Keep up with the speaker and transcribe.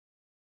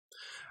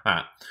All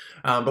right.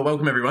 But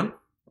welcome everyone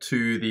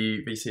to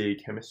the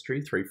VCE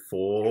Chemistry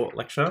 3-4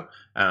 lecture.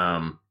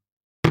 My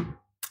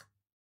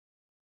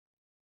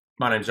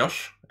name's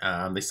Josh.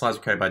 These slides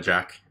were created by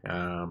Jack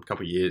a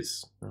couple of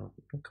years ago,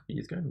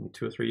 maybe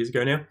 2 or 3 years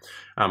ago now.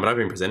 But I've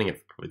been presenting it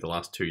for probably the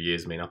last 2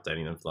 years. I've been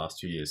updating them for the last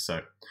 2 years.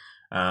 So,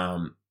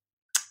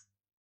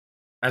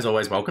 as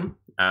always, welcome.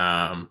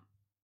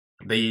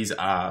 These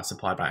are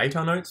supplied by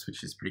ATAR Notes,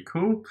 which is pretty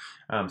cool.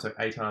 So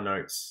ATAR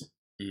Notes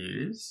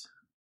is...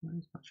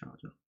 Where's my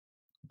charger?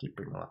 I did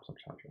bring my laptop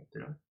charger up,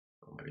 did I?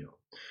 Or maybe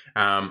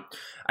not.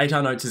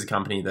 ATAR Notes is a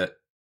company that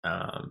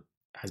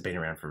has been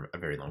around for a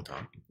very long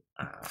time.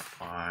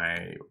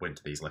 I went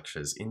to these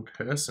lectures in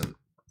person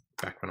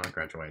back when I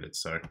graduated,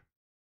 so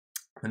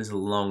that is a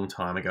long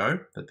time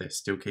ago, but they're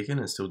still kicking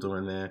and still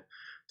doing their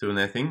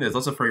thing. There's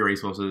lots of free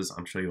resources.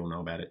 I'm sure you all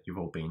know about it. You've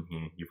all been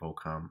here. You've all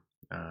come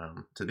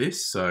to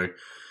this, so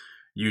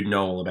you'd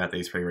know all about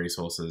these free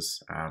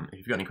resources. If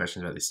you've got any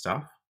questions about this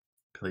stuff,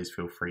 please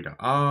feel free to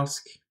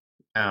ask.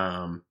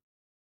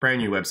 Brand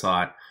new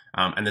website,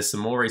 and there's some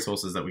more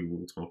resources that we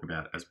will talk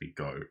about as we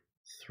go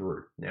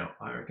through. Now,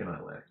 I reckon I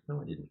left. No,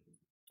 I didn't.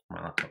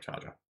 My laptop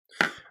charger.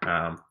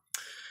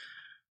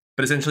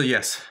 But essentially,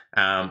 yes.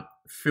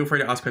 Feel free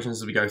to ask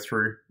questions as we go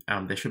through.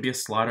 There should be a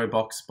Slido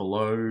box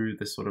below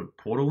the sort of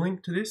portal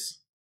link to this.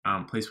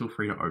 Please feel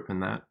free to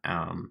open that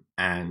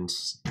and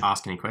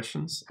ask any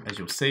questions. As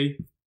you'll see,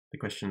 the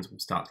questions will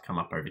start to come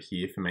up over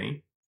here for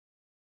me.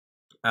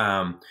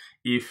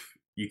 If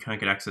you can't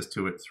get access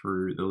to it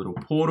through the little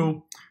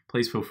portal,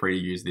 please feel free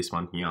to use this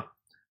one here,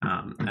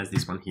 as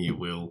this one here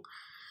will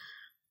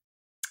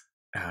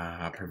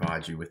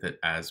provide you with it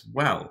as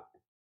well.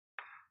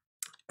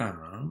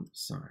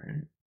 So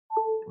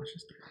let's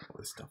just get all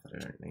this stuff that I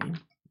don't need.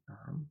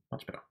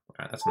 Much better. All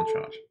right, that's on the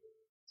charge.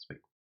 Sweet.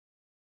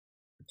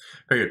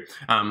 Very good.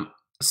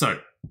 So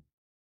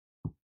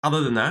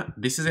other than that,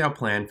 this is our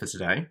plan for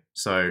today.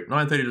 So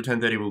 9:30 to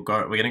 10:30, we're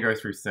going to go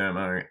through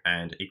thermo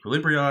and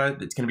equilibria.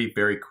 It's going to be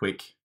very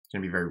quick. It's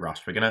going to be very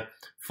rushed. We're going to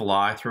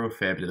fly through a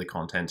fair bit of the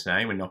content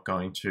today. We're not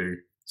going to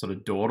sort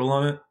of dawdle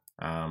on it.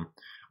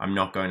 I'm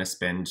not going to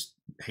spend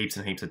heaps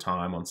and heaps of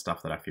time on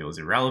stuff that I feel is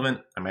irrelevant.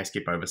 I may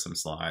skip over some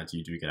slides.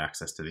 You do get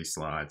access to these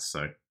slides.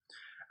 So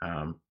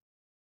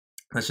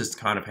that's just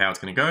kind of how it's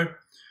going to go.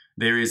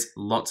 There is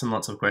lots and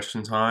lots of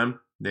question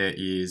time. There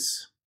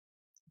is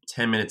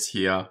 10 minutes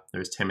here,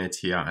 there's 10 minutes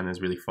here, and there's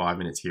really 5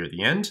 minutes here at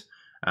the end.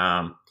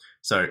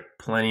 So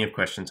plenty of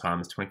question time.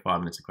 There's 25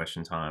 minutes of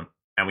question time.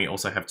 And we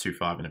also have 2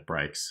 5-minute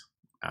breaks,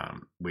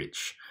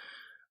 which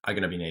are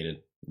going to be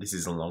needed. This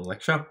is a long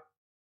lecture.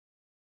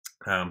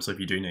 So if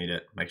you do need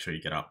it, make sure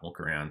you get up, walk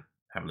around,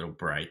 have a little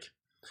break.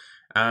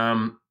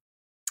 Other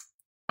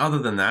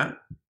than that,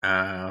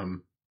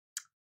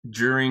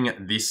 during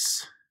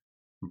this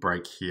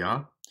break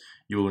here,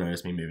 you will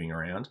notice me moving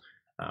around.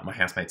 My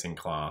housemate's in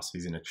class.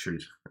 He's in a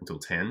shoot until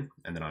 10,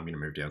 and then I'm going to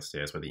move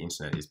downstairs where the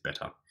internet is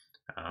better,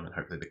 and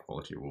hopefully the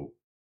quality will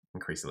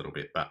increase a little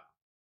bit. But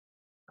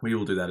we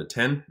will do that at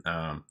 10,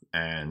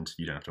 and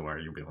you don't have to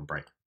worry, you'll be on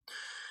break.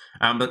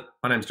 But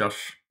my name's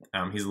Josh.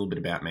 Here's a little bit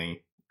about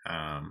me.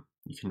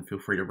 You can feel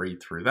free to read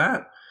through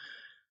that.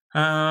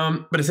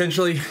 But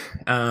essentially,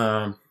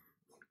 we're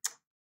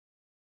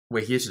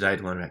here today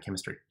to learn about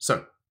chemistry.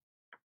 So,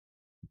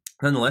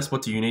 nonetheless,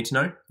 what do you need to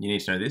know? You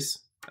need to know this.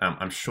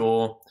 I'm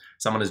sure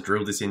someone has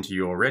drilled this into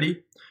you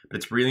already, but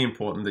it's really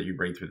important that you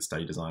read through the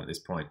study design at this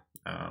point.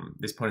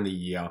 This point in the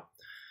year,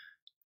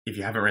 if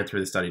you haven't read through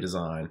the study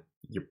design,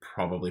 you're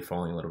probably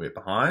falling a little bit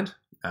behind,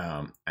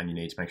 and you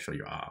need to make sure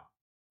you are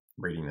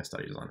reading the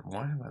study design.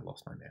 Why have I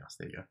lost my mouse?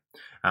 There you go.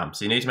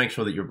 So you need to make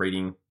sure that you're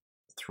reading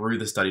through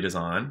the study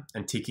design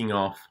and ticking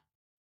off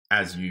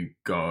as you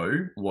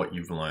go what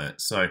you've learned.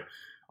 So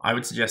I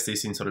would suggest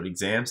this in sort of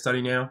exam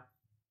study now.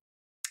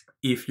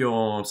 If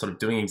you're sort of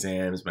doing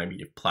exams, maybe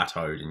you've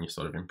plateaued in your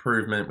sort of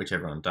improvement, which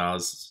everyone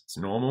does, it's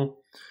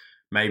normal.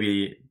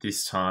 Maybe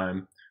this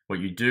time what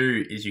you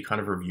do is you kind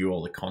of review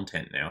all the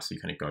content now. So you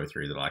kind of go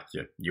through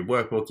your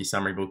workbook, your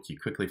summary book, you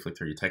quickly flick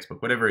through your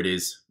textbook, whatever it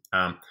is.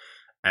 Or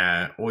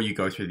you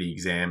go through the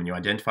exam and you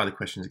identify the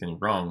questions getting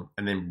wrong,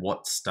 and then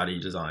what study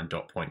design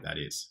dot point that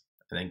is.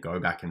 And then go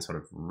back and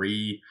you're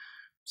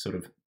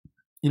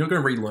not going to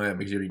relearn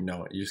because you already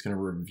know it. You're just going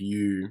to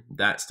review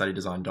that study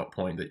design dot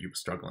point that you were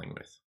struggling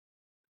with.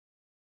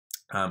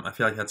 I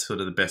feel like that's sort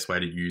of the best way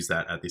to use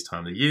that at this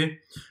time of the year.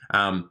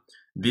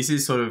 This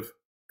is sort of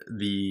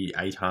the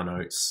ATAR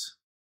Notes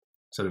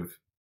sort of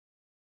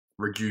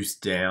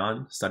reduced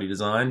down study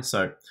design.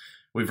 So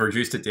we've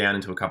reduced it down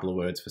into a couple of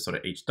words for sort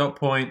of each dot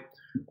point,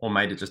 or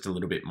made it just a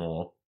little bit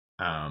more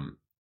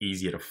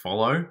easier to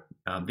follow.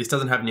 This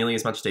doesn't have nearly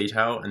as much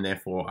detail, and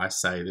therefore I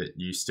say that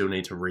you still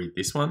need to read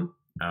this one.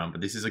 But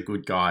this is a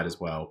good guide as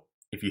well.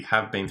 If you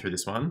have been through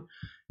this one,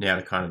 now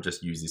to kind of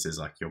just use this as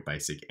like your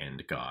basic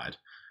end guide.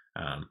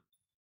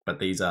 But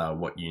these are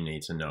what you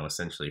need to know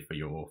essentially for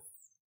your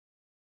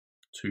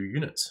 2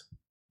 units.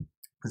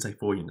 I'd say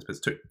 4 units, but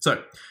it's 2.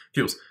 So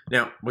fuels.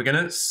 Now we're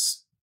going to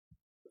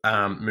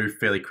move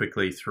fairly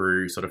quickly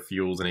through sort of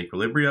fuels and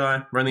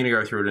equilibria. We're only going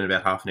to go through it in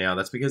about half an hour.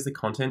 That's because the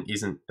content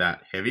isn't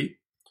that heavy.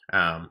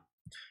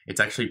 It's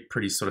actually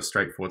pretty sort of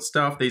straightforward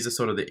stuff. These are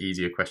sort of the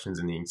easier questions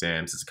in the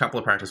exams. There's a couple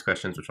of practice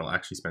questions which I'll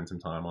actually spend some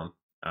time on.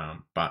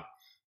 But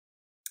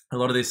a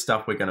lot of this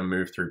stuff we're going to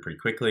move through pretty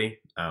quickly.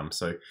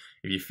 So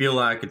if you feel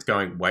like it's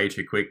going way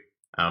too quick,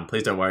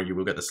 please don't worry, you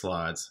will get the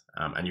slides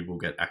and you will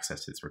get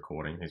access to this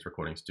recording. These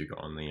recordings do go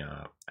on the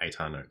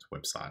ATAR Notes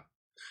website.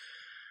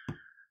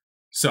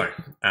 So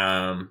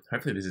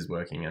hopefully this is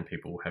working and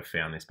people have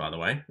found this, by the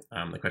way.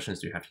 The questions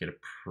do have to get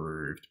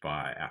approved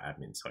by our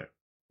admin, so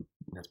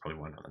that's probably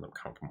why none of them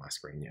come up on my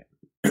screen yet.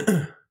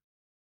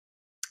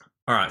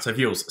 All right, so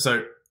fuels.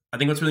 So I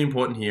think what's really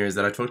important here is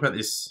that I talked about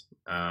this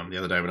the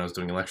other day when I was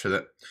doing a lecture,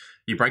 that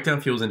you break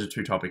down fuels into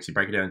two topics. You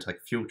break it down into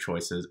like fuel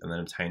choices and then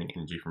obtaining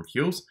energy from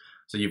fuels.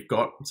 So you've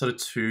got sort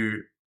of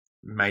two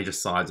major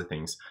sides of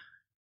things.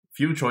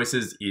 Fuel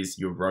choices is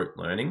your rote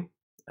learning.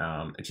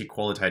 It's your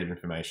qualitative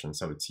information.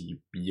 So it's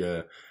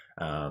your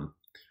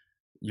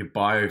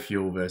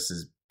biofuel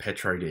versus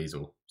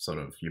petrodiesel, sort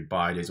of your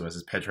biodiesel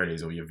versus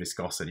petrodiesel, your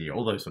viscosity,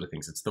 all those sort of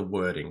things. It's the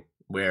wording.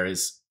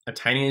 Whereas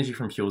obtaining energy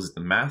from fuels is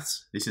the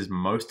maths. This is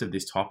most of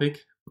this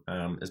topic.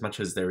 As much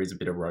as there is a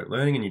bit of rote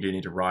learning and you do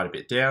need to write a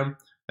bit down,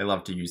 they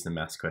love to use the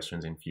maths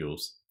questions in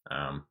fuels,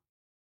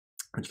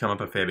 which come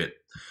up a fair bit.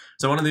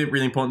 So one of the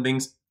really important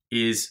things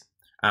is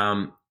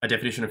a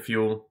definition of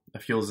fuel. A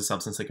fuel is a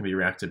substance that can be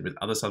reacted with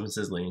other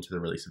substances, leading to the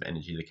release of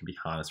energy that can be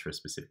harnessed for a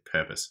specific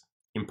purpose.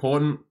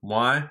 Important,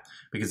 why?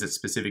 Because it's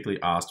specifically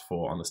asked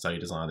for on the study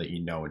design that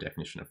you know a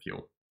definition of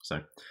fuel.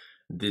 So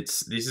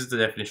this is the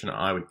definition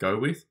I would go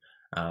with.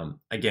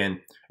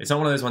 Again, it's not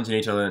one of those ones you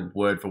need to learn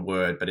word for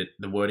word, but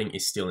the wording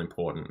is still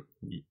important.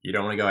 You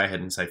don't want to go ahead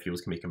and say fuels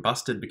can be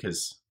combusted,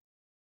 because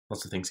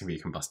lots of things can be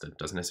combusted. It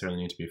doesn't necessarily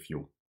need to be a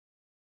fuel.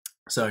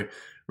 So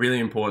really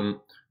important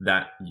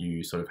that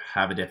you sort of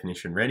have a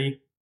definition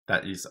ready.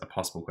 That is a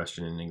possible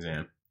question in an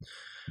exam.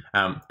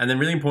 And then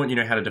really important, you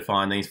know how to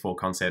define these four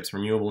concepts: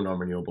 renewable,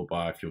 non-renewable,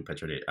 biofuel,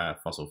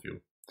 fossil fuel.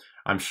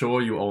 I'm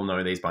sure you all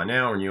know these by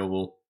now.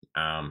 Renewable,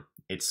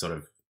 it's sort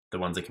of the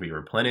ones that can be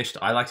replenished.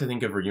 I like to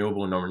think of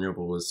renewable and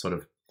non-renewable as sort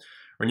of,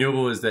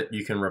 renewable is that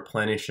you can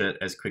replenish it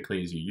as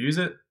quickly as you use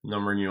it.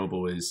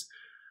 Non-renewable is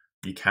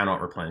you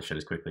cannot replenish it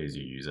as quickly as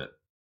you use it.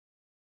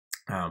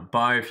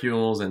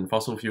 Biofuels and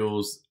fossil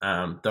fuels,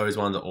 those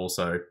ones are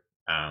also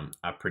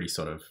are pretty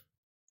sort of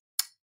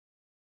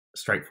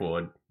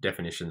straightforward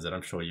definitions that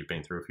I'm sure you've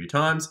been through a few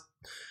times.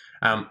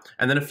 And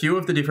then a few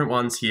of the different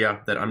ones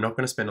here that I'm not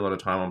going to spend a lot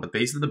of time on, but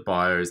these are the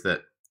bios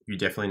that you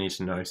definitely need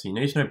to know. So you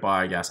need to know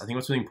biogas. I think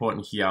what's really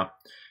important here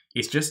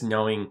is just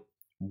knowing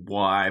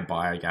why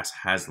biogas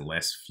has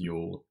less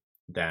fuel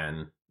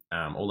than,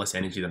 or less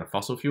energy than a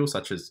fossil fuel,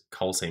 such as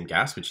coal seam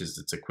gas, which is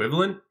its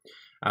equivalent.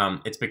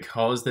 It's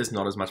because there's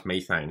not as much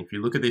methane. If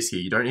you look at this here,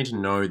 you don't need to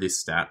know this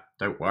stat.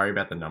 Don't worry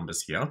about the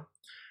numbers here.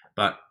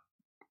 But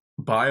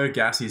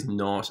biogas is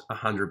not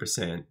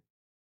 100%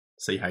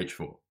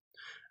 CH4.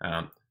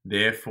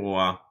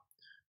 Therefore,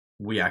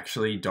 we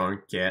actually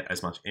don't get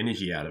as much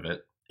energy out of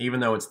it, even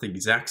though it's the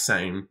exact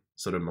same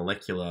sort of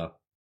molecular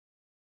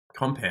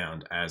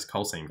compound as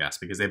coal seam gas,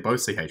 because they're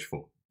both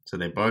CH4. So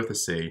they're both a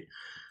C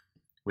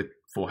with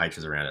 4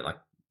 H's around it. Like,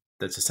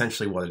 that's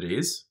essentially what it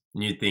is.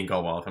 And you'd think,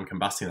 oh, well, if I'm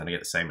combusting that, I get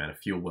the same amount of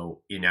fuel.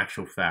 Well, in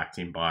actual fact,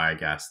 in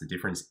biogas, the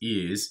difference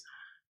is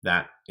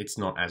that it's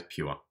not as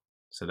pure.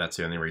 So that's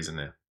the only reason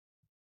there.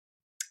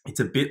 It's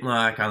a bit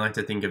like, I like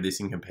to think of this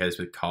in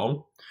comparison with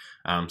coal.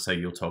 So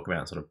you'll talk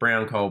about sort of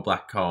brown coal,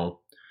 black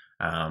coal,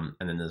 and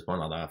then there's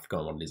one other, I've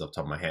forgotten what it is off the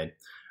top of my head.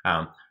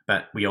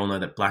 But we all know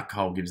that black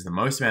coal gives the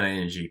most amount of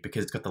energy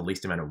because it's got the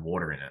least amount of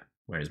water in it.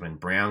 Whereas when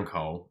brown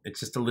coal, it's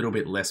just a little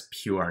bit less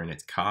pure in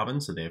its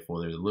carbon, so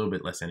therefore there's a little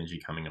bit less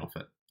energy coming off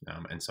it,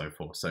 and so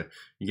forth. So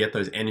you get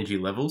those energy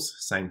levels.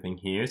 Same thing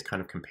here is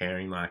kind of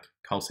comparing, like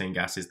coal seam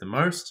gas is the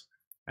most,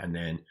 and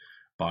then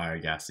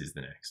biogas is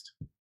the next.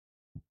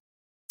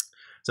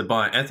 So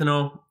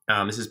bioethanol,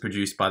 this is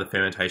produced by the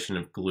fermentation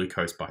of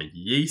glucose by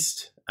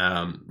yeast.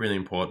 Really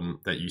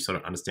important that you sort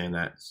of understand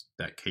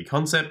that key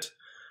concept.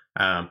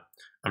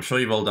 I'm sure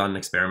you've all done an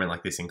experiment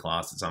like this in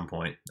class at some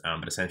point,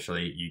 but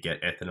essentially you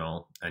get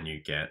ethanol and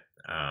you get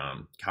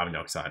carbon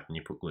dioxide and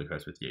you put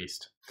glucose with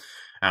yeast.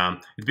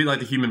 It's a bit like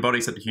the human body,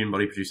 except the human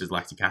body produces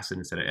lactic acid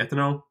instead of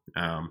ethanol,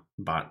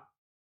 but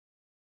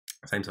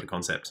same sort of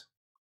concept.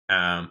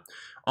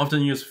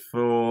 Often used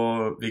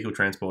for vehicle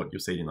transport,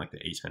 you'll see it in like the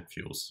E10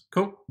 fuels.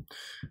 Cool.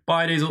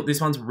 Biodiesel, this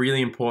one's really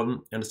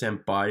important. Understand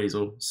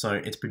biodiesel. So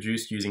it's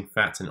produced using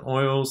fats and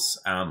oils,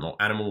 or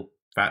animal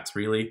fats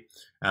really,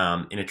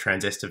 in a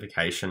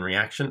transesterification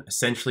reaction.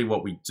 Essentially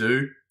what we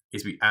do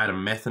is we add a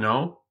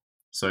methanol.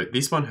 So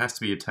this one has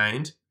to be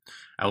obtained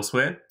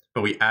elsewhere,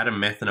 but we add a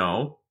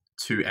methanol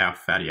to our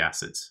fatty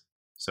acids.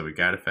 So we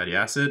go to fatty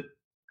acid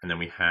and then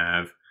we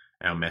have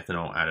our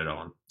methanol added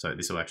on. So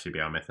this will actually be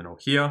our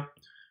methanol here.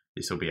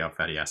 This will be our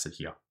fatty acid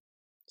here.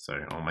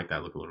 So I'll make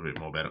that look a little bit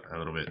more better, a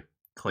little bit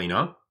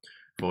cleaner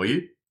for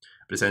you.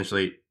 But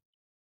essentially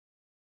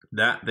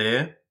that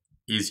there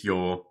is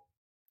your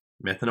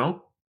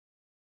methanol.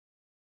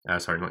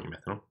 Sorry, not your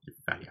methanol, your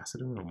fatty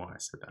acid. I don't know why I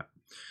said that.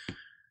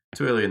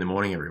 Too early in the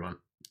morning, everyone.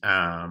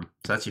 So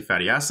that's your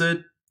fatty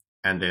acid.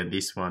 And then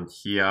this one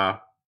here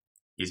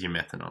is your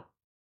methanol.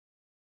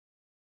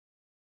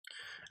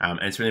 And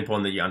it's really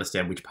important that you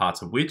understand which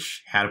parts of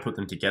which, how to put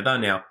them together.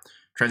 Now,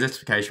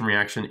 transesterification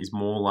reaction is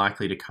more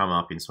likely to come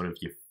up in sort of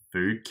your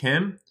food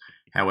chem.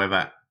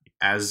 However,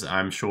 as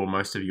I'm sure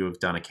most of you have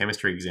done a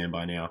chemistry exam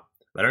by now,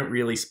 they don't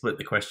really split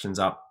the questions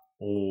up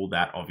all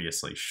that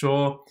obviously.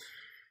 Sure,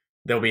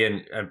 there'll be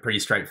a pretty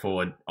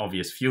straightforward,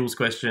 obvious fuels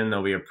question.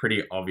 There'll be a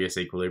pretty obvious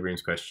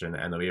equilibriums question,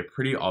 and there'll be a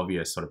pretty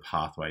obvious sort of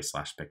pathway /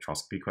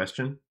 spectroscopy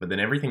question. But then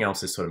everything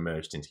else is sort of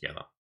merged in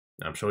together.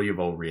 I'm sure you've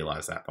all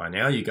realized that by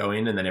now. You go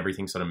in and then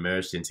everything's sort of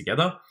merged in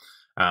together,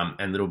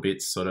 and little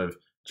bits sort of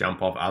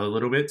jump off other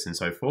little bits and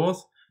so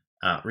forth.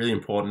 Really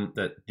important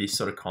that this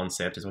sort of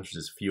concept, as much as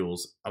it's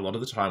fuels, a lot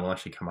of the time will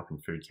actually come up in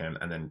food chem,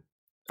 and then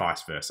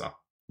vice versa.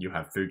 You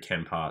have food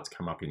chem parts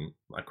come up in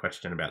a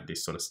question about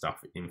this sort of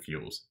stuff in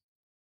fuels.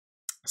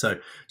 So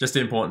just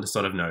important to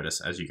sort of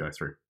notice as you go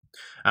through.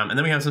 And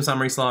then we have some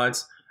summary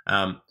slides.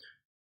 I'm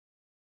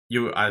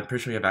pretty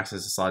sure you have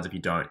access to slides. If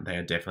you don't, they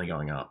are definitely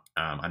going up.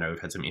 I know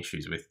we've had some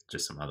issues with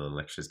just some other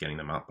lectures getting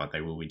them up, but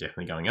they will be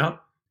definitely going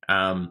up.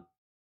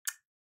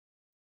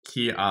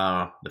 Here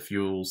are the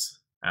fuels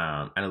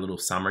and a little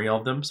summary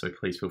of them. So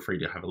please feel free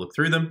to have a look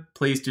through them.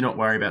 Please do not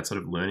worry about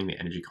sort of learning the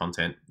energy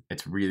content.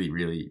 It's really,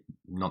 really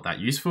not that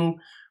useful.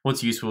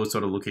 What's useful is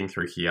sort of looking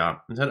through here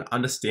and sort of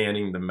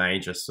understanding the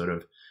major sort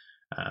of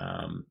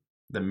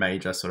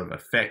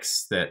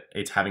effects that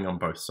it's having on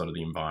both sort of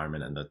the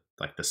environment and the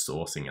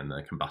sourcing and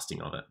the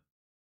combusting of it.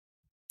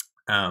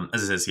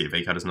 As it says here,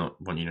 VCAR does not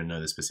want you to know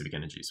the specific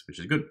energies, which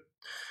is good.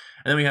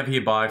 And then we have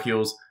here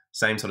biofuels,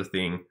 same sort of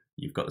thing.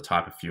 You've got the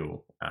type of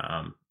fuel,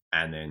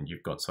 and then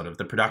you've got sort of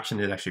the production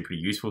is actually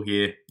pretty useful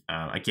here.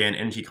 Again,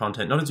 energy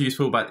content, not as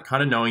useful, but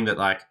kind of knowing that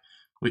like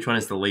which one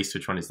is the least,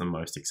 which one is the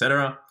most,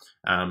 etc.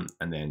 And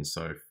then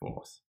so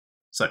forth.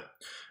 So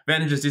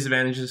advantages,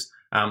 disadvantages.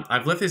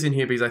 I've left this in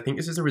here because I think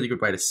this is a really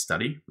good way to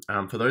study.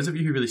 For those of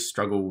you who really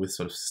struggle with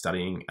sort of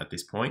studying at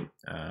this point,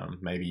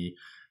 maybe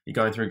you're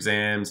going through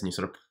exams and you're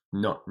sort of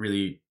not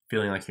really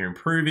feeling like you're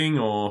improving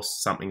or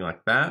something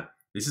like that,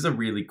 this is a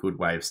really good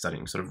way of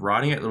studying. Sort of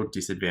writing out little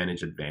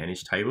disadvantage,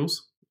 advantage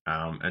tables,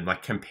 and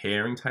like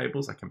comparing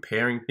tables, like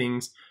comparing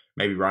things,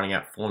 maybe writing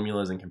out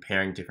formulas and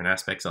comparing different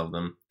aspects of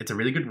them. It's a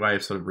really good way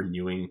of sort of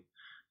renewing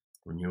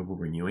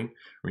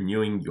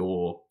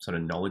your sort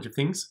of knowledge of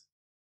things.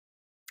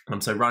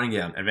 So writing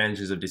down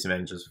advantages of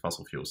disadvantages of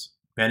fossil fuels,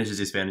 advantages,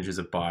 disadvantages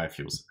of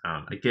biofuels.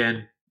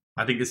 Again,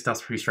 I think this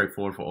stuff's pretty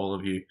straightforward for all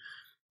of you.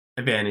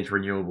 Advantage,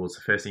 renewables,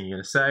 the first thing you're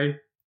going to say.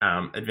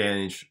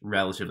 Advantage,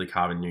 relatively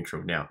carbon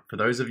neutral. Now, for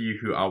those of you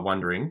who are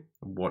wondering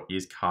what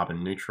is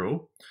carbon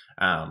neutral,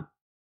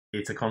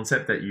 it's a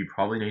concept that you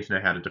probably need to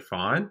know how to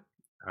define.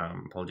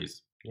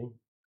 Apologies.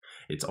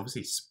 It's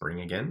obviously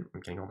spring again. I'm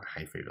getting all my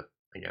hay fever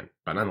again,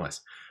 but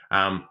nonetheless.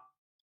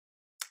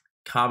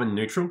 Carbon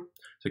neutral.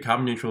 So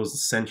carbon neutral is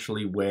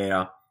essentially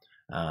where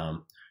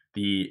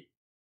the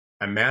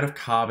amount of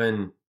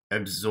carbon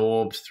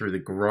absorbed through the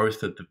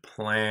growth of the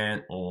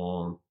plant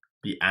or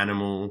the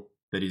animal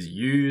that is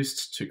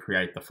used to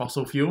create the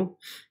fossil fuel,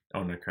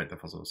 create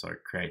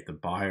the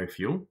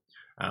biofuel,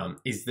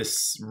 is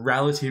this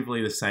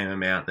relatively the same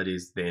amount that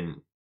is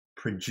then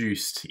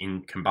produced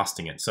in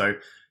combusting it. So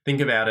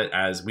think about it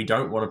as we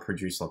don't want to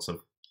produce lots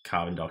of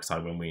carbon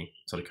dioxide when we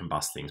sort of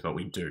combust things, but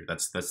we do.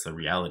 That's the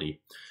reality.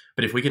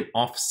 But if we can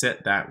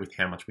offset that with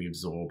how much we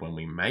absorb when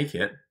we make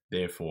it,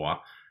 therefore,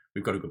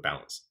 we've got a good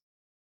balance.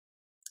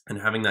 And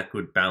having that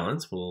good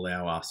balance will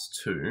allow us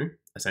to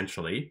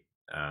essentially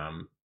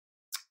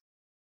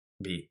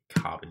be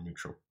carbon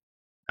neutral.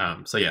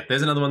 So yeah,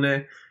 there's another one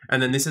there.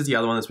 And then this is the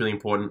other one that's really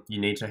important.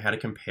 You need to know how to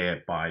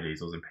compare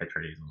biodiesels and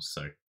petrodiesels.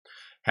 So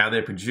how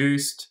they're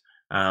produced,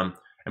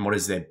 and what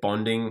is their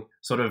bonding.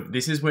 Sort of,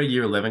 this is where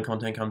year 11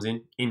 content comes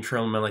in,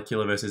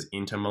 intramolecular versus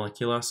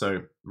intermolecular.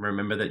 So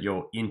remember that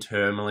your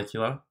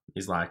intermolecular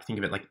is like, think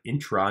of it like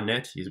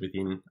intranet is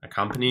within a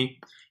company,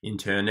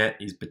 internet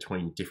is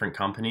between different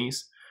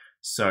companies.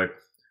 So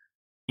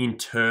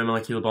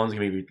intermolecular bonds are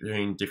going to be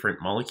between different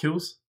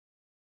molecules.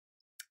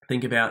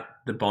 Think about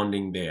the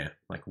bonding there,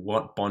 like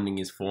what bonding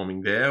is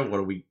forming there,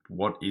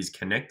 what is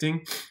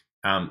connecting.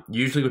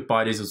 Usually with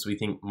biodiesels, we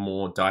think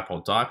more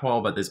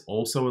dipole-dipole, but there's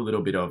also a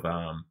little bit of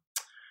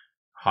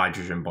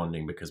hydrogen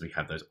bonding because we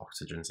have those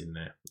oxygens in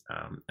there.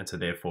 And so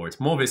therefore it's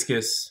more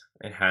viscous,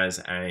 it has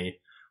a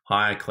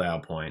higher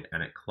cloud point,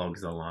 and it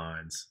clogs the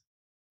lines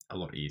a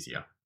lot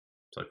easier,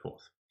 so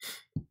forth.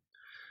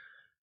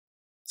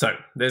 So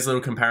there's a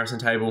little comparison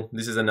table.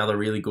 This is another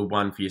really good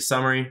one for your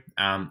summary.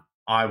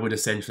 I would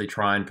essentially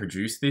try and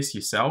produce this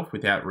yourself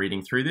without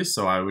reading through this.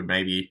 So I would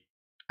maybe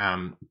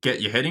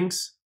get your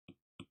headings,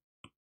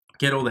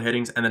 get all the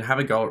headings, and then have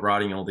a go at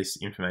writing all this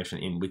information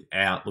in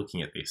without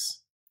looking at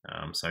this.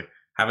 So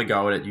have a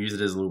go at it, use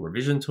it as a little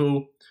revision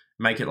tool,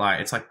 make it like,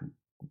 it's like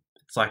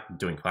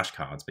doing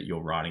flashcards, but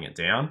you're writing it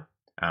down.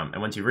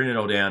 And once you've written it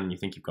all down and you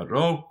think you've got it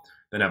all,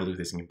 then have a look at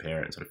this and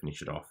compare it and sort of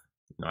finish it off.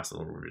 Nice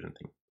little revision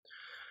thing.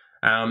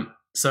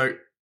 So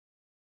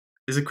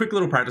there's a quick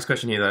little practice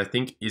question here that I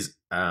think is,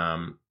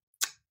 I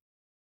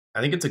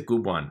think it's a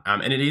good one.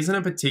 And it isn't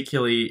a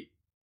particularly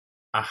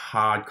a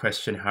hard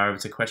question. However,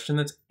 it's a question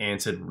that's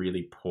answered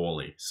really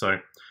poorly. So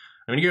I'm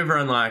going to give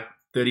everyone like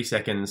 30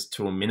 seconds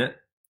to a minute.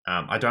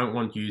 I don't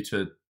want you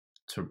to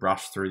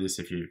rush through this.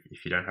 If you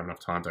don't have enough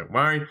time, don't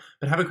worry,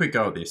 but have a quick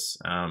go at this.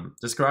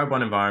 Describe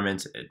one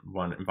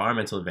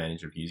environmental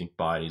advantage of using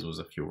biodiesel as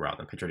a fuel rather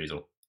than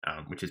petrodiesel,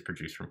 which is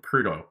produced from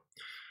crude oil.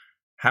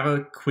 Have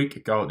a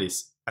quick go at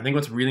this. I think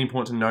what's really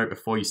important to note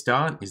before you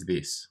start is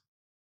this.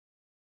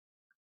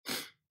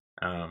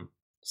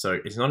 So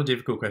it's not a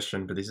difficult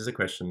question, but this is a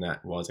question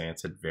that was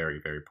answered very,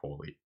 very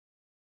poorly.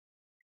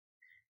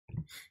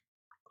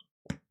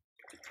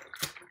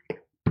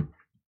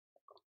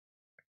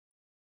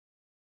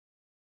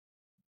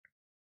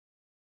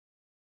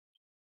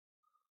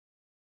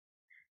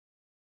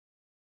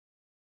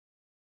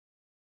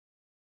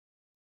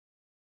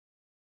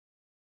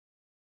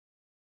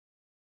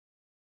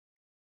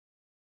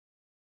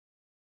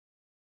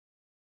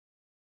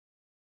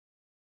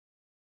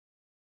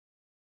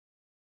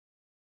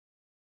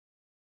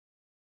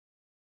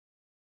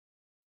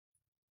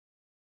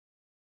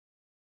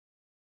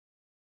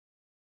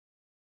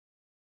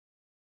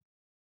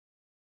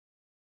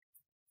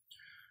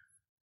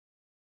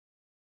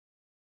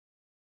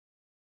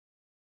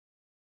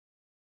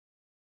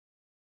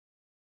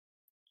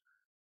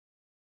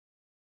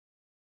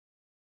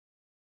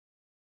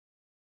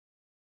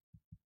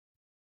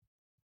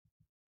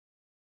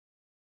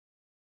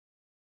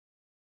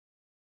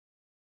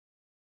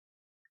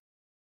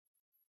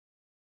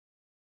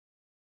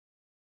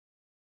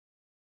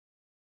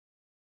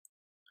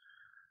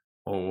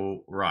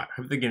 All right,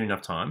 hope they're given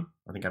enough time.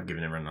 I think I've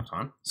given everyone enough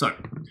time. So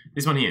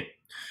this one here.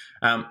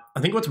 I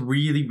think what's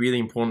really, really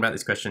important about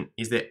this question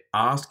is they're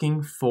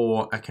asking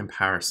for a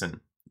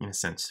comparison, in a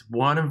sense.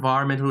 One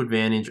environmental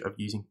advantage of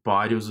using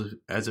biodiesel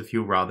as a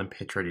fuel rather than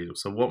petrodiesel.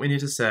 So what we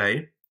need to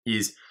say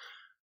is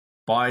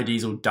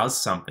biodiesel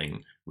does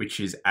something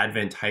which is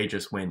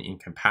advantageous when in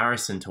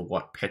comparison to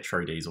what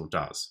petrodiesel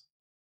does.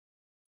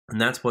 And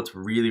that's what's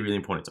really, really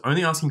important. It's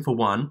only asking for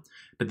one,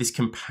 but this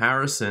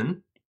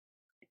comparison,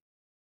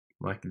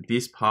 like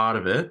this part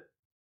of it,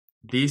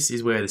 this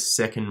is where the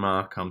second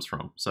mark comes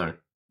from. So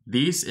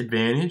this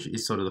advantage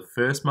is sort of the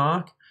first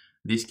mark.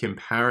 This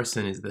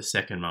comparison is the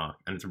second mark.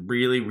 And it's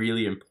really,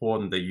 really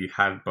important that you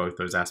have both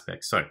those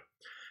aspects. So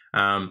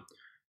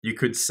you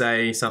could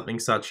say something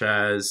such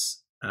as,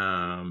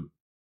 I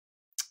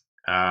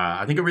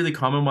think a really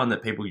common one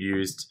that people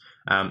used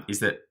is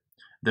that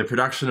the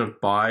production of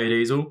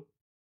biodiesel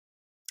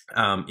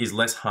is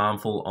less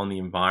harmful on the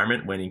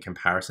environment when in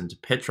comparison to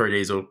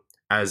petrodiesel,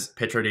 as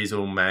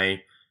petrodiesel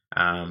may,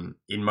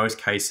 in most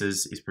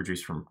cases, is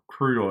produced from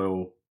crude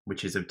oil,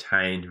 which is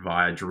obtained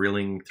via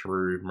drilling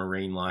through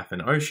marine life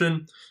and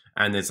ocean,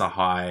 and there's a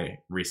high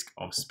risk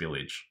of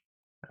spillage,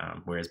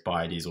 whereas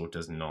biodiesel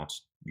does not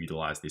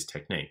utilize this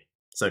technique.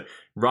 So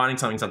writing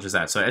something such as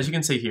that. So as you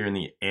can see here in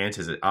the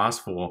answers, it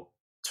asks for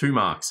 2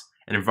 marks,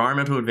 an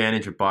environmental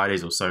advantage of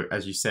biodiesel. So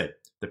as you said,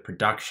 the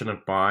production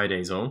of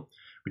biodiesel,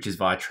 which is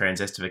via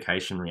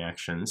transesterification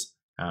reactions,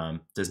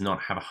 does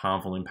not have a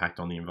harmful impact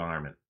on the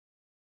environment.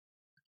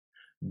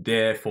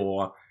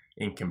 Therefore,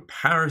 in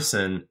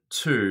comparison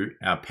to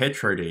our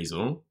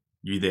petrodiesel,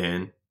 you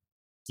then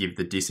give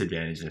the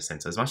disadvantage in a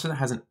sense. As much as it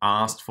hasn't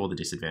asked for the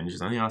disadvantage,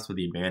 it's only asked for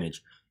the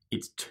advantage,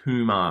 it's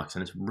 2 marks,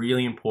 and it's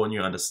really important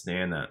you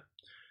understand that.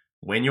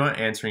 When you are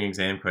answering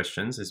exam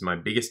questions, this is my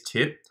biggest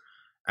tip,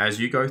 as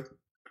you go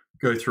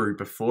through,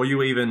 before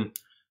you even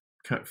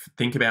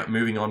think about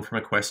moving on from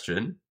a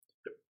question,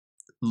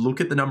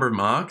 look at the number of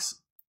marks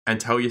and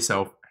tell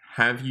yourself,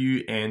 have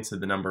you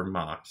answered the number of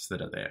marks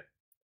that are there?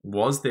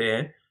 Was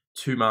there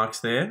 2 marks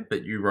there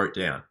that you wrote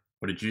down?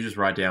 Or did you just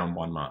write down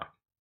 1 mark?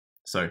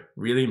 So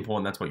really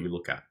important, that's what you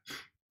look at.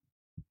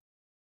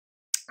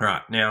 All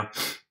right, now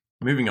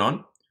moving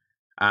on.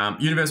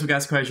 Universal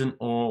gas equation,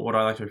 or what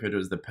I like to refer to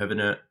as the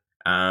Pervenert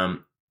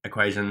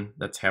equation.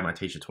 That's how my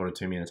teacher taught it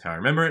to me, and that's how I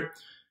remember it.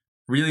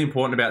 Really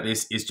important about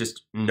this is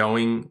just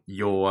knowing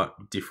your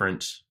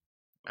different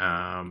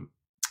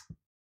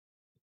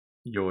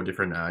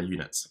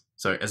units.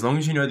 So as long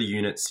as you know the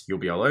units, you'll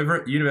be all over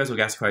it. Universal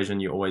gas equation,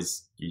 you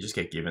just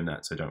get given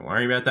that, so don't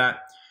worry about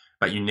that.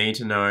 But you need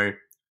to know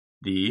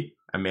the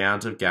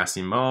amount of gas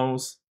in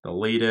moles, the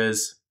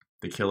liters,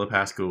 the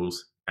kilopascals,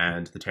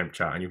 and the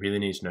temperature. And you really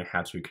need to know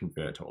how to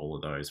convert to all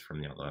of those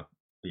from the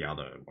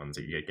other ones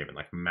that you get given,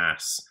 like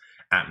mass,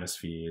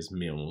 atmospheres,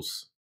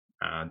 mils,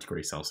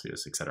 degrees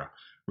Celsius, etc.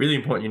 Really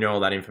important you know all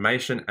that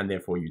information, and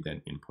therefore you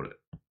then input it.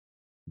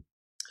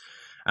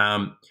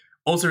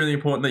 Also really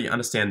important that you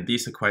understand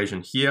this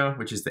equation here,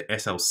 which is the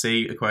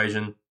SLC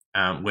equation,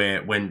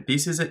 where when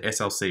this is at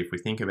SLC, if we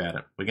think about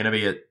it, we're going to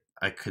be at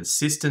a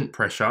consistent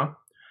pressure,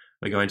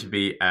 we're going to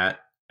be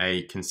at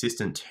a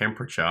consistent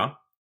temperature,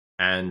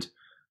 and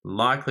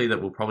likely that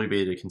we'll probably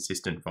be at a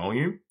consistent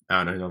volume.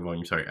 No, not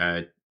volume,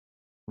 sorry.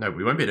 No,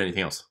 we won't be at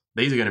anything else.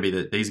 These are going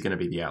to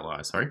be the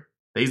outliers. Sorry,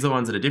 these are the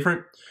ones that are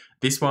different.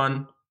 This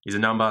one is a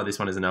number. This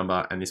one is a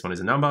number, and this one is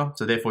a number.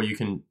 So therefore, you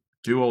can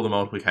do all the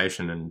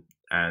multiplication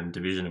and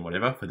division and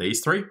whatever for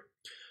these three,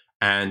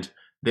 and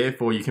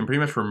therefore you can pretty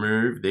much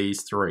remove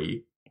these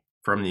three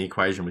from the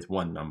equation with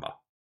one number,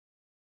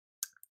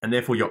 and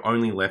therefore you're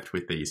only left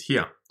with these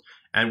here.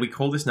 And we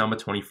call this number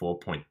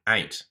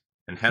 24.8.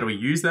 And how do we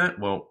use that?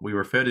 Well, we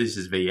refer to this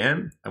as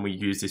Vm, and we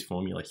use this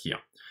formula here.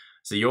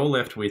 So you're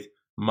left with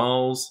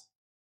moles,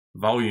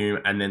 volume,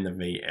 and then the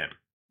Vm.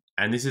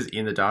 And this is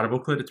in the data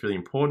booklet. It's really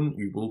important.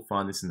 You will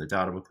find this in the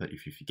data booklet.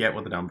 If you forget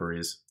what the number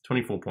is,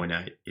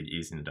 24.8, it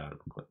is in the data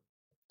booklet.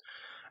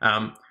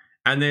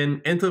 And then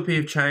enthalpy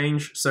of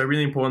change. So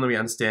really important that we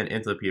understand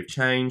enthalpy of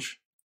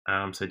change.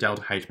 So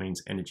delta H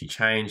means energy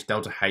change.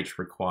 Delta H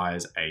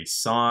requires a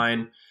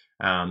sign.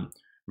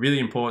 Really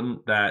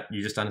important that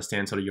you just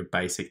understand sort of your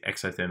basic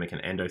exothermic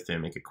and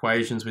endothermic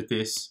equations with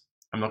this.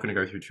 I'm not going to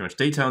go through too much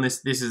detail on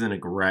this. This isn't a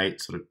great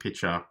sort of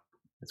picture.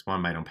 It's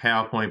one made on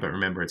PowerPoint, but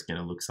remember it's going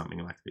to look something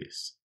like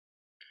this.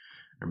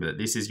 Remember that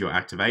this is your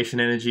activation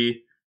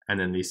energy, and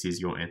then this is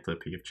your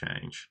enthalpy of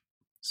change.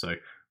 So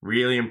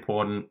really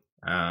important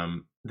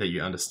that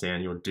you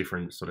understand your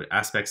different sort of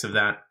aspects of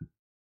that.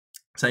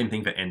 Same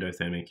thing for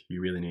endothermic.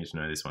 You really need to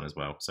know this one as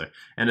well. So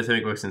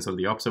endothermic works in sort of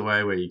the opposite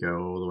way, where you go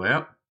all the way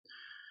up,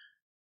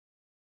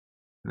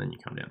 and then you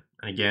come down.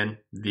 And again,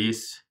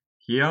 this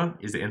here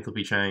is the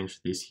enthalpy change.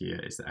 This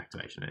here is the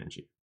activation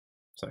energy.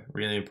 So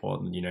really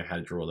important you know how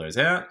to draw those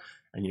out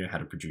and you know how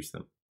to produce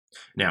them.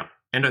 Now,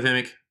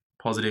 endothermic,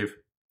 positive,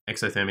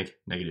 exothermic,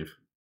 negative.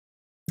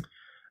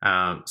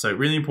 So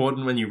really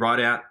important when you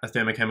write out a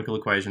thermochemical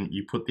equation,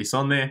 you put this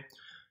on there.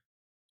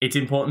 It's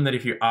important that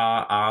if you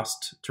are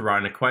asked to write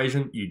an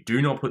equation, you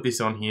do not put this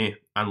on here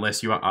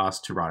unless you are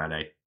asked to write out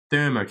a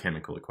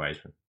thermochemical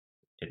equation.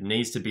 It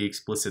needs to be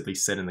explicitly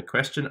said in the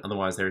question,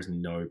 otherwise there is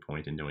no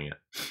point in doing it.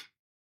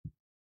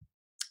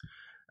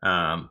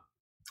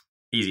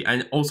 Easy.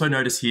 And also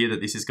notice here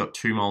that this has got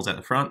 2 moles at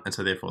the front, and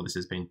so therefore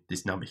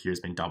this number here has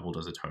been doubled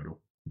as a total.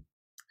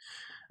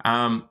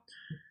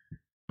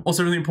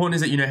 Also really important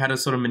is that you know how to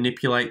sort of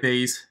manipulate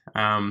these.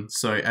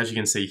 So as you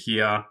can see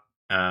here,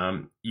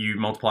 you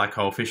multiply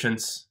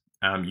coefficients.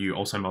 You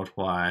also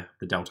multiply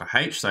the delta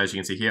H. So as you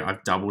can see here,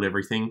 I've doubled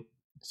everything.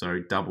 So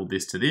double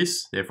this to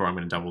this, therefore I'm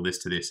going to double this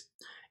to this.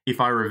 If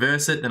I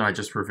reverse it, then I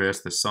just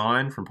reverse the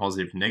sign from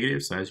positive to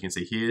negative. So as you can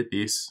see here,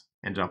 this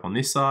ended up on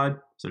this side.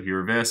 So if you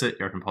reverse it, you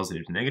go from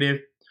positive to negative.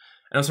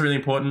 And also really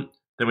important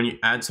that when you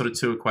add sort of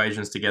 2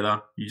 equations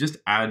together, you just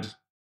add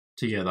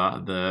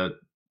together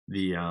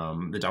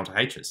the delta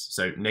H's.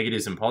 So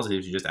negatives and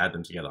positives, you just add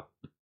them together.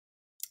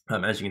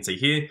 As you can see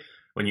here,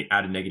 when you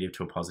add a negative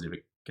to a positive,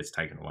 it gets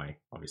taken away,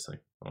 obviously.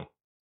 Well,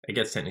 it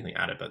gets technically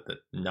added, but the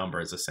number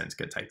as a sense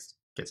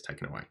gets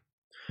taken away.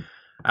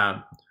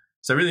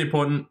 So really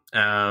important.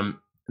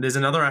 There's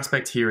another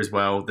aspect here as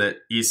well that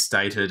is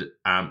stated,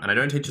 and I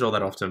don't teach it all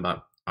that often,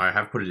 but I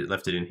have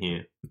left it in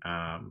here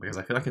because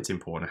I feel like it's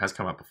important. It has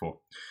come up before.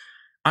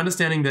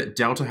 Understanding that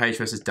delta H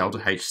versus delta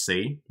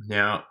HC.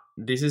 Now,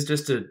 this is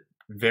just a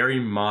very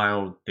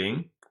mild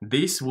thing.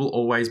 This will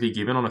always be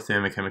given on a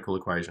thermochemical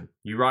equation.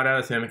 You write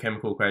out a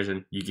thermochemical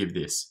equation, you give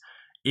this.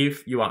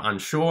 If you are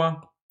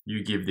unsure,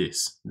 you give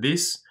this.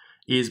 This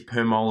is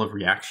per mole of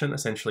reaction.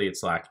 Essentially,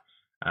 it's like,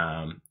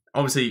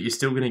 obviously, you're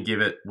still going to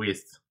give it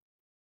with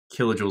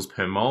kilojoules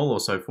per mole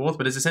or so forth,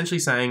 but it's essentially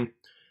saying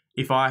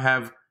if I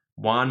have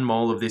 1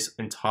 mole of this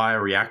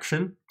entire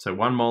reaction, so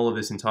 1 mole of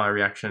this entire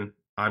reaction,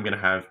 I'm going to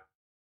have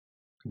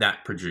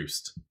that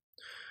produced.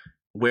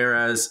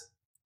 Whereas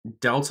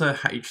delta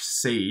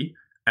HC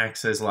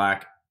acts as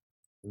like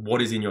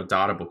what is in your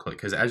data booklet,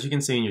 because as you can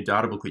see in your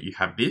data booklet, you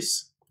have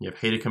this, you have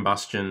heat of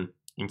combustion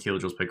in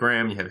kilojoules per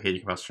gram, you have heat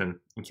of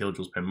combustion in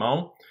kilojoules per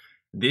mole.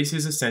 This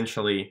is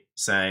essentially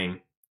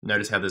saying,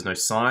 notice how there's no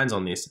signs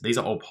on this. These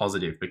are all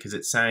positive because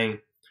it's saying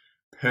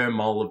per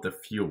mole of the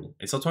fuel.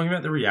 It's not talking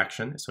about the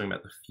reaction, it's talking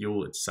about the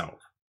fuel itself.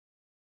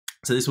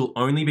 So this will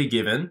only be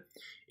given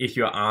if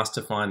you are asked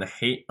to find the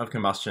heat of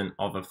combustion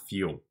of a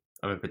fuel,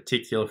 of a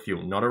particular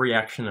fuel, not a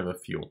reaction of a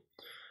fuel.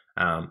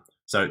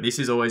 So this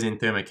is always in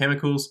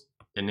thermochemicals.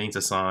 It needs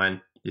a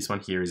sign. This one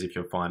here is if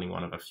you're finding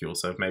one of a fuel.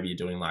 So if maybe you're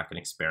doing like an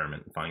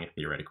experiment and finding a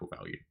theoretical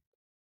value.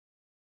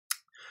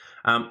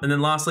 And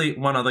then lastly,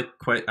 one other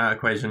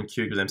equation,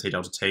 Q equals MC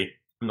delta T.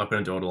 I'm not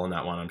going to dawdle on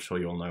that one. I'm sure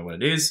you all know what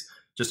it is.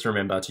 Just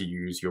remember to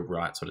use your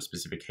right sort of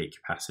specific heat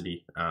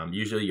capacity.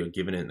 Usually you're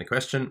given it in the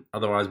question.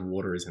 Otherwise,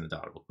 water is in the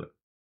data booklet.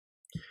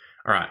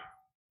 All right.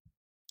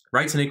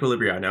 Rates and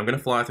equilibria. Now I'm going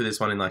to fly through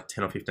this one in like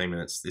 10 or 15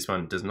 minutes. This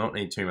one does not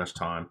need too much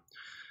time.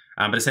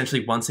 But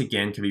essentially, once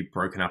again, can be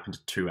broken up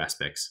into 2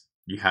 aspects.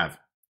 You have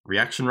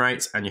reaction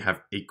rates and you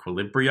have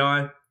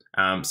equilibria.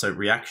 So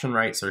reaction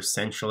rates are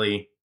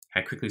essentially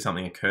how quickly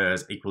something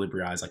occurs.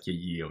 Equilibria is like your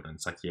yield, and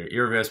it's like your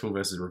irreversible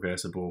versus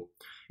reversible.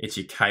 It's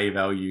your K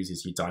values,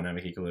 it's your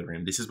dynamic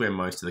equilibrium. This is where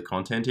most of the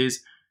content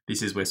is.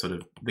 This is where sort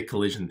of the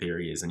collision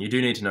theory is, and you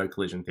do need to know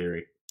collision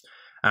theory.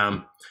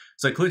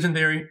 So collision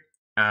theory,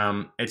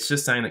 it's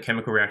just saying that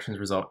chemical reactions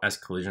result as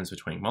collisions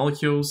between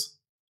molecules.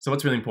 So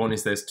what's really important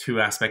is there's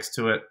two aspects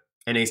to it.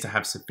 It needs to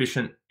have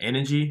sufficient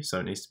energy, so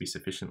it needs to be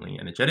sufficiently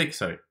energetic,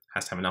 so it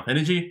has to have enough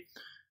energy,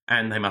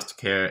 and they must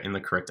occur in the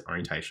correct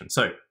orientation.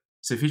 So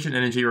sufficient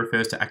energy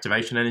refers to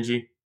activation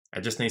energy.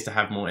 It just needs to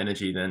have more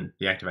energy than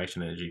the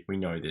activation energy. We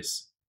know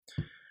this.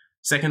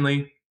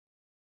 Secondly,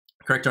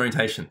 correct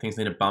orientation. Things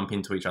need to bump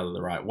into each other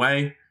the right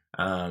way.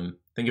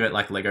 Think of it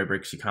like Lego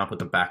bricks. You can't put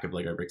the back of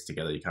Lego bricks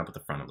together. You can't put the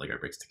front of Lego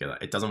bricks together.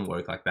 It doesn't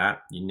work like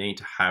that. You need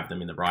to have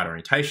them in the right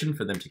orientation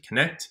for them to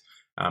connect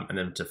and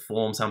then to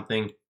form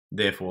something.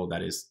 Therefore,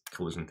 that is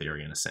collision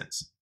theory in a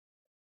sense.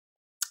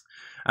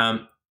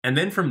 And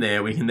then from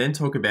there, we can then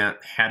talk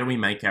about how do we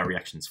make our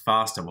reactions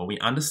faster? Well, we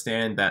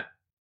understand that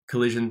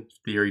collision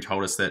theory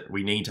told us that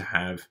we need to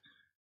have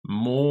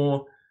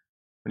more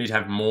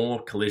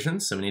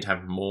collisions. So we need to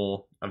have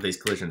more of these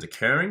collisions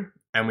occurring,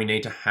 and we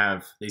need to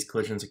have these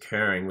collisions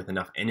occurring with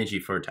enough energy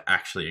for it to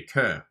actually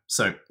occur.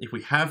 So if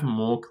we have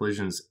more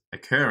collisions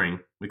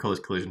occurring, we call this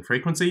collision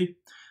frequency.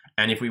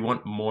 And if we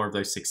want more of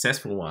those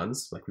successful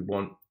ones, like we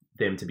want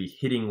them to be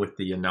hitting with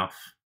enough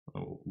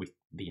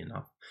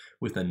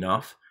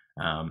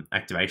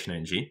activation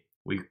energy,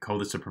 we call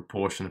this a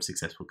proportion of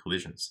successful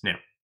collisions. Now,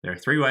 there are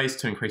three ways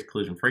to increase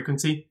collision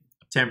frequency: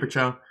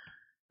 temperature,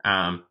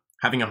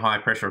 having a high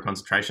pressure or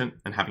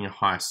concentration, and having a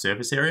higher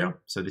surface area.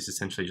 So this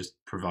essentially just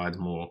provides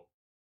more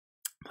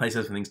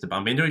places for things to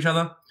bump into each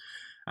other.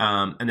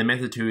 And then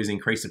method two is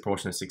increase the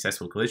proportion of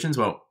successful collisions.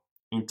 Well,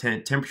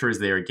 temperature is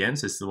there again,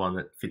 so this is the one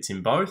that fits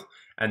in both,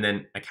 and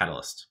then a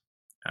catalyst.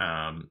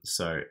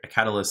 So a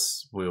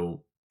catalyst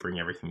will bring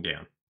everything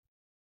down.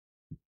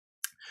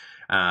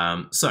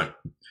 So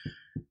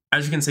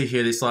as you can see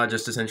here, this slide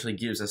just essentially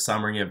gives a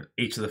summary of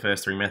each of the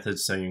first three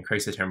methods. So you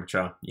increase the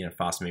temperature,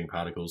 fast moving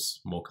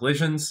particles, more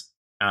collisions.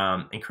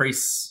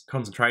 Increase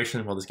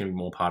concentration, well, there's going to be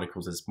more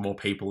particles. There's more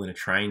people in a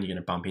train, you're going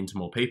to bump into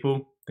more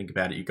people. Think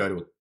about it, you go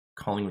to a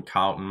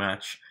Collingwood-Carlton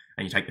match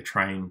and you take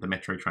the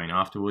metro train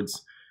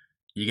afterwards,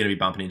 you're going to be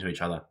bumping into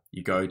each other.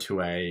 You go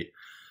to a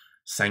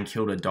St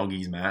Kilda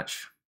Doggies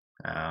match,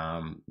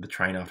 the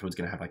train afterwards is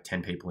going to have like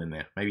 10 people in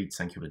there. Maybe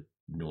St Kilda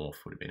North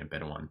would have been a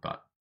better one,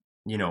 but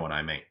you know what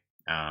I mean.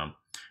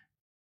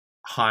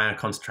 Higher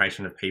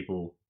concentration of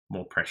people,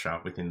 more pressure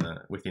within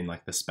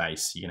the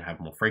space, you're going to have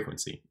more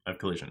frequency of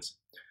collisions.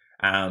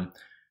 And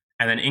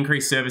then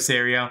increased surface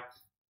area,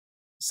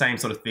 same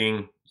sort of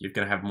thing. You're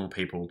going to have more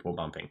people, more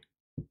bumping.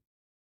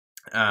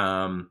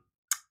 And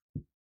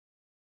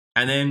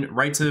then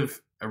rates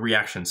of a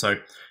reaction. So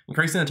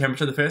increasing the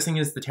temperature, the first thing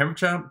is the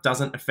temperature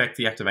doesn't affect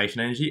the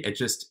activation energy. It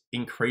just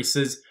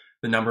increases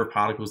the number of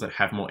particles that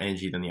have more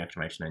energy than the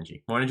activation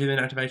energy. More energy than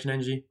activation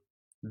energy,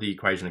 the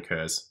equation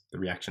occurs, the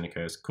reaction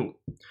occurs. Cool.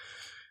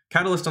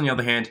 Catalyst, on the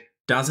other hand,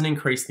 doesn't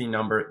increase the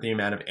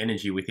amount of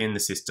energy within the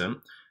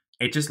system.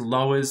 It just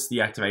lowers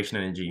the activation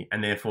energy,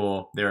 and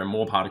therefore there are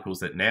more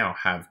particles that now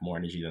have more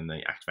energy than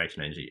the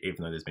activation energy, even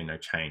though there's been no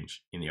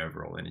change in the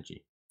overall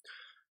energy.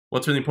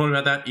 What's really important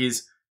about that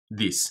is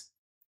this.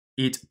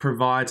 It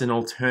provides an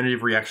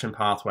alternative reaction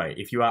pathway.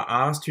 If you are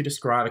asked to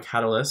describe a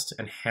catalyst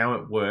and how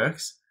it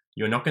works,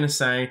 you're not going to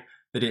say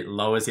that it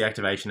lowers the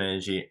activation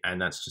energy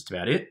and that's just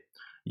about it.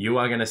 You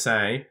are going to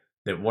say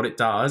that what it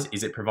does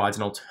is it provides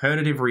an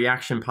alternative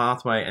reaction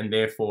pathway and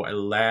therefore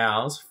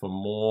allows for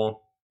more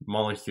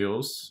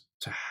molecules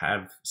to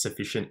have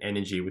sufficient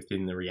energy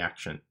within the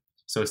reaction.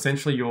 So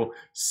essentially you're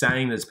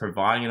saying that it's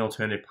providing an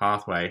alternative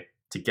pathway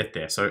to get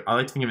there. So I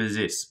like to think of it as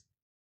this.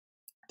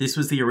 This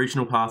was the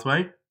original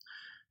pathway.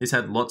 This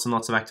had lots and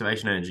lots of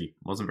activation energy.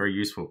 Wasn't very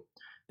useful.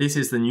 This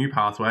is the new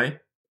pathway.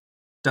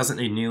 Doesn't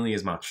need nearly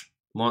as much.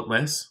 A lot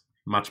less,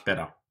 much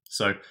better.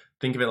 So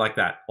think of it like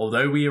that.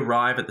 Although we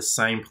arrive at the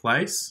same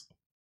place,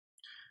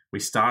 we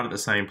start at the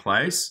same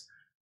place,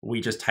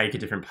 we just take a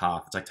different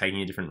path. It's like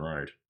taking a different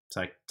road. It's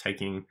like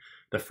taking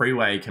the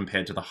freeway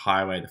compared to the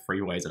highway. The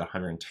freeway's at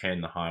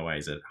 110, the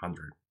highway's at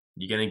 100.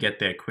 You're going to get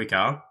there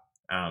quicker,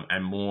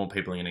 and more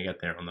people are going to get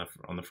there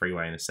on the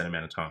freeway in a set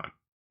amount of time.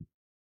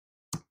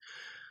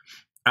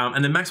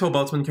 And the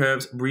Maxwell-Boltzmann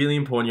curves, really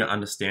important you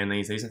understand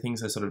these. These are things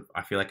that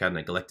I feel like I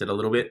neglected a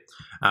little bit.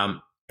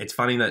 It's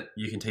funny that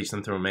you can teach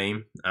them through a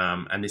meme,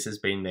 and this has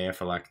been there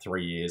for like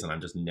 3 years, and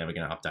I'm just never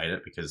going to update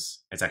it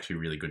because it's actually a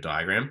really good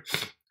diagram.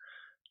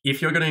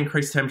 If you're going to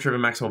increase the temperature of a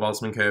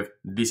Maxwell-Boltzmann curve,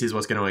 this is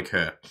what's going to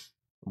occur.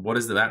 What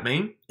does that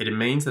mean? It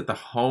means that the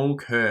whole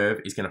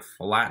curve is going to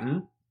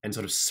flatten and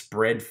sort of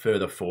spread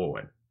further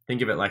forward.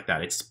 Think of it like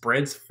that. It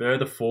spreads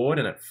further forward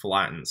and it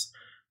flattens.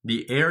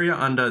 The area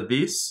under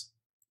this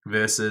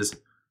versus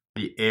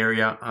the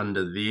area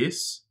under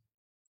this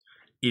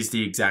is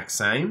the exact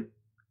same.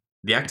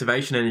 The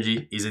activation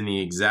energy is in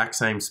the exact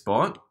same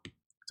spot.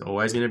 It's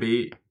always going to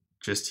be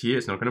just here.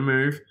 It's not going to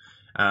move.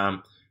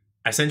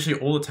 Essentially,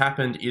 all that's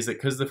happened is that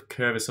because the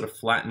curve is sort of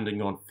flattened and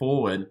gone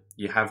forward,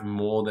 you have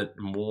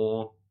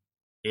more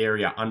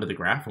area under the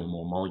graph, or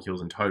more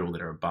molecules in total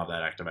that are above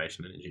that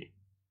activation energy.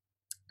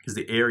 Because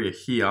the area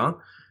here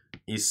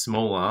is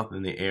smaller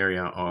than the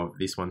area of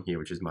this one here,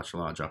 which is much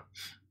larger.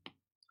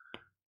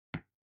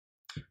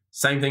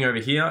 Same thing over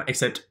here,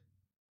 except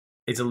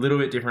it's a little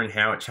bit different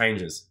how it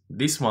changes.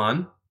 This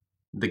one,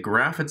 the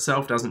graph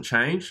itself doesn't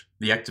change,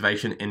 the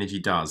activation energy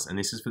does, and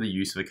this is for the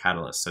use of a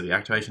catalyst. So the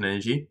activation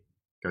energy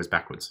goes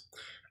backwards,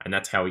 and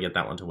that's how we get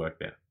that one to work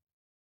there.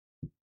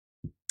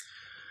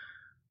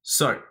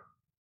 So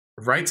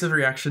rates of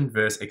reaction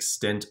versus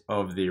extent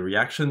of the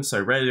reaction. So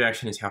rate of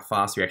reaction is how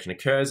fast the reaction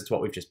occurs. It's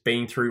what we've just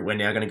been through. We're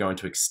now going to go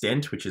into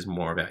extent, which is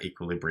more about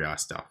equilibria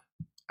stuff.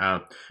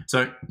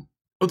 So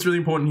what's really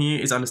important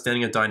here is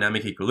understanding a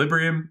dynamic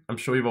equilibrium. I'm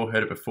sure you've all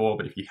heard it before,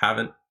 but if you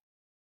haven't,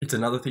 it's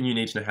another thing you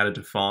need to know how to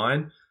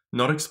define.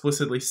 Not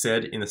explicitly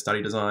said in the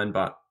study design,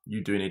 but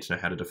you do need to know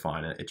how to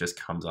define it. It just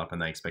comes up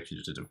and they expect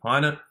you to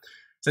define it.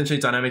 Essentially,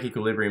 dynamic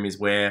equilibrium is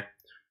where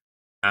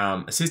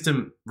a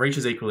system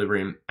reaches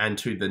equilibrium and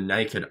to the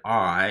naked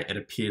eye, it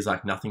appears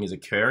like nothing is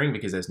occurring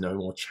because there's no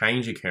more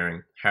change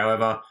occurring.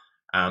 However,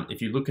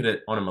 if you look at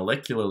it on a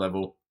molecular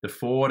level, the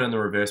forward and the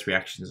reverse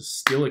reactions are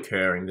still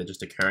occurring. They're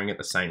just occurring at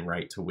the same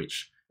rate to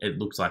which it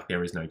looks like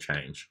there is no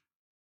change.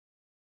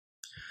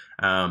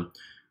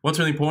 What's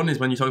really important is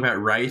when you talk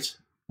about rate,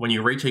 when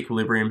you reach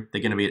equilibrium,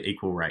 they're going to be at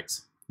equal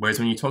rates. Whereas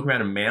when you talk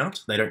about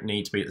amount, they don't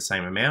need to be at the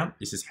same amount.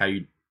 This is how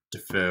you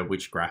defer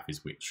which graph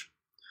is which.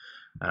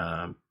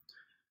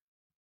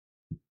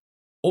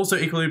 Also,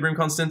 equilibrium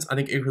constants. I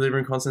think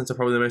equilibrium constants are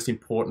probably the most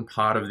important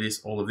part of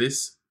this, all of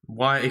this.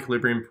 Why are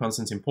equilibrium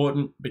constants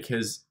important?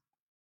 Because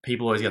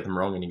people always get them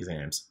wrong in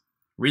exams.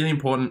 Really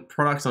important,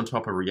 products on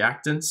top of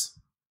reactants.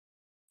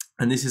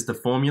 And this is the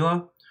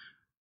formula.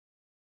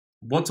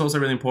 What's also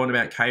really important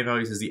about K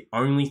values is the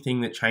only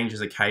thing that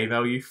changes a K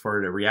value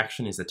for a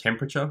reaction is the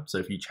temperature. So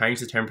if you change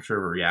the temperature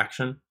of a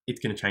reaction, it's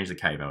going to change the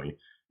K value.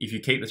 If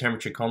you keep the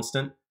temperature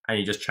constant and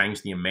you just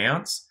change the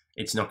amounts,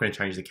 it's not going to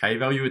change the K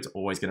value. It's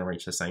always going to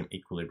reach the same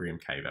equilibrium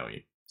K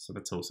value. So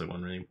that's also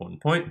one really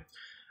important point.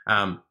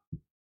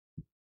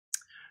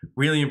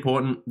 Really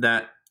important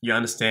that you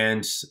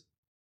understand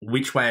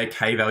which way a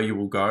K value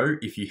will go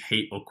if you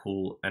heat or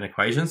cool an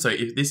equation. So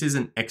if this is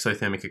an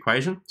exothermic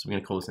equation, so we're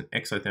going to call this an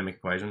exothermic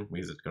equation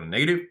because it's got a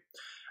negative.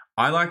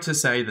 I like to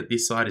say that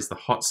this side is the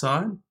hot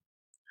side.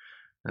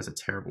 That's a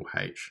terrible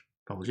H,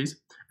 apologies.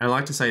 And I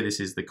like to say this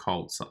is the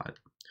cold side.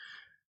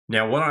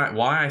 Now,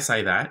 why I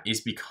say that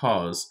is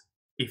because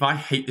if I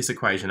heat this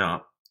equation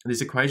up,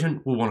 this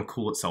equation will want to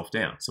cool itself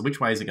down. So which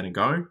way is it going to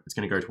go? It's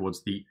going to go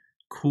towards the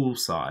cool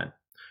side.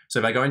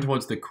 So by going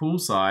towards the cool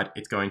side,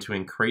 it's going to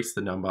increase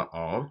the number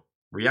of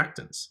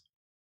reactants.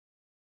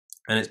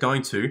 And it's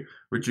going to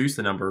reduce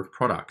the number of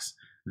products.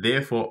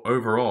 Therefore,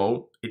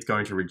 overall, it's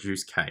going to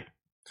reduce K.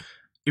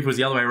 If it was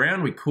the other way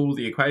around, we cool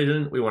the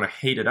equation, we want to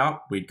heat it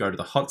up, we'd go to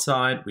the hot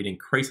side, we'd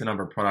increase the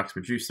number of products,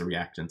 reduce the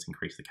reactants,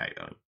 increase the K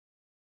value.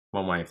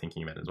 One way of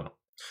thinking about it as well.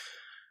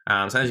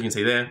 So as you can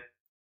see there,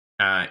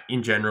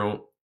 in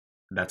general,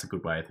 that's a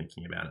good way of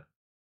thinking about it.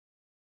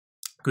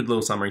 Good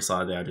little summary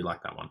slide there, I do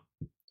like that one.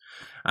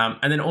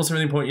 And then also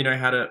really important, you know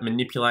how to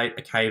manipulate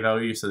a K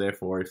value. So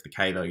therefore, if the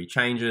K value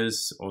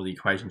changes or the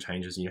equation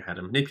changes, you know how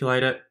to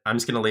manipulate it. I'm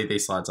just going to leave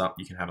these slides up.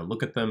 You can have a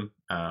look at them.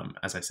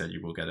 As I said,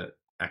 you will get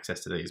access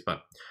to these,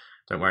 but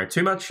don't worry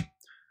too much.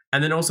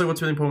 And then also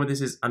what's really important with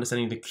this is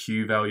understanding the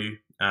Q value.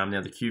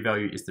 Now the Q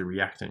value is the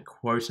reactant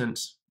quotient.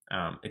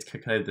 It's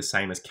calculated the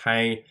same as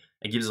K.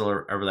 It gives a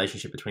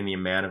relationship between the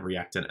amount of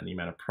reactant and the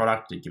amount of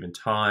product at a given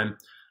time.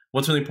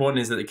 What's really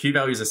important is that the Q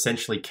value is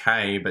essentially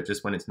K, but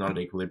just when it's not at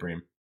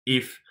equilibrium.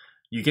 If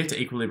you get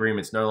to equilibrium,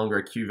 it's no longer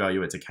a Q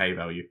value, it's a K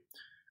value.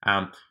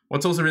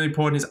 What's also really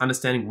important is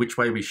understanding which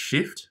way we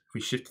shift. If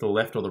we shift to the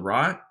left or the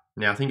right.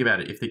 Now think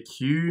about it. If the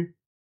Q,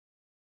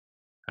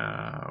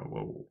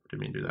 whoa,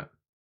 didn't mean to do that.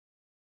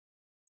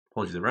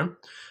 Apologies everyone.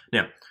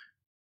 Now,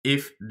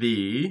 if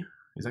the,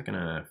 is that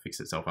gonna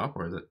fix itself up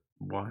or is it,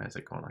 why has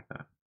it gone like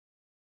that?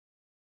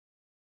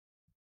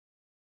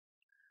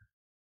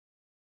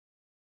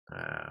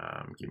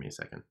 Give me a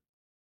second.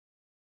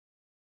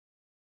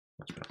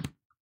 Much better.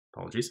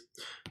 Apologies.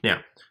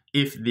 Now,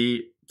 if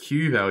the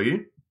Q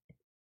value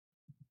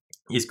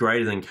is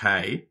greater than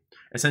K,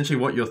 essentially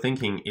what you're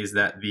thinking is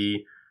that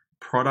the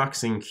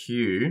products in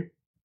Q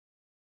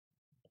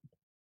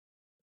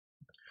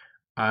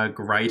are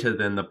greater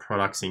than the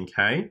products in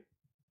K,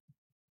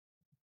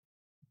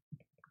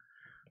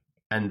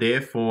 and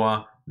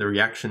therefore the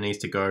reaction needs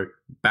to go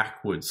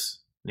backwards.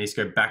 It needs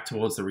to go back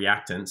towards the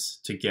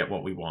reactants to get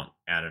what we want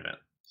out of it.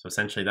 So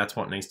essentially that's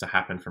what needs to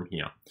happen from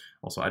here.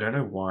 Also, I don't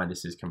know why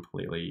this is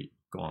completely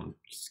gone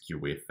skew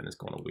width and it's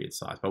gone a weird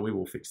size, but we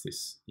will fix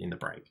this in the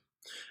break.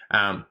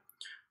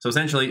 So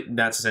essentially,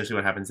 that's essentially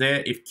what happens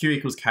there. If Q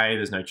equals K,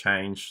 there's no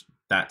change.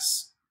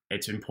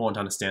 It's important to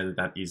understand that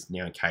that is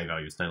now a K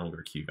value. It's no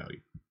longer a Q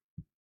value.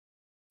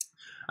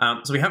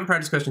 So we have a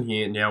practice question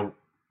here. Now,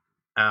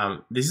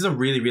 this is a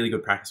really, really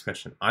good practice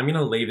question. I'm going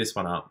to leave this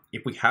one up.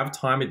 If we have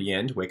time at the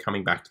end, we're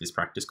coming back to this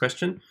practice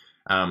question.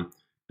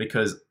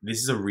 Because this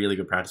is a really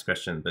good practice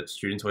question that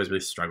students always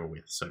really struggle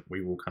with. So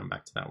we will come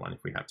back to that one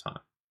if we have time.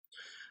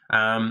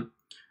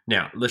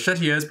 Now, Le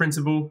Chatelier's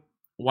principle,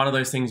 one of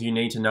those things you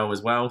need to know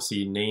as well. So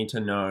you need to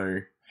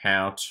know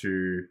how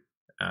to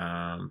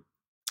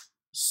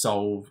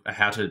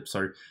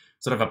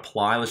sort of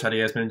apply Le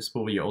Chatelier's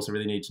principle, but you also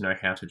really need to know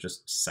how to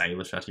just say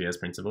Le Chatelier's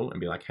principle and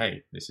be like,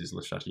 hey, this is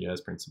Le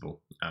Chatelier's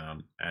principle,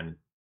 and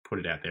put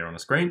it out there on a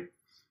screen.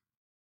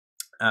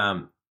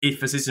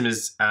 If a system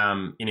is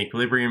in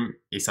equilibrium,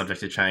 is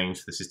subject to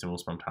change, the system will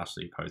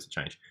spontaneously oppose the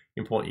change.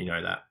 Important you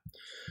know that.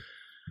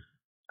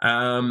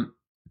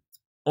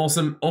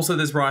 Also,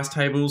 there's rice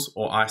tables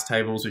or ice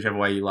tables, whichever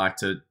way you like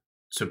to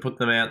put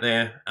them out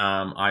there.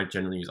 I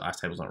generally use ice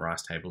tables, not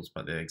rice tables,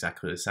 but they're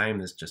exactly the same.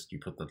 There's just you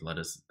put the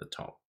letters at the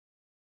top.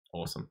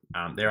 Awesome.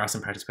 There are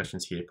some practice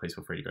questions here. Please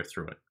feel free to go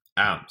through it.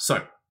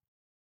 So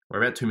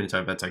we're about 2 minutes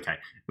over. That's okay.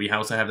 We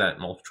also have that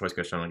multiple choice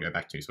question I want to go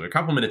back to. So we're a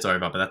couple minutes over,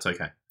 but that's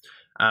okay.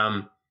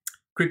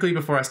 Quickly,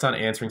 before I start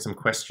answering some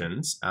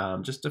questions,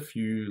 just a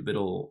few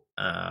little,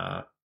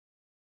 how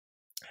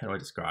do I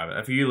describe it?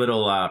 A few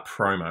little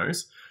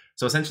promos.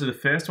 So essentially the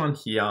first one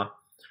here,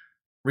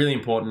 really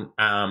important.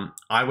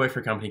 I work for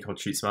a company called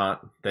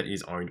TutorSmart that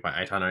is owned by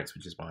 8R Notes,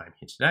 which is why I'm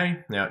here today.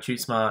 Now at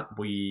TutorSmart,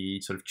 we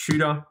sort of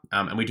tutor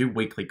and we do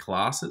weekly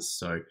classes.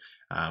 So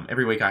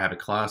every week I have a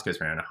class, goes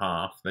for an hour and a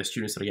half. Those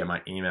students sort of get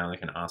my email. They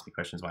can ask me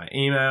questions via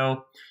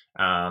email.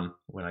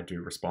 When I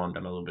do respond,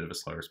 I'm a little bit of a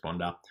slow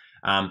responder.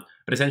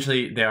 But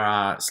essentially there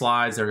are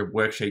slides, there are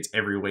worksheets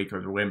every week.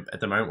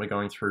 At the moment, we're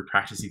going through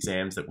practice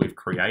exams that we've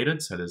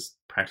created. So there's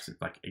practice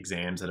like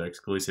exams that are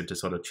exclusive to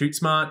sort of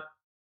TutorSmart.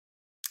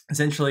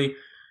 Essentially,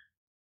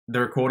 the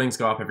recordings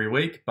go up every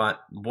week,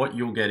 but what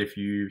you'll get if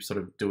you sort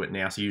of do it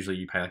now, so usually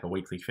you pay like a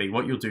weekly fee.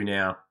 What you'll do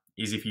now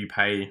is if you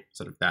pay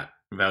sort of that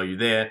value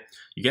there,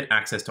 you get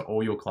access to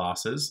all your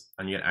classes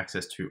and you get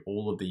access to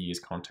all of the year's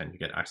content. You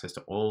get access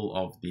to all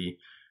of the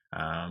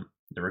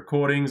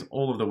recordings,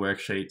 all of the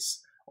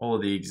worksheets, all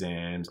of the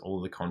exams, all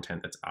of the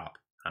content that's up.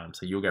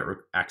 So you'll get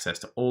access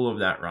to all of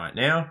that right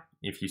now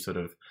if you sort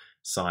of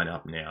sign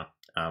up now.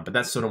 But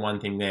that's sort of one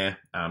thing there.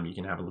 You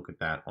can have a look at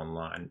that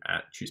online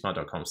at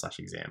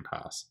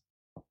tutorsmart.com/exampass.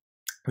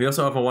 We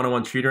also offer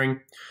one-on-one tutoring.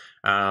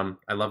 I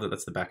love that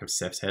that's the back of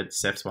Seph's head.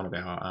 Seph's one of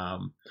our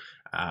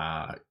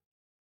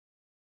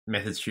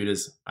methods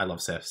tutors. I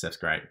love Seph. Seph's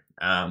great.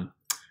 But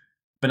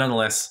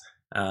nonetheless,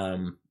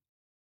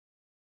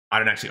 I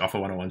don't actually offer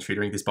one-on-one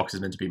tutoring. This box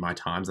is meant to be my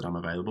times that I'm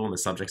available and the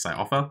subjects I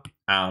offer.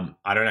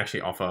 I don't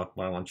actually offer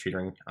one-on-one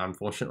tutoring,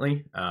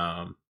 unfortunately.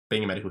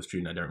 Being a medical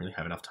student, I don't really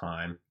have enough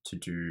time to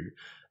do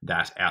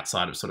that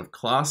outside of sort of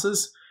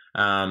classes.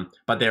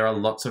 But there are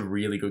lots of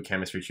really good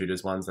chemistry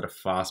tutors, ones that are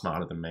far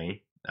smarter than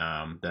me,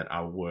 that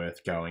are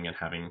worth going and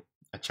having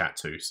a chat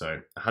to.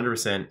 So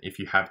 100%, if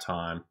you have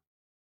time,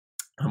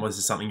 or this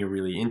is something you're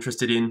really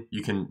interested in,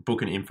 you can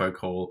book an info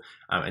call,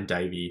 and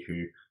Davey,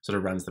 who sort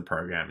of runs the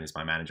program and is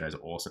my manager, is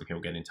awesome. He'll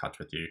get in touch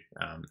with you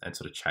and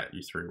sort of chat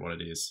you through what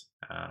it is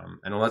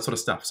and all that sort of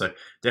stuff. So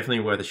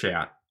definitely worth a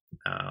shout.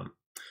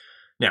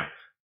 Now,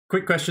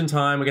 quick question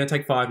time. We're going to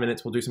take 5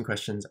 minutes. We'll do some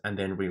questions and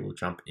then we will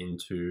jump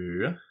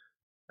into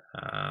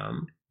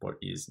what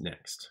is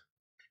next.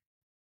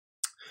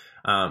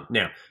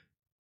 Now,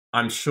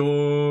 I'm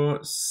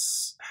sure,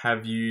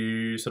 have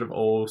you sort of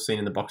all seen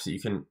in the box that you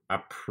can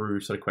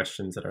approve sort of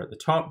questions that are at the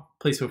top?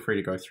 Please feel free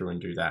to go through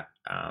and do that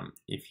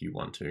if you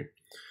want to.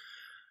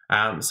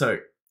 So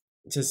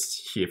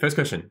just here, first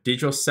question.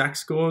 Did your SAC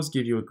scores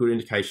give you a good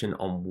indication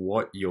on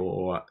what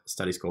your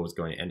study score was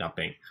going to end up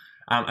being?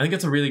 I think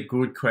it's a really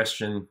good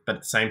question, but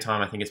at the same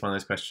time, I think it's one of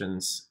those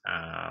questions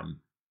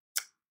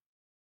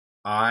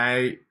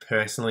I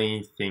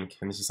personally think,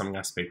 and this is something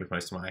I speak with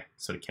most of my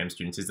sort of chem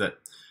students, is that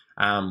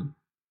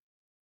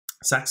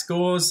SAC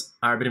scores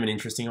are a bit of an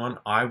interesting one.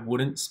 I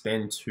wouldn't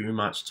spend too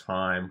much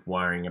time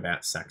worrying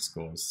about SAC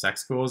scores. SAC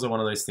scores are one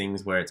of those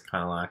things where it's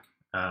kind of like,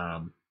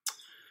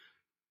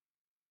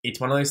 it's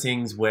one of those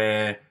things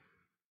where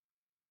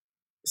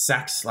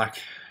SAC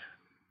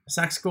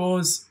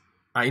scores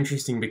are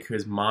interesting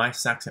because my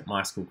SACs at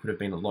my school could have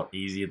been a lot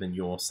easier than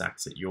your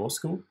SACs at your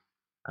school.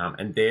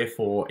 And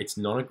therefore, it's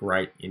not a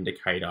great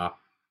indicator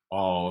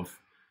of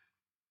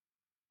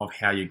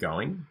how you're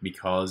going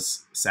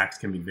because SACs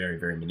can be very,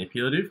 very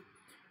manipulative.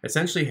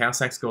 Essentially, how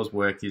SAC scores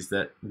work is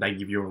that they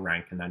give you a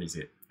rank and that is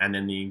it. And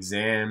then the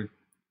exam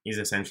is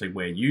essentially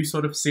where you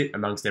sort of sit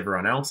amongst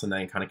everyone else and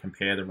they kind of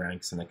compare the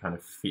ranks and they kind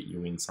of fit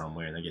you in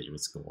somewhere and they get you a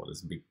score.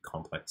 There's big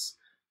complex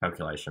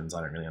calculations.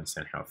 I don't really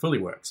understand how it fully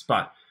works,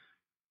 but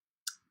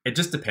it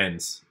just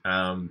depends.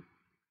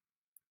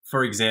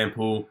 For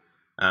example,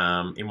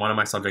 in one of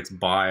my subjects,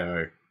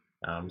 bio,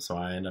 so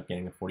I ended up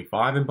getting a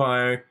 45 in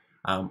bio.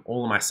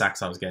 All of my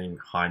SACs I was getting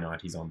high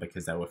 90s on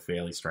because they were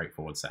fairly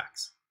straightforward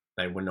SACs.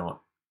 They were not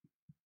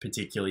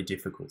particularly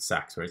difficult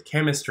SACs, whereas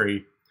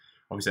chemistry,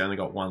 obviously I only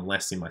got one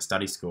less in my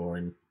study score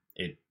and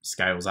it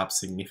scales up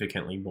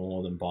significantly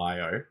more than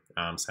bio,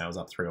 scales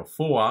up 3 or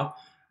 4.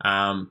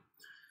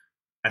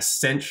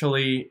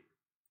 Essentially,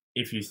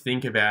 if you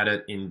think about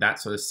it in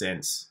that sort of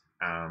sense,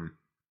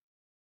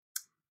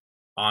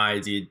 I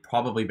did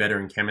probably better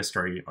in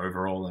chemistry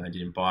overall than I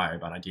did in bio,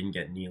 but I didn't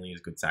get nearly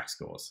as good SAC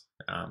scores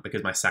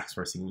because my SACs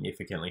were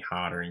significantly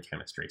harder in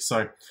chemistry.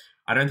 So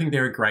I don't think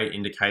they're a great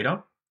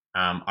indicator.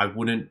 I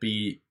wouldn't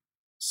be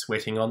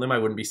sweating on them. I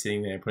wouldn't be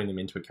sitting there putting them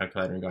into a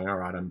calculator and going, all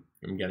right, I'm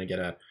going to get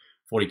a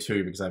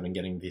 42 because I've been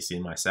getting this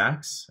in my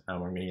sacks. Or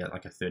I'm going to get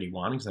like a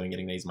 31 because I've been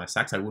getting these in my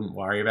sacks. I wouldn't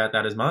worry about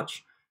that as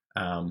much.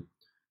 I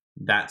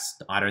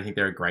don't think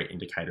they're a great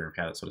indicator of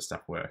how that sort of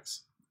stuff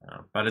works.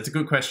 But it's a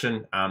good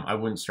question. I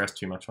wouldn't stress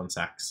too much on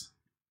sacks,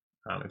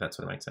 if that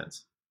sort of makes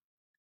sense.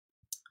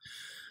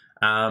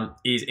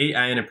 Is EA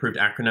an approved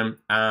acronym?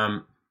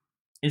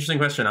 Interesting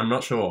question. I'm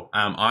not sure.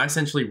 I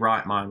essentially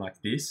write mine like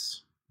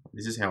this.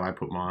 This is how I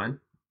put mine.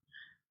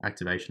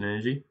 Activation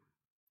energy.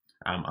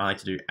 I like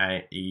to do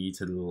E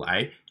to the little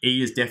a.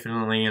 E is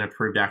definitely an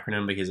approved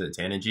acronym because it's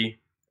energy,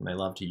 and they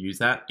love to use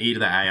that. E to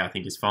the A I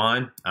think is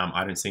fine.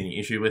 I don't see any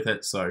issue with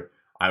it, so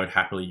I would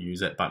happily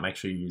use it, but make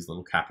sure you use the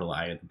little capital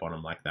A at the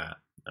bottom like that.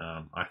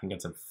 I think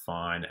that's a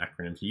fine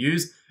acronym to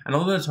use. And a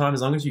lot of the time,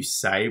 as long as you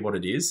say what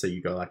it is, so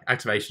you go like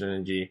activation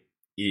energy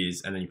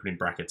is, and then you put in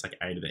brackets like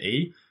A to the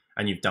E,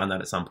 and you've done that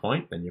at some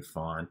point, then you're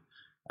fine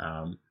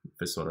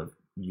for sort of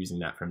using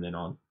that from then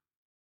on.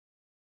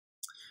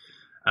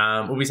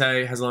 What we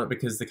say has a lot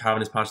because the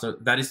carbon is partial.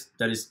 That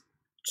is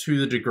to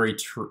the degree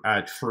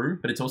true,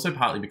 but it's also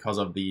partly because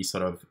of the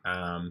sort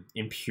of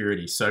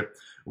impurity. So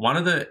one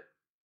of the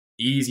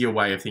easier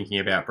way of thinking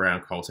about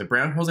brown coal. So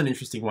brown coal is an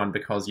interesting one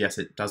because yes,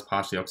 it does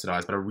partially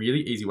oxidize, but a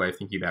really easy way of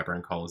thinking about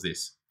brown coal is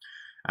this.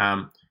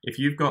 If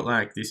you've got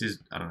like, this is,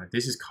 I don't know,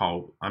 this is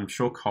coal. I'm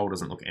sure coal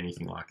doesn't look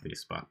anything like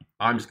this, but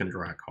I'm just going to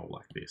draw out coal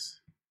like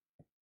this.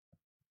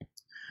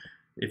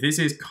 If this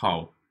is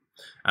coal,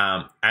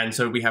 and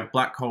so we have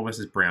black coal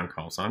versus brown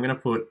coal. So I'm going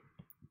to put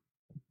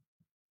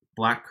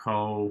black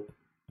coal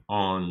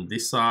on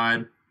this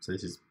side. So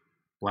this is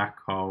black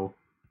coal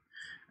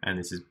and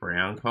this is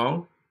brown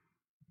coal.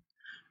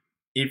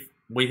 If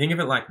we think of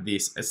it like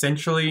this,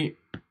 essentially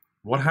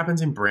what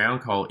happens in brown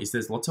coal is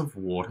there's lots of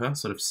water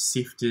sort of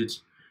sifted.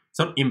 It's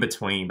not in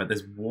between, but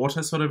there's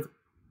water sort of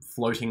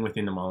floating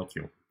within the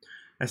molecule.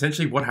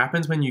 Essentially what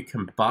happens when you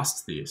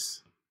combust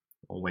this,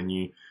 or when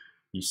you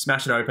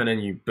smash it open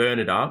and you burn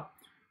it up,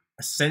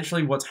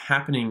 essentially what's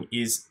happening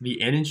is the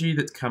energy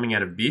that's coming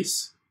out of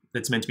this,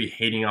 that's meant to be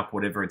heating up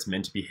whatever it's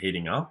meant to be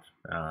heating up.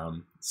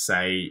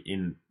 Say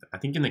I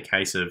think in the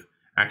case of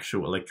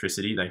actual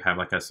electricity, they have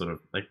like a sort of,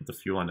 like the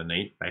fuel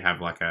underneath, they have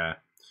like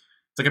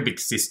it's like a big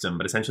system,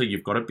 but essentially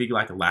you've got a big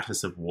like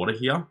lattice of water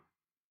here.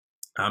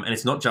 And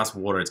it's not just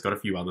water, it's got a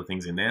few other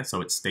things in there.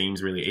 So it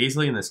steams really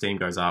easily and the steam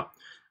goes up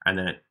and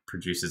then it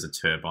produces a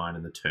turbine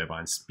and the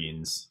turbine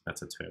spins.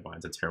 That's a turbine,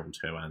 it's a terrible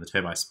turbine. And the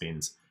turbine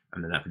spins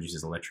and then that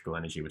produces electrical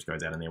energy which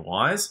goes out in their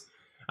wires.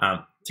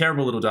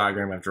 Terrible little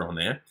diagram I've drawn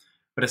there.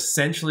 But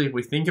essentially if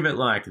we think of it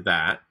like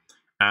that,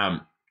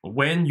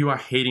 when you are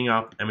heating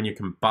up and when you're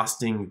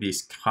combusting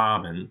this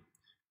carbon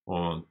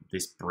or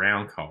this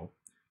brown coal,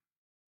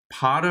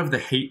 part of the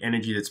heat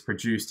energy that's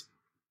produced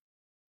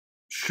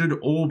should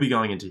all be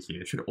going into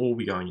here. It should all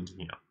be going into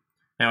here.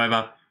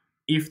 However,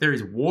 if there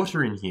is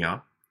water in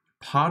here,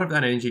 part of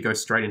that energy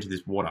goes straight into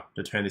this water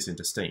to turn this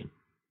into steam.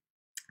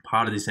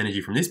 Part of this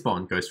energy from this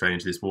bond goes straight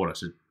into this water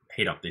to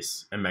heat up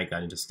this and make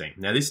that into steam.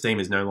 Now this steam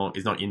is not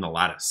in the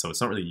lattice, so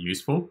it's not really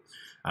useful.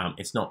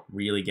 It's not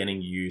really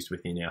getting used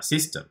within our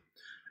system.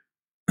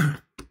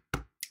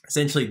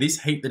 Essentially,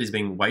 this heat that is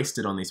being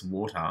wasted on this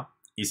water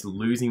is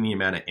losing the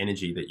amount of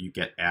energy that you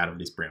get out of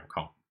this brown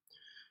coal.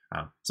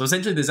 So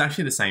essentially, there's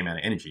actually the same amount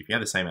of energy. If you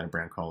have the same amount of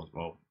brown coal as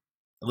well,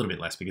 a little bit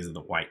less because of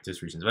the weight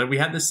distributions, but we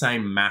had the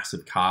same mass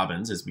of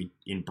carbons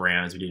in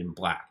brown as we did in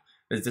black.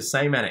 There's the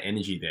same amount of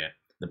energy there.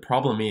 The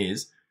problem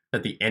is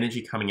that the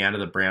energy coming out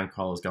of the brown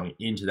coal is going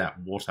into that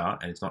water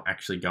and it's not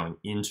actually going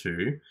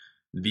into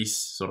this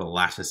sort of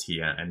lattice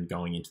here and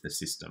going into the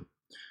system.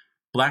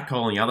 Black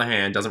coal, on the other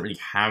hand, doesn't really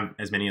have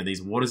as many of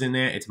these waters in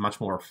there. It's much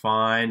more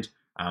refined.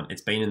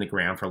 It's been in the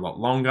ground for a lot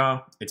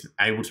longer. It's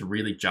able to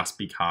really just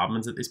be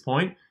carbons at this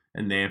point,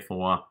 and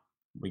therefore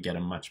we get a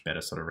much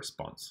better sort of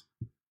response.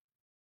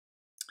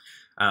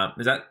 I'm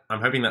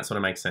hoping that sort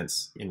of makes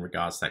sense in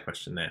regards to that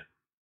question there.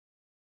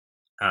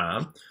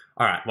 All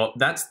right, well,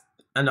 that's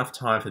enough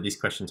time for this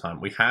question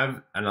time. We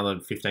have another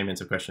 15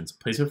 minutes of questions.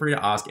 Please feel free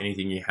to ask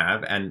anything you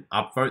have and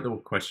upvote the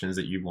questions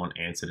that you want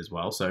answered as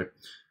well. So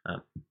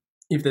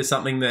if there's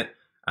something that,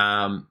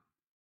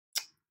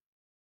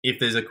 if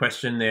there's a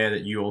question there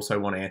that you also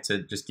want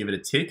answered, just give it a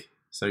tick.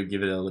 So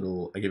give it a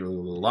little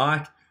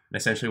like, and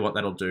essentially what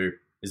that'll do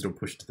is it'll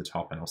push it to the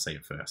top and I'll see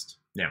it first.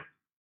 Now,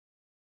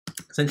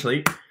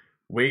 essentially,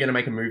 we're gonna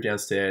make a move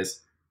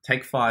downstairs,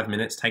 take 5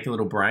 minutes, take a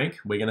little break.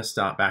 We're gonna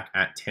start back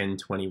at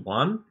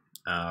 10:21,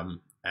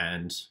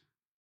 and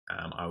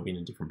I will be in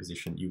a different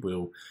position.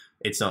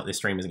 This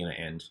stream isn't gonna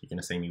end. You're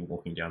gonna see me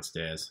walking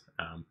downstairs,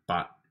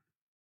 but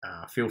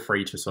feel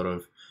free to sort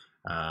of,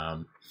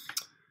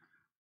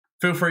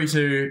 feel free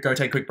to go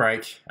take a quick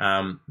break,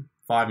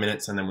 5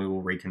 minutes, and then we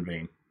will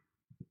reconvene.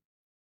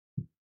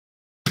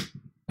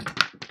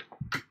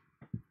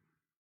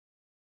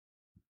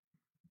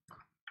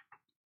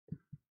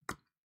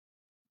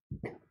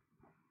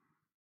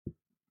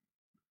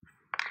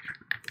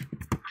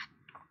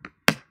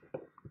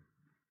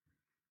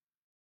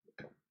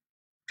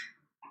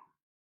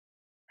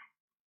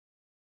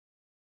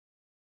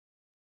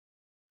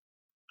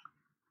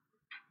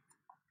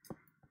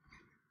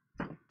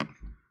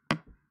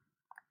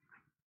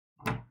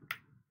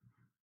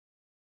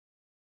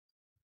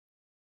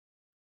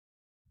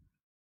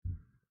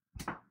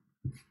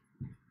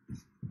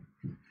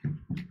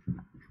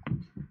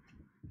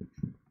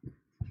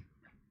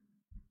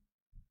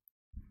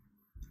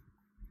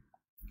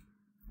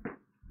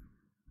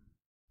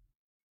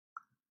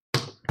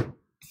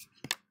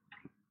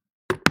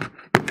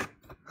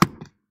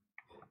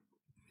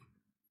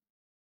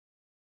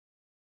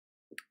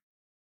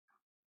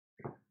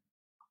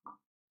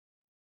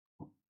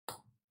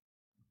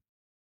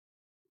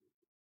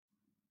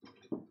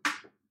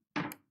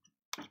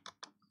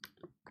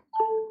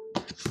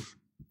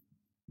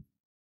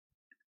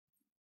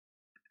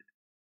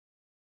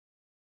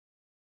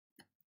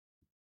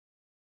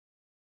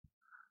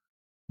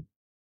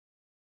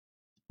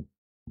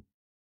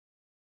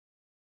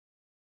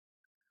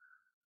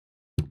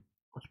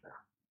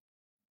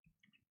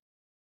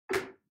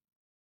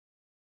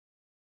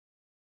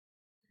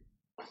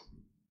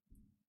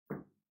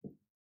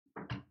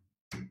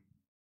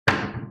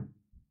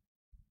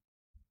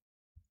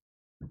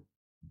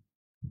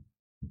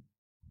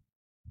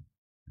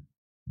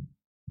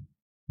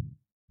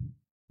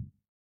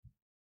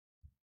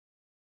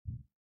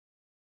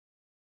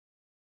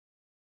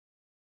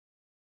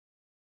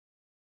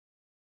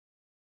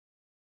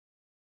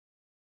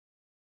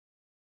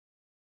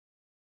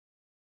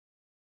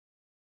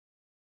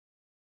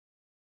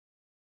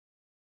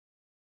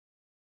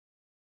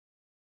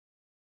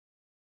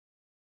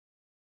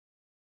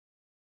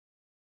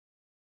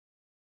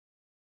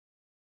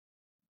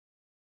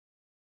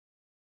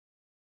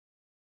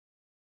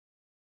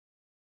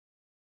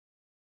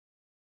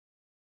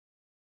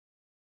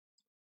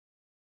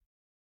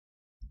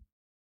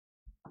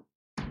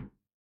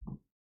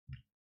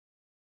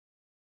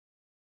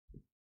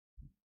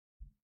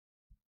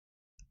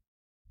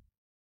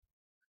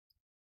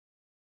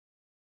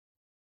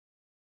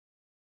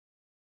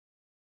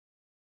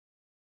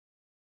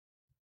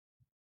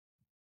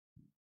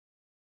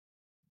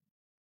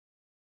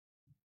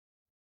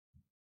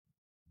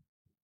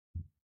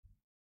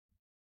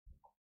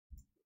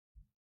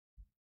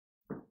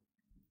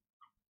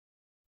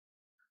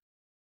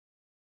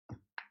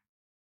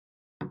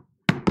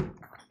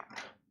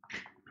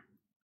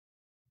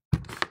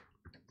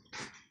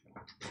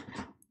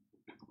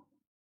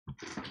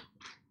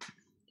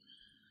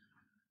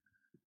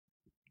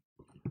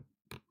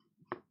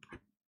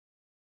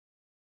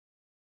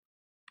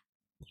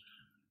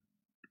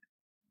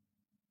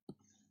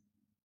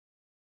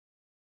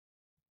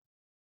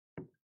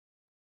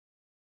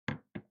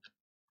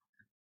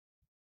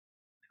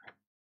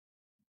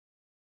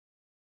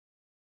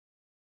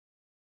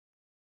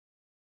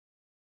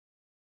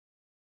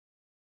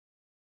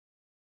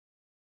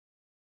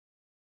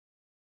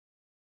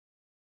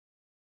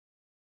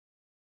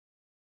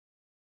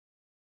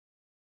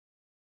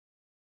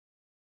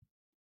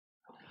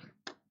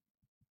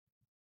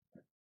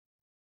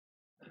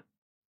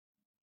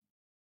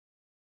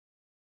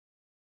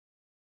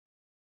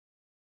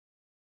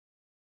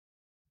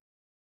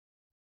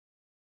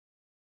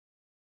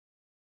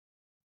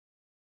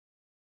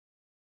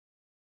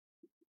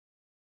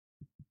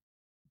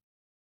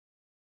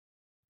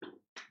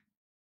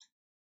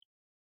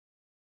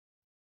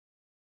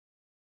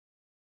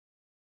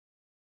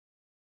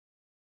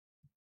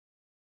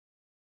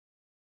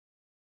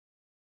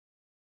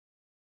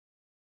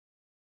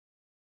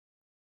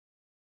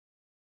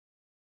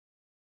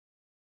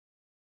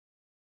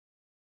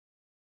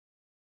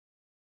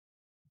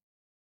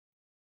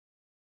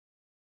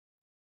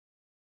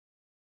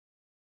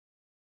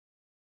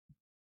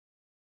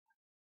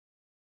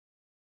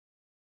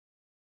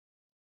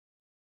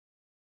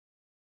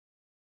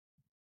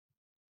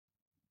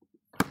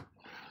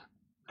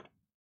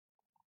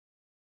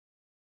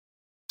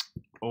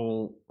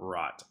 All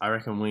right. I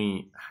reckon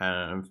we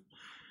have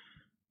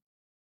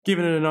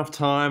given it enough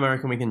time. I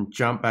reckon we can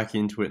jump back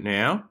into it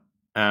now.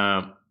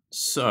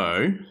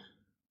 So,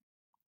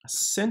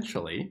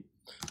 essentially,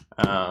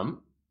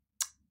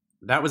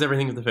 that was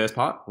everything for the first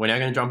part. We're now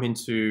going to jump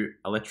into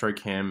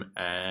electrochem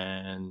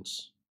and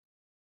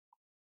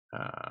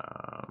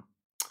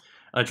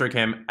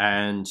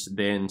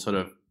then sort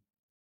of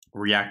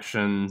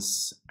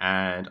reactions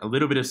and a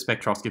little bit of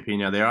spectroscopy.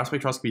 Now, there are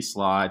spectroscopy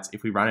slides.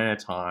 If we run out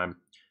of time,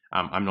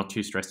 I'm not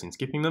too stressed in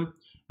skipping them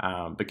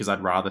because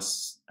I'd rather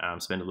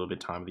spend a little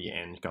bit of time at the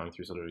end going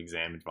through sort of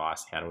exam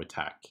advice, how to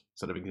attack,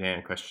 sort of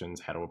exam questions,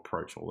 how to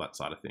approach all that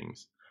side of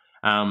things.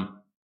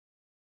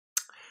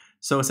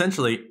 So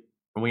essentially,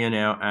 we are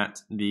now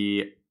at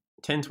the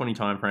 10:20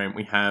 time frame.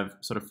 We have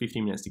sort of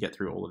 50 minutes to get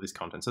through all of this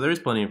content. So there is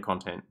plenty of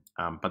content,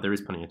 but there is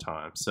plenty of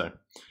time. So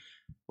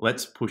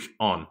let's push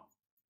on.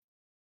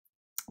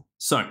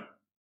 So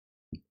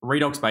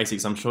redox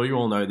basics, I'm sure you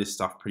all know this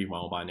stuff pretty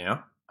well by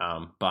now,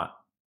 but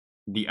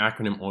the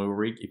acronym oil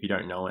rig, if you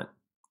don't know it,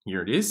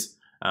 here it is.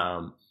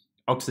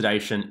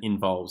 Oxidation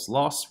involves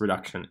loss,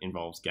 reduction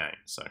involves gain.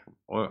 So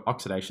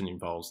oxidation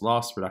involves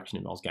loss, reduction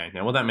involves gain.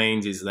 Now what that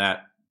means is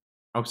that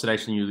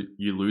oxidation,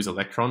 you lose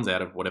electrons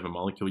out of whatever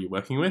molecule you're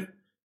working with.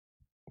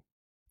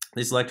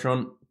 This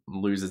electron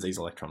loses these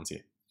electrons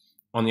here.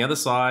 On the other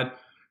side,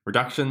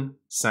 reduction,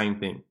 same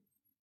thing.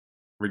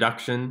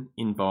 Reduction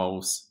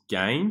involves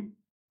gain.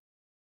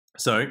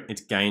 So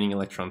it's gaining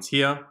electrons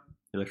here.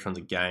 The electrons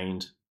are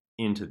gained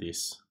into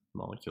this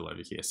molecule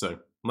over here. So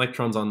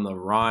electrons on the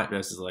right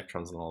versus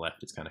electrons on the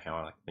left is kind of how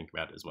I like to think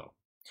about it as well.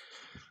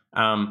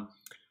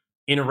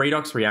 In a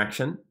redox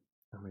reaction,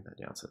 I'll move that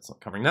down so it's not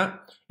covering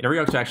that. In a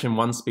redox reaction,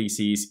 one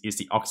species is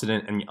the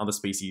oxidant and the other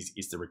species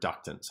is the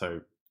reductant.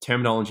 So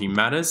terminology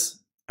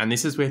matters, and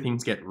this is where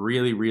things get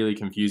really, really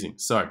confusing.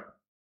 So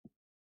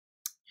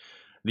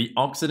the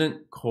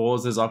oxidant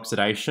causes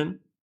oxidation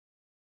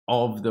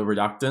of the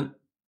reductant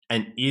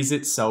and is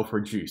itself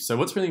reduced. So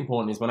what's really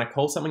important is when I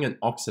call something an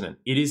oxidant,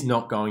 it is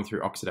not going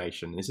through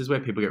oxidation. This is where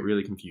people get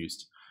really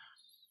confused.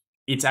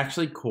 It's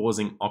actually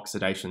causing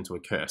oxidation to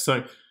occur.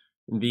 So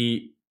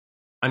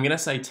I'm going to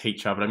say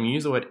teacher, but I'm going to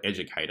use the word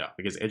educator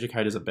because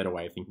educator is a better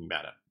way of thinking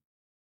about it.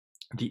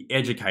 The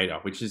educator,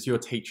 which is your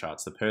teacher,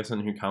 it's the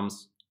person who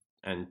comes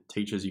and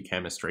teaches you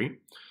chemistry.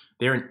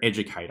 They're an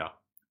educator.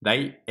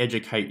 They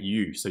educate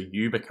you, so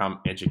you become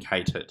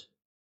educated.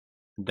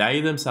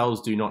 They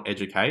themselves do not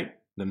educate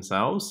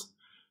themselves,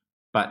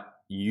 but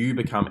you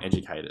become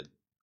educated.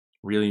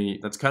 Really,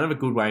 that's kind of a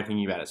good way of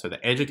thinking about it. So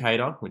the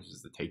educator, which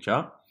is the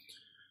teacher,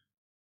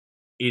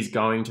 is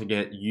going to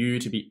get you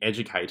to be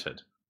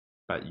educated.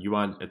 But you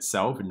are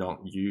itself,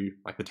 not you,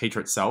 like the teacher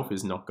itself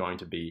is not going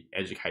to be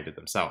educated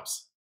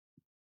themselves.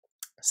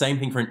 Same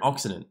thing for an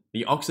oxidant.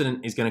 The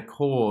oxidant is going to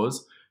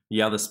cause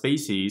the other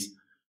species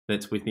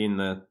that's within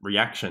the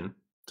reaction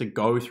to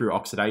go through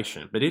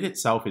oxidation, but it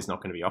itself is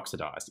not going to be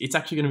oxidized. It's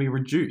actually going to be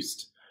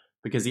reduced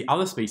because the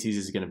other species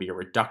is going to be a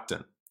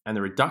reductant, and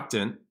the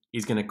reductant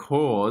is going to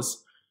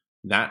cause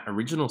that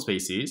original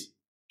species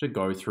to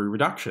go through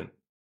reduction,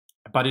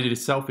 but it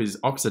itself is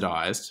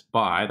oxidized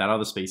by that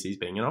other species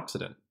being an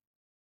oxidant.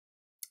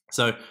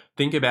 So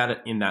think about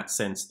it in that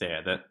sense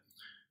there, that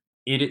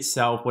it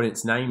itself, what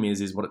its name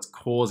is what it's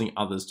causing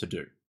others to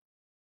do.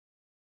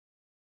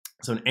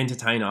 So an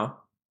entertainer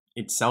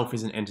itself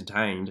isn't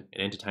entertained,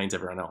 it entertains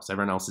everyone else.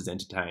 Everyone else is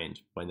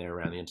entertained when they're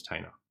around the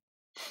entertainer.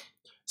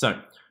 So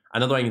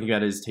another way you can think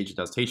about it is teacher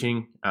does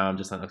teaching,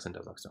 just like oxidant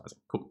does oxidizing.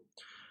 Cool.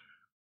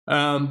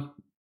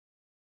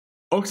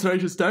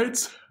 Oxidation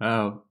states,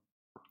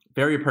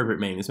 very appropriate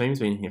meme. This meme's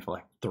been here for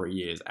like 3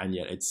 years, and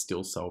yet it's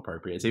still so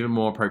appropriate. It's even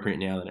more appropriate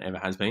now than it ever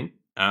has been.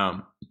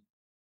 But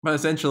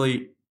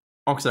essentially,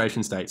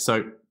 oxidation states.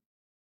 So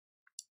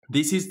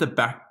this is the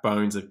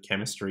backbones of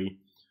chemistry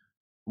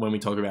when we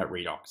talk about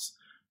redox.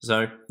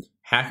 So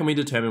how can we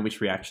determine which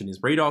reaction is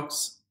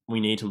redox? We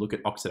need to look at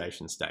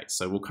oxidation states.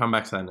 So we'll come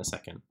back to that in a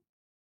second.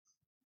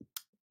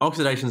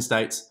 Oxidation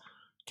states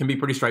can be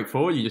pretty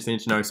straightforward. You just need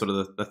to know sort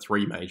of the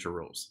three major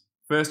rules.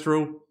 First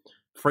rule,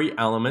 free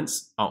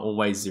elements are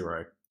always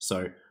zero.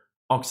 So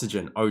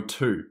oxygen,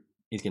 O2,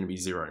 is going to be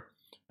zero.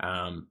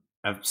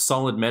 A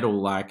solid metal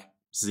like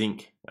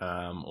zinc,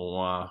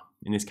 or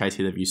in this case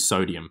here they've used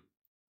sodium,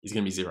 is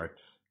going to be zero.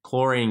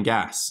 Chlorine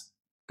gas,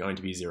 going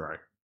to be zero.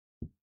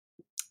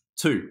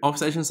 2,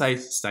 oxidation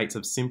states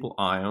of simple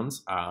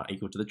ions are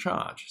equal to the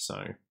charge.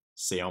 So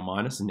Cl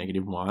minus is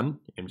 -1,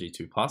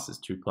 Mg2 plus is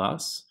 2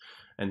 plus,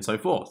 and so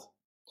forth.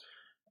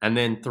 And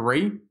then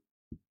 3,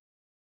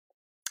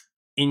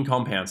 in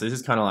compounds, so this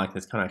is kind of like,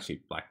 there's kind of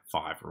actually like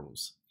 5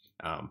 rules,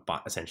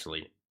 but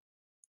essentially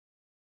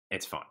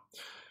it's fine.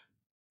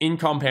 In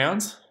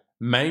compounds,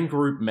 main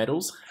group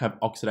metals have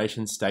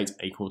oxidation states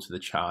equal to the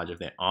charge of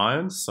their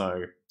ions.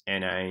 So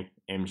Na,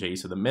 Mg,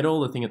 so the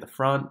metal, the thing at the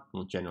front,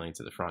 well generally it's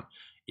at the front,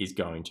 is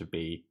going to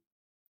be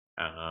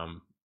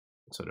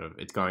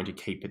it's going to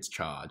keep its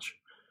charge.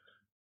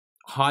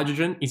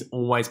 Hydrogen is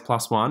always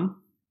 +1,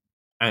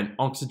 and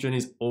oxygen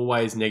is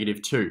always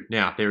 -2.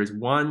 Now, there is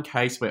one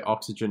case where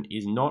oxygen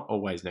is not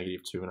always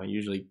 -2, and I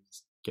usually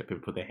get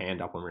people to put their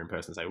hand up when we're in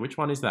person and say, which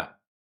one is that?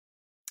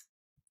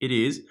 It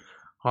is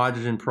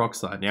hydrogen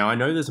peroxide. Now, I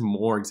know there's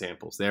more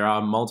examples. There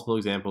are multiple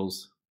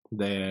examples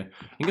there.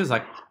 I think there's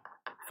like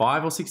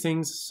 5 or 6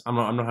 things. I'm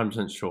not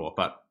 100% sure,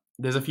 but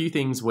there's a few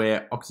things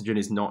where oxygen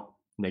is not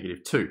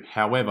 -2.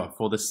 However,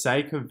 for the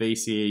sake of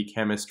VCE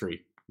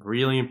chemistry,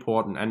 really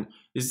important, and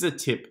this is a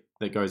tip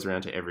that goes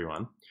around to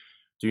everyone,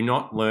 do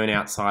not learn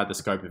outside the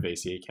scope of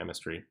VCE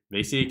chemistry.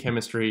 VCE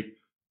chemistry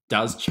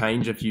does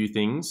change a few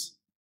things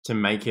to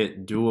make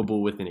it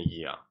doable within a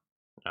year,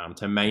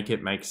 to make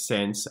it make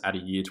sense at a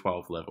year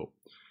 12 level.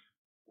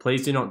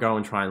 Please do not go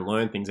and try and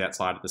learn things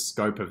outside of the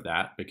scope of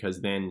that,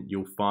 because then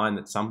you'll find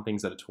that some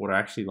things that are taught are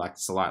actually like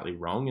slightly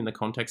wrong in the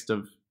context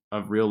of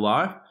real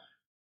life,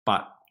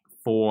 but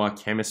for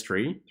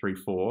chemistry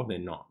 3-4, they're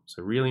not.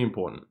 So really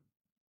important.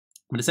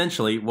 But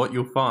essentially what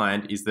you'll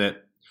find is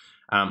that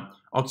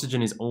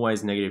oxygen is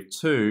always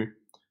 -2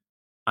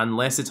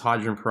 unless it's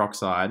hydrogen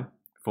peroxide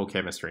for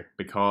chemistry,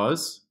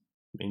 because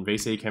in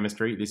VCE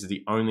chemistry, this is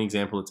the only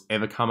example that's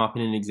ever come up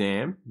in an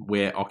exam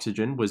where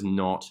oxygen was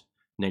not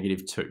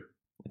 -2.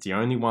 It's the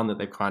only one that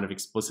they kind of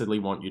explicitly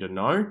want you to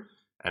know,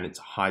 and it's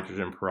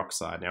hydrogen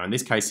peroxide. Now, in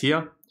this case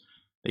here,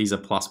 these are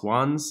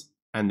 +1s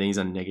and these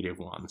are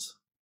 -1s.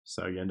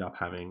 So you end up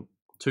having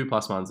 2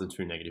 +1s and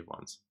 2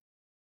 -1s.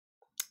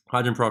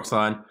 Hydrogen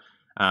peroxide,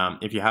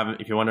 if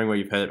you're wondering where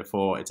you've heard it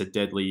before, it's a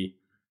deadly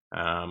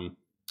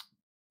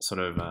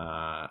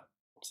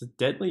it's a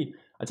deadly,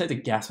 I'd say it's a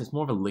gas, it's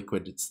more of a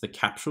liquid. It's the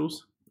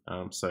capsules.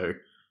 So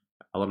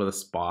a lot of the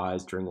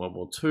spies during World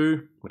War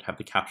II would have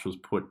the capsules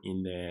put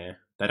in there.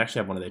 They'd actually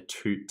have one of their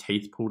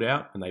teeth pulled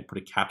out, and they put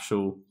a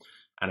capsule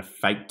and a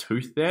fake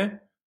tooth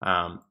there.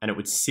 And it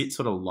would sit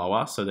sort of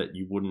lower so that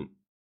you wouldn't,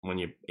 when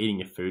you're eating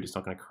your food, it's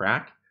not going to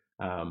crack.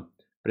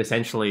 But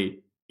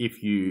essentially,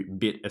 if you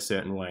bit a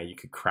certain way, you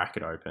could crack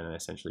it open, and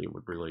essentially it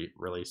would really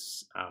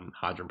release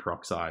hydrogen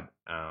peroxide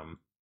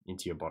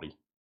into your body.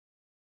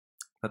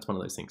 That's one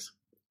of those things.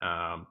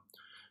 There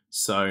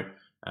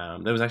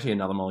was actually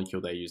another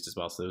molecule they used as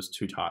well. So there was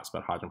 2 types,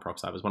 but hydrogen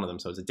peroxide was one of them.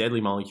 So it's a deadly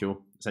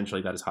molecule.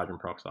 Essentially, that is hydrogen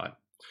peroxide.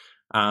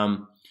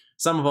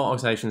 Sum of all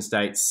oxidation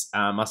states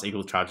must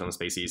equal the charge on the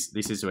species.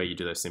 This is where you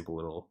do those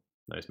simple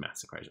those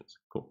maths equations.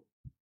 Cool.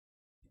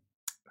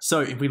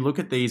 So if we look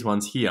at these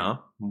ones here,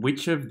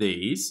 which of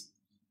these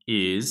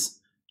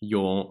is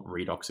your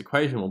redox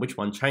equation? Well, which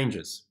one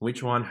changes?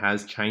 Which one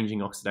has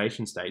changing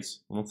oxidation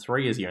states? Well,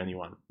 3 is the only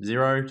one.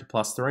 0 to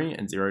 +3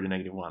 and 0 to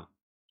 -1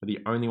 are the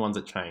only ones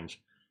that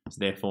change. So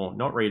therefore,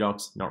 not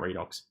redox, not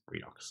redox,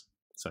 redox.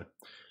 So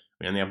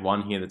we only have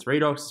one here that's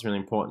redox. It's really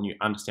important you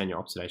understand your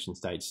oxidation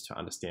states to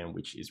understand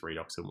which is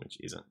redox and which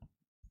isn't.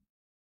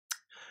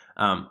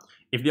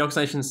 If the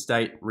oxidation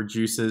state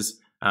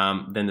reduces,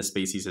 then the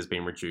species has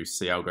been reduced.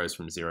 Cl goes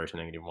from 0 to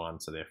 -1,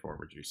 so therefore it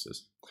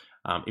reduces.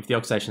 If the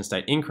oxidation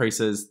state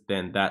increases,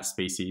 then that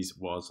species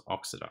was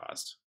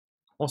oxidized.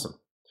 Awesome.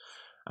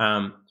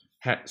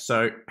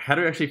 So how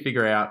do we actually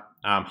figure out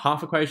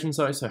half equations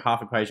though? So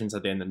half equations are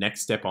then the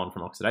next step on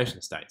from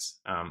oxidation states.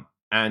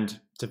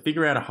 And to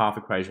figure out a half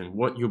equation,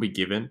 what you'll be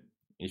given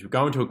is you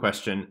go into a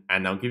question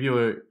and they'll give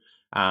you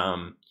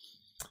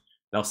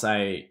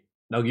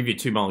they'll give you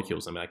 2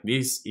 molecules. I'm like,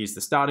 this is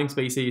the starting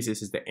species,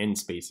 this is the end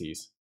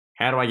species.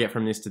 How do I get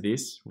from this to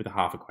this with a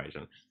half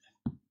equation?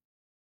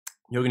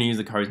 You're going to use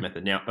the Coase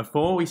method. Now,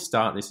 before we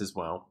start this as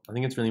well, I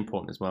think it's really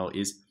important as well,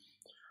 is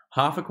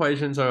half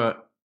equations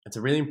it's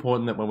really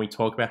important that when we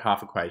talk about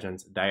half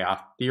equations, they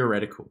are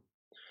theoretical.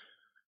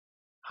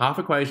 Half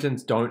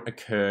equations don't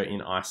occur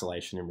in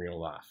isolation in real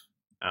life.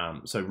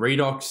 So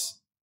redox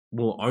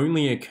will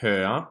only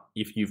occur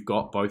if you've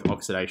got both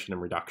oxidation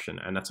and reduction,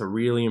 and that's a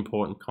really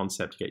important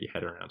concept to get your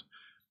head around.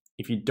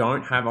 If you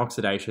don't have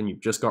oxidation, you've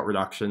just got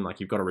reduction, like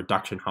you've got a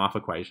reduction half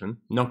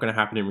equation, not going to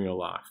happen in real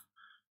life.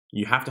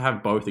 You have to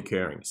have both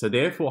occurring. So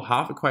therefore,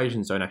 half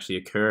equations don't actually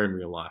occur in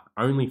real life,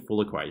 only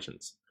full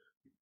equations.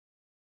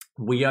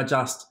 We are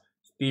just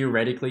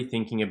theoretically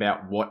thinking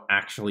about what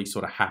actually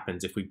sort of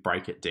happens if we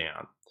break it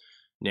down.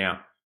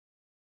 Now,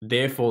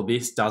 therefore,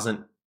 this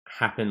doesn't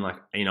happen like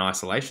in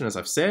isolation, as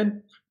I've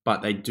said,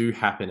 but they do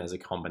happen as a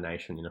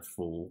combination in a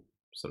full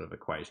sort of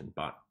equation.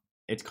 But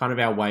it's kind of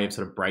our way of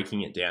sort of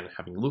breaking it down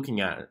and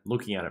looking at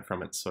it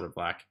from its sort of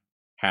like,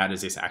 how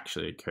does this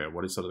actually occur?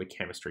 What is sort of the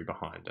chemistry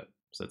behind it?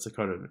 So it's a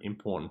kind of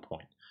important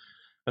point.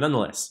 But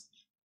nonetheless,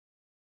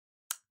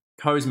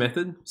 Coase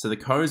method. So the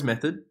Coase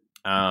method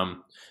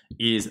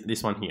is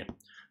this one here.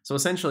 So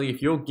essentially,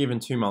 if you're given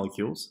 2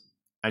 molecules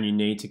and you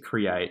need to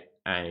create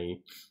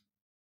a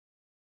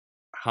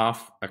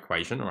half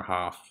equation or a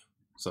half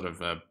sort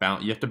of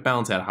you have to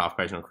balance out a half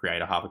equation or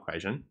create a half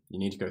equation, you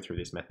need to go through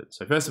this method.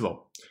 So first of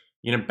all,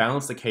 you're going to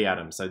balance the key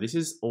atoms. So this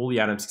is all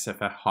the atoms except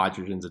for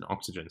hydrogens and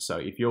oxygens. So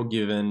if you're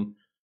given,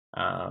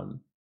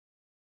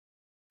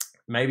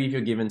 maybe if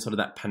you're given sort of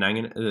that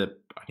penanganate,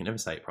 I can never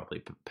say it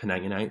properly,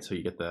 penanganate. So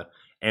you get the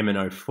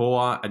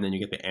MnO4 and then you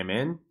get the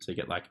Mn. So you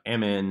get like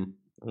Mn,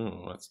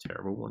 oh, that's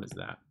terrible. What is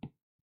that?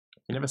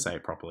 can never say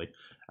it properly.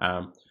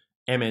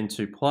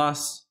 Mn2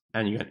 plus,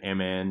 and you got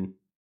Mn,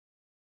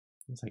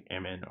 it's like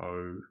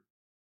MnO,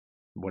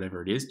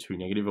 whatever it is, 2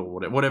 negative or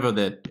whatever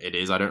that it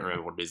is. I don't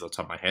remember what it is off the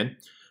top of my head.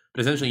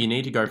 But essentially you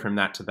need to go from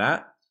that to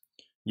that.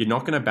 You're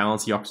not going to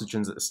balance the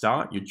oxygens at the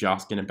start. You're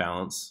just going to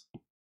balance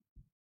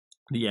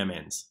the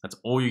MNs. That's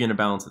all you're going to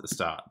balance at the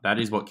start. That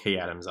is what key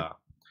atoms are.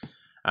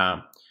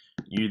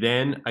 You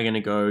then are going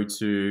to go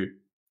to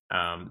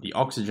the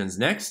oxygens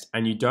next,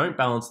 and you don't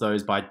balance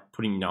those by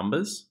putting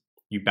numbers.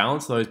 You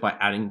balance those by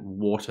adding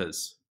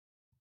waters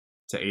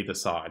to either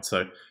side.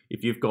 So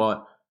if you've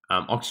got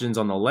oxygens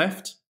on the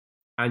left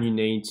and you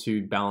need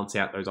to balance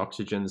out those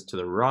oxygens to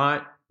the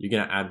right, you're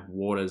going to add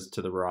waters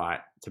to the right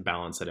to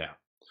balance it out.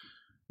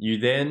 You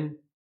then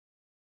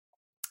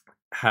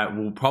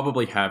will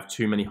probably have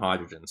too many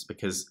hydrogens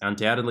because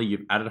undoubtedly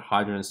you've added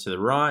hydrogens to the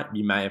right.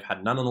 You may have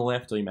had none on the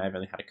left, or you may have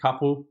only had a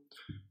couple.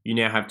 You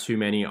now have too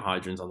many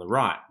hydrogens on the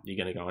right. You're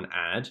going to go and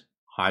add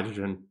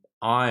hydrogen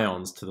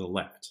ions to the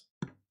left.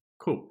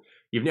 Cool.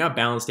 You've now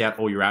balanced out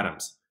all your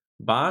atoms,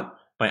 but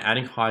by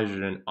adding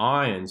hydrogen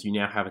ions, you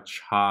now have a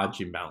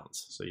charge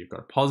imbalance. So you've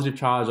got a positive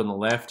charge on the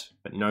left,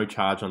 but no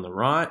charge on the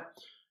right.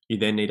 You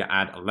then need to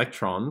add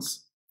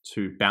electrons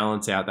to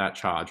balance out that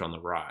charge on the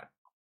right.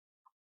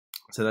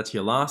 So that's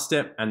your last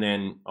step, and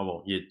then,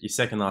 well, your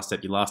second last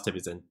step, your last step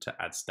is then to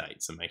add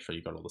states, and make sure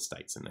you've got all the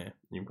states in there.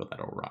 You've got that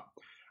all right.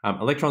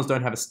 Electrons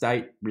don't have a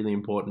state, really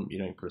important. You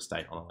don't put a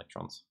state on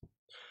electrons.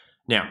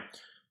 Now,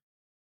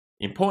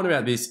 important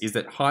about this is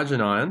that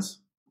hydrogen ions,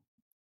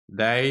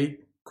 they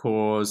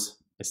cause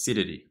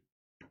acidity.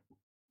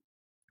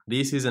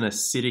 This is an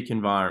acidic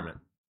environment.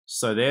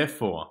 So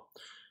therefore,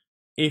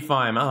 if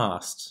I'm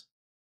asked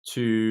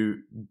to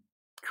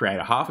create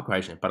a half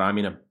equation, but I'm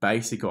in a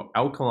basic or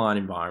alkaline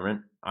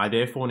environment, I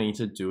therefore need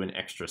to do an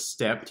extra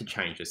step to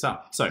change this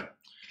up. So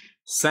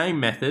same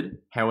method,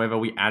 however,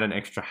 we add an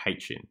extra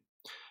H in.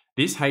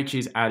 This H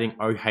is adding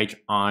OH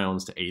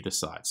ions to either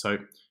side. So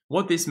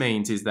what this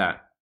means is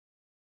that,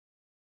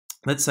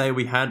 let's say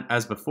we had,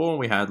 as before,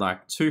 we had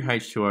like 2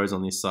 H2Os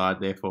on this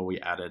side, therefore we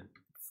added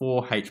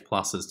 4 H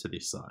pluses to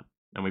this side.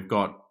 And we've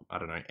got, I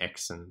don't know,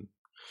 X, and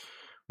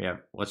we have,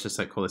 let's just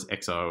say, call this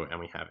XO, and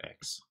we have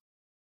X.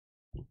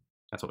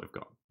 That's what we've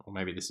got. Or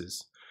maybe this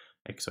is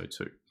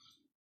XO2,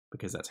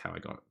 because that's how I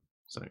got it.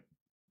 So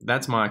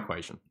that's my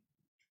equation.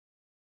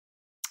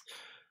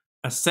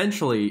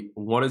 Essentially,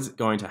 what is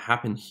going to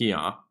happen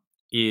here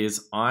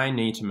is I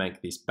need to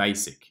make this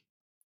basic.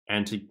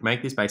 And to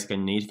make this basic, I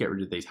need to get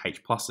rid of these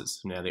H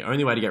pluses. Now, the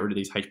only way to get rid of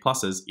these H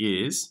pluses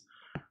is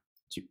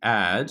to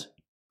add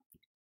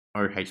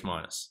OH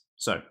minus.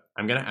 So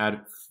I'm going to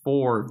add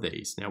 4 of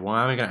these. Now,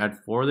 why am I going to add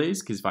 4 of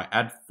these? Because if I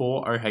add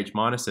 4 OH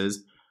minuses,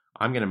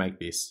 I'm going to make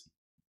this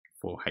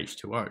 4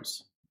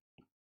 H2Os.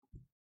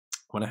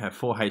 When I have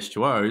 4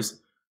 H2Os,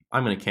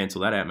 I'm going to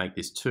cancel that out, make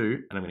this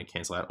 2, and I'm going to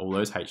cancel out all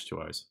those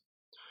H2Os.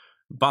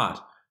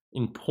 But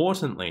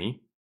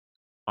importantly,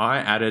 I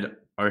added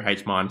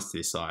OH minus to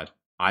this side.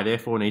 I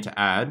therefore need to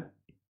add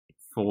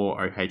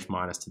 4 OH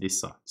minus to this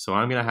side. So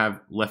I'm going to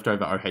have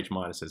leftover OH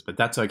minuses, but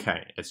that's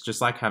okay. It's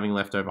just like having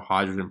leftover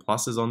hydrogen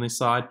pluses on this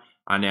side.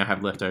 I now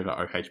have leftover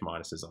OH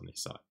minuses on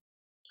this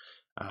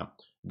side.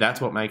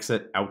 That's what makes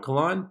it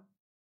alkaline.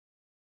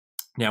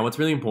 Now, what's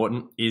really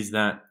important is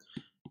that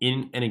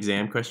in an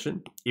exam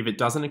question, if it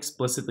doesn't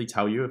explicitly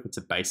tell you if it's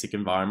a basic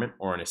environment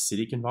or an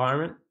acidic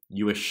environment,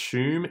 you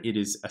assume it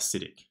is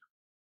acidic.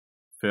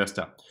 First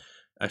up,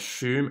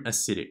 assume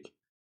acidic.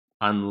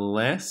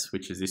 Unless,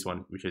 which is this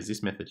one, which is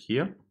this method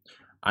here,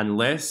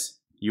 unless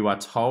you are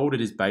told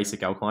it is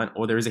basic alkaline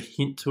or there is a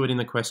hint to it in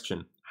the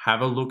question.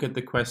 Have a look at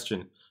the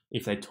question.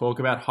 If they talk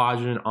about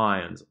hydrogen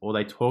ions or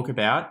they talk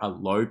about a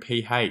low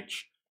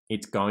pH,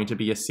 it's going to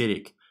be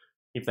acidic.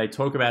 If they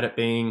talk about it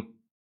being,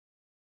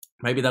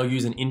 maybe they'll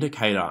use an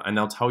indicator and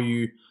they'll tell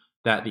you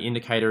that the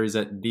indicator is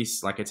at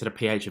this, like it's at a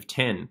pH of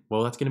 10.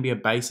 Well, that's going to be a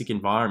basic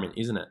environment,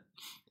 isn't it?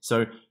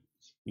 So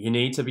you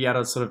need to be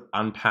able to sort of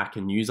unpack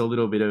and use a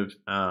little bit of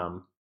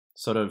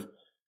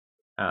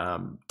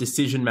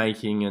decision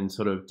making and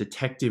sort of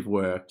detective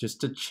work just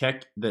to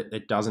check that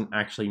it doesn't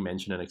actually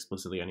mention it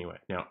explicitly anyway.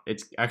 Now,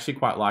 it's actually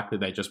quite likely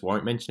they just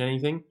won't mention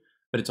anything,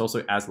 but it's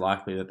also as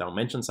likely that they'll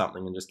mention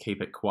something and just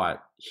keep it quite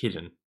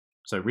hidden.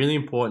 So really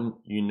important,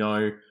 you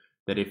know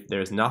that if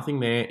there is nothing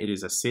there, it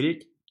is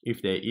acidic.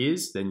 If there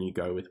is, then you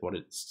go with what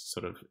it's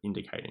sort of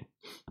indicating.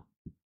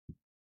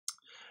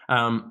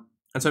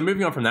 And so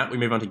moving on from that, we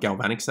move on to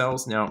galvanic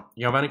cells. Now,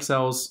 galvanic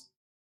cells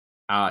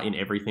are in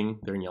everything.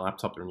 They're in your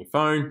laptop, they're in your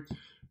phone.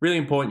 Really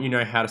important, you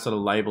know how to sort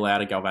of label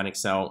out a galvanic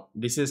cell.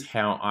 This is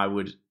how I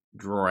would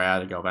draw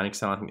out a galvanic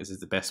cell. I think this is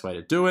the best way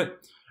to do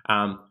it.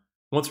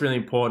 What's really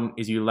important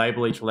is you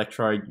label each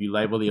electrode, you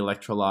label the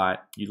electrolyte,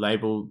 you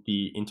label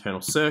the internal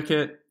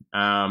circuit.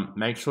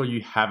 Make sure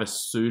you have a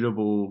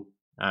suitable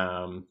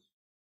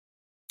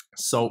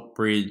salt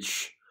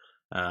bridge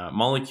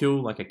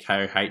molecule, like a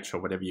KOH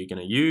or whatever you're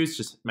going to use.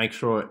 Just make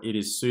sure it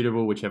is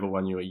suitable, whichever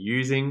one you are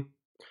using.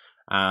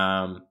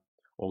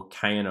 Or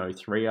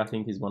KNO3, I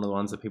think, is one of the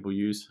ones that people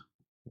use.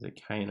 Is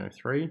it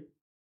KNO3?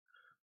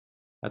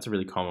 That's a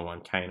really common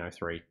one,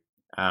 KNO3.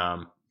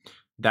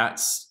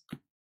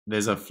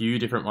 There's a few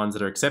different ones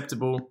that are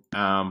acceptable,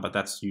 but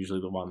that's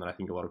usually the one that I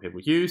think a lot of people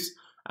use.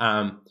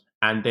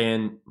 And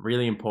then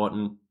really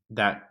important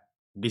that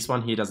this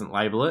one here doesn't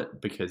label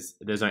it because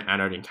there's no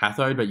anode and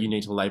cathode, but you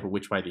need to label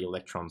which way the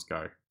electrons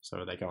go. So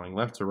are they going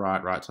left to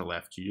right, right to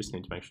left? You just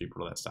need to make sure you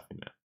put all that stuff in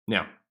there.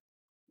 Now,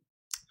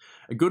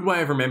 a good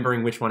way of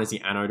remembering which one is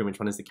the anode and which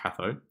one is the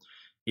cathode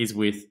is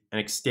with an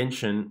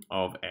extension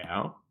of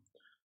our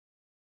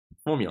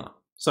formula.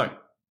 So,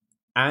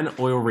 an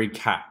oil rig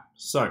cap.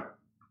 So,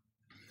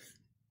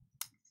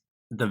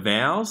 the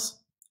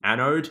vowels,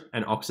 anode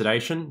and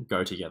oxidation,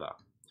 go together.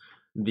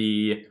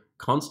 The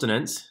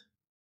consonants,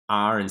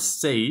 R and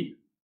C,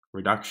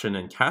 reduction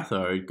and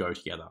cathode, go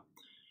together.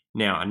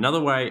 Now, another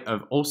way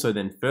of also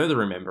then further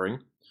remembering,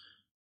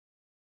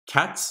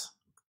 cats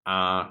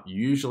are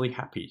usually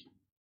happy.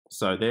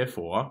 So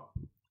therefore,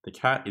 the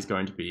cat is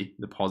going to be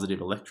the positive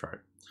electrode.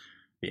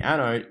 The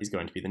anode is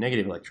going to be the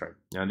negative electrode.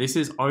 Now, this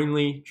is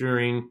only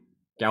during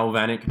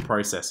galvanic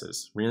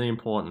processes. Really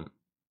important.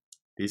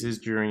 This is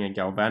during a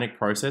galvanic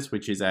process,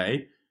 which is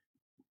a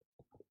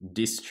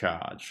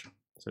discharge.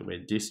 So we're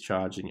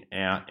discharging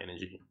our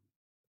energy.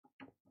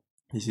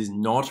 This is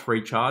not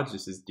recharge,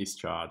 this is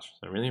discharge.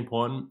 So really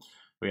important.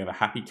 We have a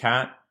happy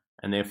cat,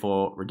 and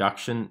therefore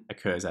reduction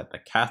occurs at the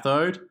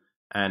cathode,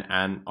 and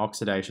an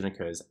oxidation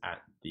occurs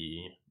at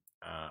the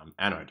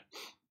anode.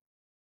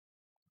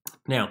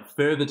 Now,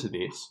 further to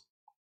this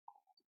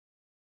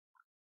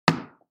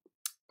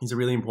is a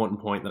really important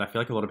point that I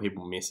feel like a lot of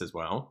people miss as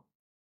well.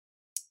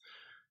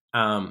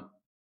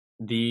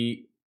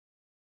 The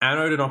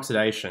anode and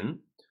oxidation,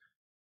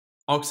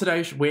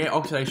 where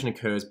oxidation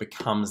occurs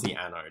becomes the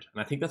anode.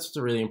 And I think that's what's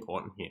really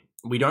important here.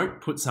 We don't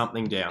put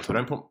something down. So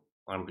I'm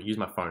going to use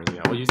my phone as an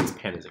example. I'll use this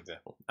pen as an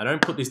example. I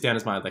don't put this down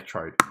as my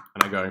electrode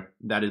and I go,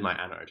 that is my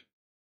anode.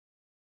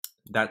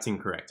 That's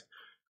incorrect.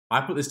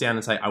 I put this down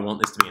and say, I want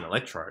this to be an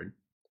electrode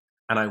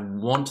and I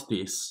want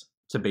this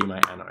to be my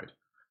anode.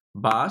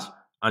 But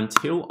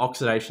until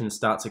oxidation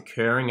starts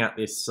occurring at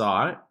this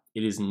site,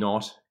 it is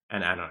not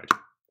an anode.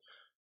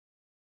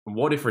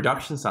 What if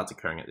reduction starts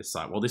occurring at this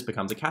site? Well, this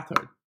becomes a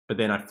cathode. But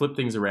then I flip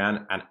things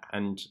around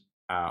and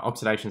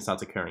oxidation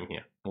starts occurring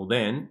here. Well,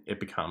 then it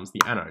becomes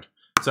the anode.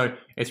 So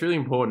it's really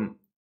important.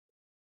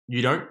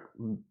 You don't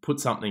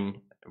put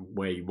something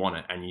where you want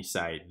it and you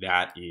say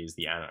that is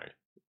the anode.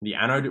 The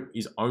anode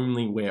is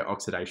only where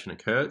oxidation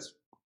occurs.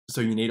 So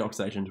you need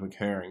oxidation to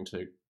occurring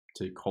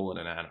to call it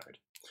an anode.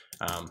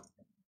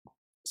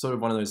 Sort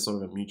of one of those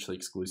sort of mutually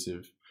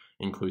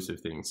inclusive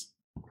things.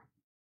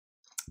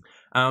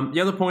 The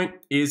other point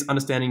is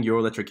understanding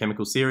your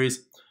electrochemical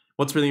series.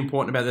 What's really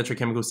important about the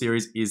electrochemical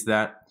series is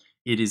that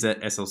it is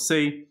at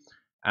SLC,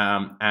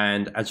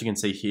 and as you can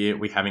see here,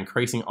 we have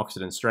increasing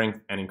oxidant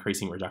strength and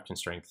increasing reductant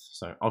strength.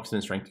 So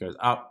oxidant strength goes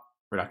up,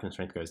 reductant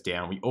strength goes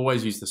down. We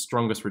always use the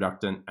strongest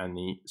reductant and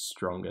the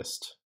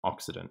strongest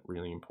oxidant,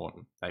 really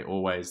important.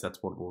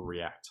 That's what will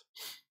react.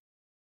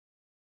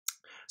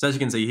 So as you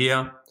can see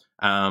here,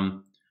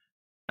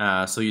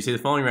 so you see the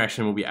following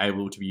reaction will be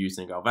able to be used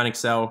in a galvanic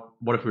cell.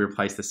 What if we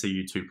replace the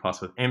Cu2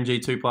 plus with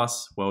Mg2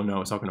 plus? Well,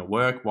 no, it's not going to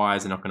work. Why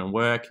is it not going to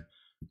work?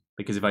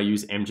 Because if I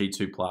use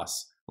Mg2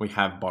 plus, we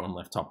have bottom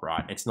left, top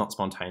right. It's not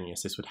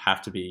spontaneous. This would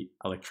have to be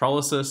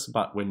electrolysis,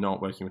 but we're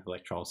not working with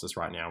electrolysis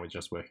right now. We're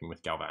just working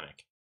with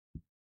galvanic.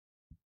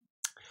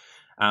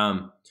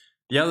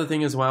 The other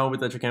thing as well with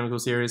electrochemical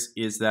series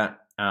is that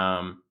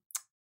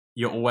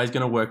you're always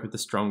going to work with the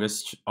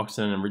strongest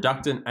oxidant and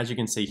reductant. As you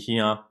can see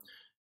here,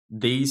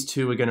 these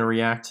two are going to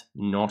react,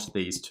 not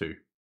these two.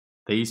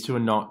 These two are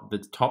not, the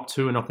top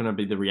two are not going to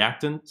be the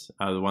reactants,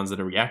 the ones that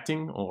are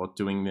reacting or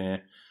doing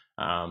their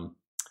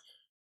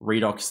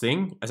redox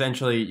thing.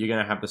 Essentially, you're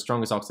going to have the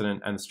strongest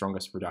oxidant and the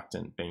strongest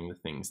reductant being the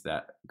things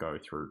that go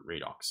through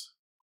redox.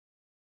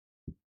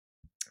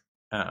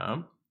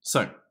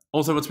 So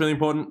also what's really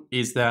important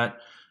is that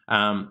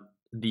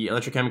the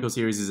electrochemical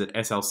series is at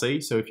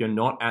SLC. So if you're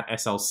not at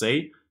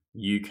SLC,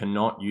 you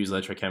cannot use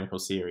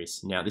electrochemical series.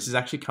 Now, this has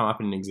actually come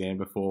up in an exam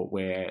before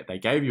where they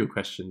gave you a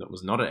question that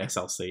was not at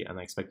SLC and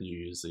they expected you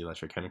to use the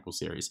electrochemical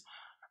series.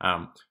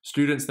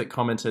 Students that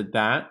commented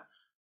that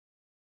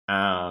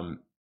the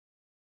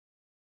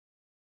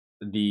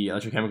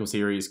electrochemical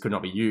series could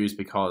not be used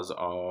because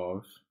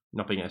of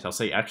not being at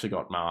SLC actually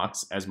got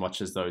marks as much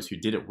as those who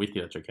did it with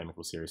the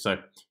electrochemical series. So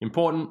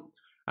important,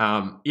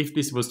 if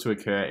this was to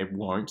occur, it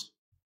won't.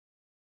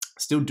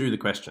 Still do the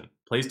question.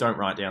 Please don't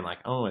write down like,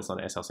 oh, it's not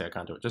an SLC, I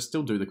can't do it. Just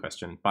still do the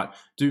question, but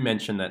do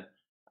mention that.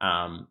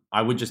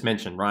 I would just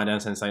mention, write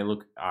down and say,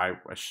 look, I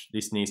wish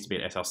this needs to be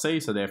at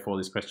SLC, so therefore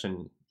this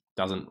question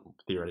doesn't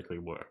theoretically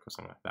work or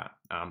something like that.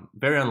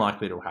 Very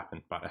unlikely it will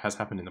happen, but it has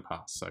happened in the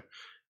past. So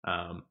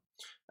I'm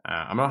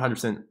not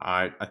 100%,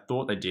 I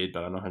thought they did,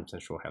 but I'm not 100%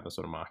 sure how the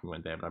sort of marking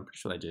went there, but I'm pretty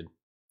sure they did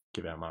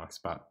give out marks,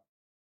 but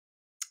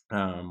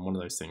one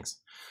of those things.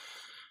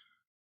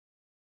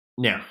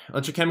 Now,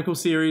 electrochemical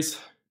series.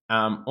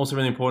 Also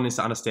really important is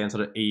to understand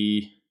sort of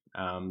the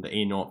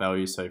E0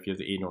 values. So if you have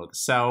the E0 of the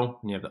cell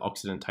and you have the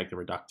oxidant, take the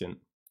reductant.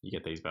 you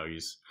get these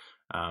values.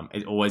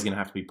 It's always going to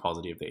have to be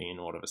positive, the E in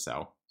order of a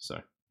cell. So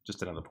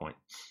just another point.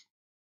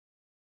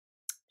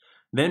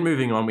 Then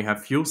moving on, we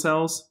have fuel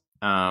cells.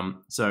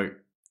 So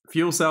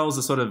fuel cells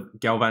are sort of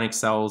galvanic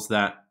cells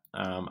that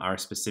are a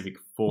specific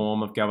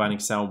form of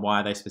galvanic cell.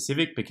 Why are they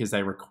specific? Because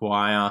they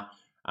require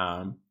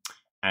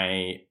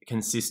a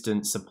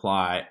consistent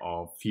supply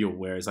of fuel.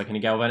 Whereas like in a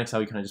galvanic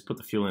cell, you kind of just put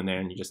the fuel in there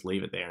and you just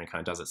leave it there and it kind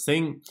of does its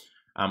thing.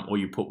 Or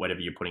you put whatever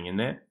you're putting in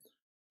there.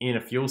 In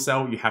a fuel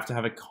cell, you have to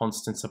have a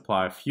constant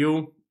supply of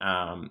fuel.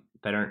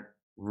 They don't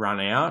run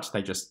out.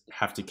 They just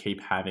have to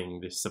keep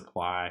having this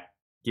supply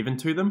given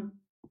to them.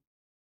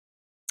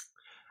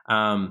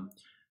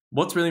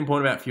 What's really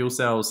important about fuel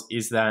cells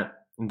is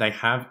that they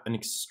have an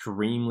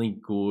extremely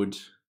good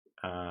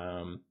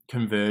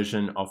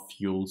conversion of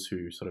fuel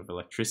to sort of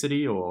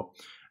electricity, or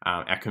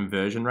our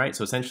conversion rate.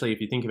 So essentially,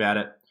 if you think about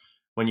it,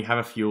 when you have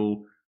a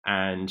fuel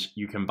and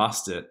you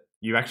combust it,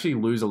 you actually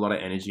lose a lot of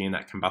energy in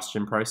that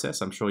combustion process.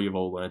 I'm sure you've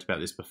all learned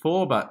about this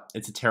before, but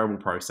it's a terrible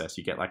process.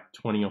 You get like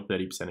 20 or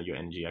 30% of your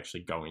energy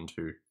actually go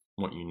into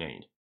what you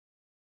need.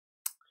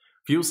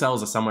 Fuel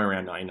cells are somewhere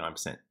around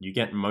 99%. You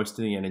get most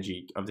of the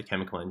energy of the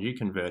chemical energy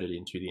converted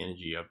into the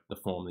energy of the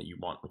form that you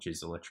want, which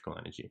is electrical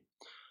energy.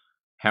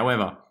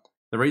 However,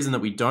 the reason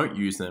that we don't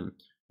use them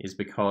is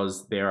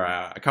because there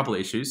are a couple of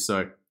issues.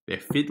 So they're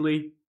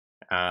fiddly,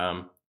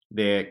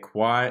 they're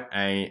quite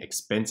an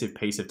expensive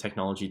piece of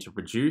technology to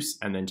produce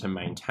and then to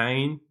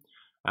maintain.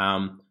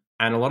 And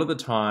a lot of the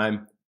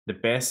time, the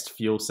best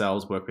fuel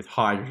cells work with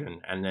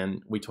hydrogen, and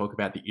then we talk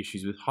about the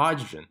issues with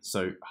hydrogen.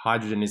 So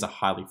hydrogen is a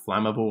highly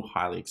flammable,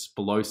 highly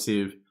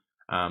explosive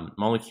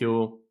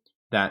molecule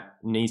that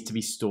needs to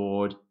be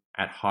stored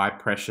at high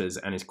pressures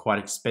and is quite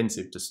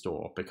expensive to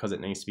store because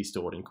it needs to be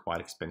stored in quite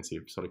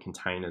expensive sort of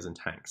containers and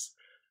tanks.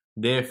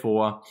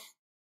 Therefore,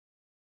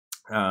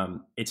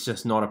 it's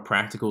just not a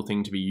practical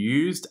thing to be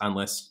used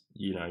unless,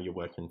 you know, you're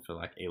working for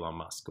like Elon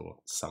Musk or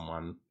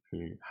someone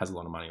who has a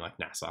lot of money like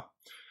NASA.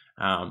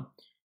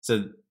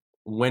 So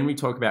when we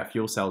talk about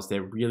fuel cells,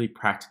 they're really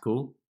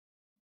practical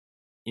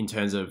in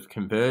terms of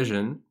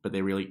conversion, but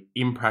they're really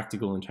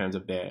impractical in terms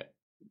of their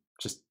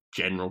just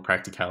general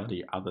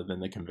practicality other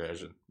than the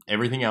conversion.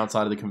 Everything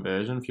outside of the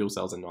conversion, fuel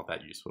cells are not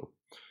that useful.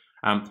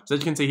 So as you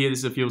can see here, this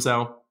is a fuel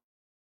cell.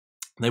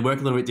 They work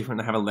a little bit different.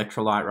 They have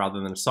electrolyte rather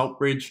than a salt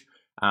bridge.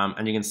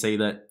 And you can see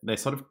that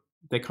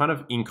they're kind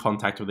of in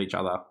contact with each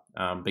other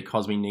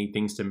because we need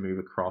things to move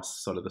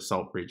across sort of the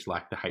salt bridge,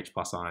 like the H+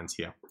 ions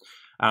here.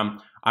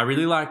 I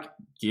really like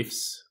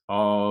GIFs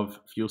of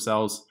fuel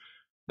cells.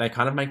 They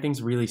kind of make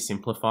things really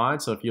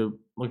simplified. So if you're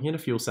looking at a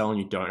fuel cell and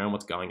you don't know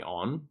what's going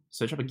on,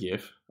 search up a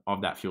GIF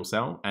of that fuel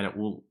cell and it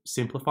will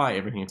simplify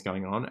everything that's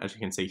going on, as you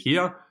can see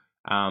here.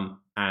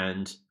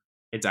 And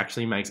it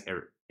actually makes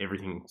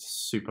everything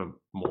super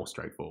more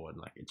straightforward.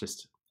 Like it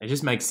just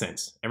makes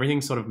sense.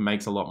 Everything sort of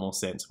makes a lot more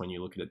sense when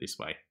you look at it this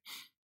way.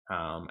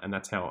 And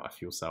that's how a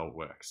fuel cell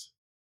works.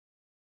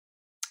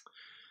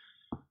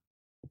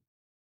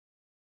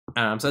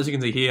 So as you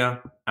can see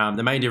here,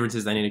 the main difference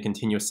is they need a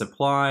continuous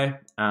supply.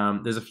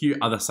 There's a few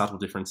other subtle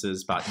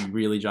differences, but you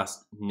really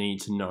just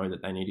need to know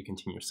that they need a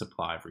continuous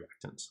supply of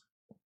reactants.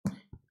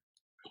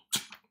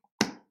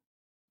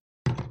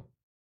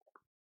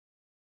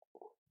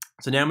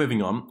 So now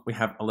moving on, we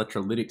have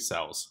electrolytic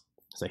cells.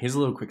 So here's a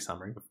little quick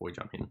summary before we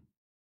jump in.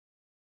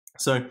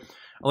 So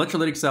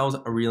electrolytic cells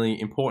are really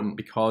important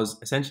because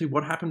essentially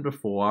what happened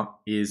before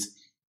is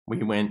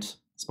we went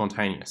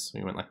spontaneous.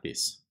 We went like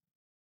this.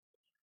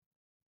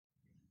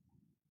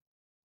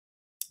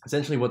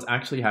 Essentially what's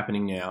actually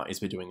happening now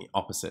is we're doing the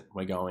opposite.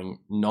 We're going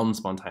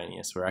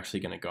non-spontaneous. We're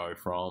actually going to go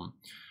from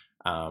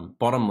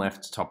bottom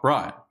left to top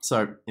right.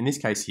 So in this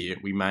case here,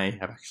 we may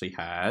have had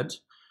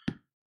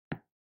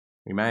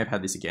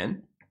this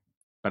again,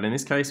 but in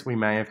this case, we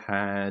may have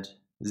had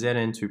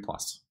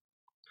Zn2+.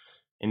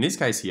 In this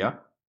case here,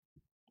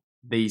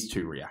 these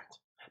two react.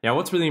 Now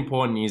what's really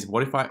important is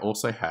what if I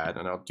also had,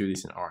 and I'll do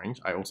this in orange,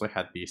 I also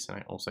had this and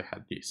I also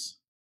had this,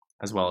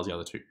 as well as the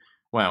other two.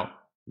 Well,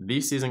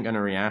 this isn't going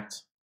to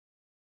react,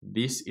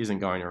 this isn't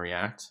going to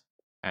react,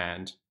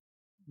 and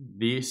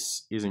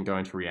this isn't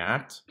going to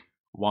react.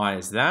 Why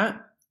is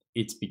that?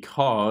 It's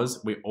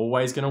because we're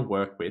always going to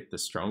work with the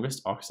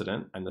strongest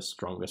oxidant and the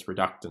strongest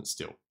reductant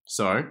still.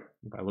 So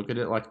if I look at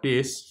it like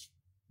this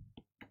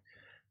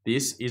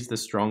is the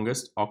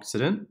strongest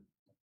oxidant.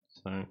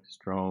 So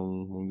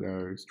strong, we'll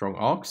go strong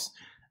ox.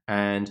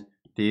 And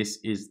this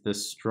is the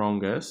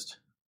strongest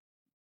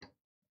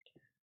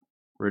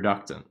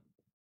reductant.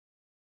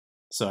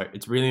 So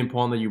it's really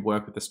important that you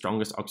work with the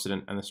strongest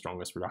oxidant and the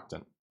strongest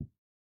reductant.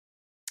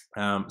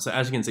 So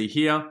as you can see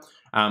here,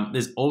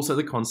 there's also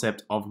the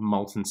concept of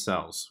molten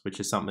cells, which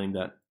is something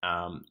that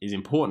is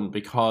important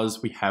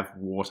because we have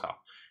water.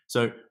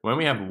 So when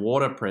we have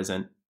water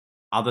present,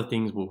 other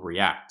things will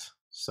react.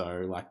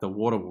 So like the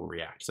water will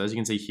react. So as you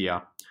can see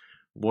here,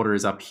 water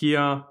is up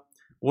here,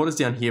 water's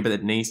down here, but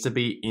it needs to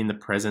be in the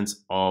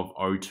presence of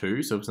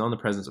O2. So if it's not in the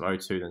presence of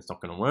O2, then it's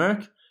not going to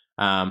work.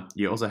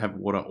 You also have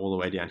water all the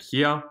way down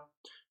here.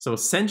 So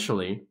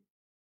essentially,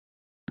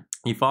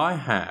 if I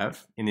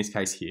have, in this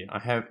case here, I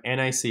have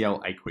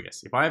NaCl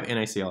aqueous. If I have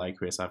NaCl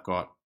aqueous, I've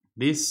got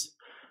this,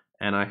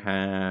 and I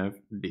have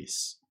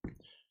this.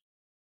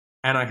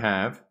 And I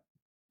have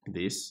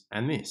this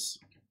and this.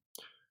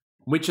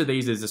 Which of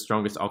these is the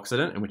strongest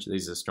oxidant and which of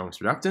these is the strongest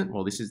reductant?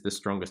 Well, this is the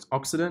strongest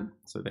oxidant,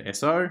 so the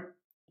SO,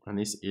 and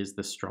this is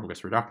the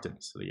strongest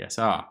reductant, so the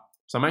SR.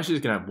 So I'm actually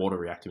just going to have water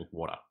reacting with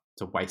water.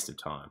 It's a waste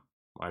of time.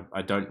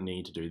 I don't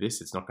need to do this.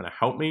 It's not going to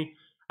help me,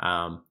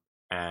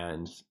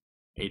 and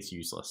it's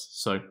useless.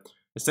 So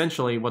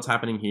essentially what's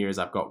happening here is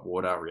I've got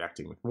water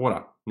reacting with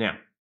water. Now,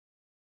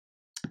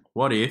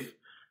 what if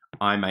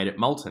I made it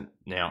molten?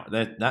 Now,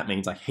 that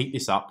means I heat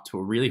this up to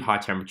a really high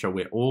temperature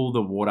where all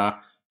the water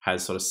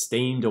has sort of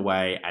steamed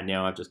away, and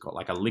now I've just got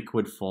like a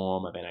liquid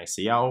form of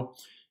NaCl.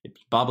 It's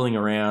bubbling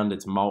around,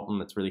 it's molten,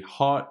 it's really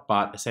hot,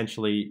 but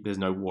essentially there's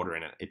no water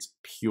in it. It's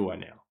pure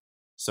now.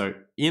 So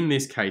in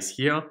this case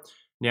here,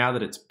 now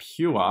that it's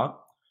pure,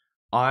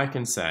 I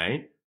can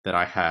say that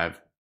I have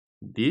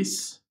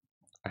this,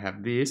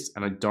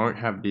 and I don't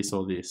have this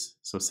or this.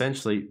 So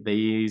essentially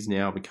these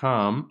now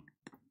become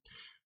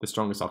the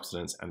strongest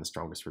oxidants and the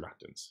strongest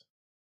reductants.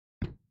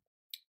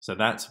 So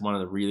that's one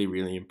of the really,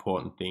 really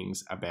important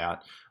things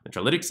about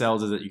electrolytic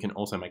cells, is that you can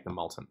also make them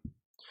molten.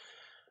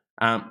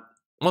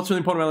 What's really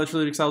important about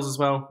electrolytic cells as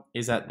well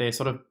is that they're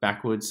sort of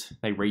backwards,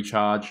 they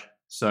recharge.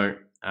 So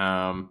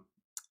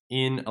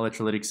in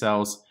electrolytic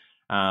cells,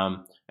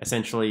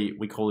 essentially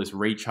we call this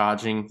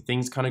recharging.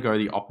 Things kind of go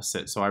the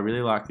opposite. So I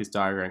really like this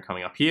diagram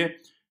coming up here.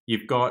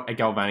 You've got a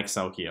galvanic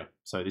cell here.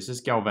 So this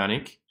is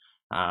galvanic,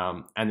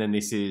 and then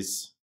this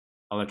is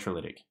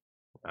electrolytic.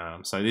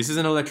 So this is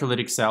an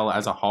electrolytic cell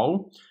as a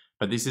whole,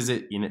 but this is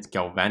it in its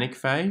galvanic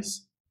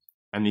phase,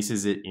 and this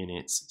is it in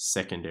its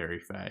secondary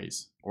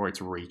phase, or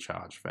its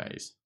recharge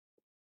phase.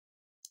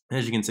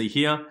 As you can see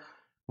here,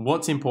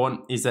 what's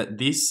important is that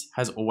this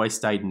has always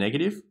stayed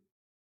negative.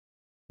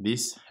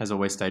 This has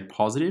always stayed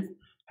positive.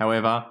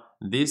 However,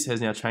 this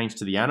has now changed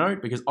to the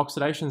anode because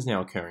oxidation is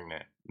now occurring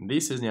there.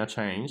 This has now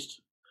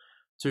changed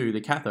to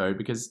the cathode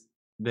because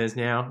there's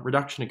now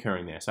reduction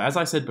occurring there. So as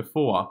I said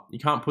before, you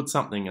can't put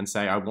something and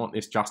say, I want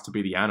this just to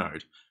be the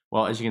anode.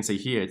 Well, as you can see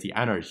here, it's the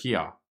anode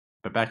here,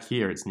 but back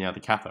here, it's now the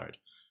cathode.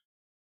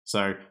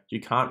 So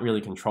you can't really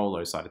control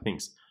those side of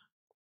things.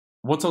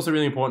 What's also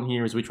really important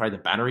here is which way the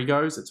battery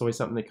goes. It's always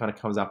something that kind of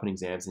comes up in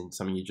exams and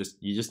something you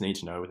just need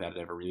to know without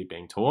it ever really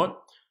being taught.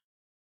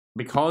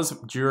 Because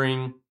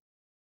during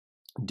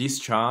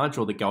discharge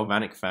or the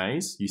galvanic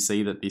phase, you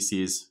see that this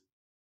is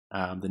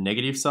the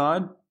negative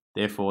side.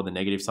 Therefore, the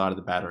negative side of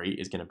the battery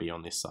is going to be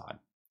on this side.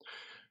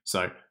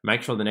 So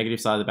make sure the negative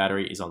side of the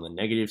battery is on the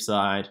negative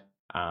side,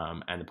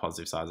 and the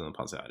positive side is on the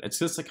positive side. It's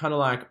just kind of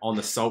like on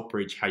the salt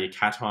bridge, how your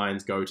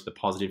cations go to the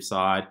positive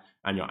side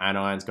and your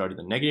anions go to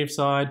the negative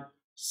side.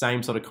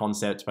 Same sort of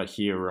concept, but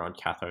here we're on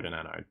cathode and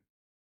anode.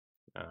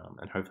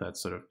 And hopefully that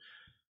sort of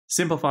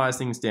simplifies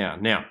things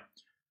down. Now,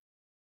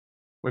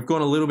 we've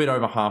gone a little bit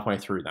over halfway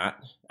through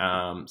that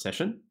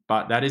session,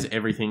 but that is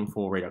everything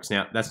for redox.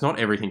 Now, that's not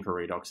everything for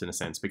redox in a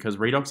sense, because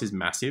redox is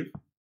massive.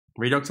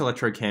 Redox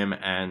electrochem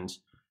and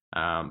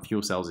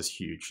fuel cells is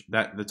huge.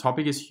 The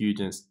topic is huge,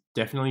 and it's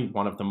definitely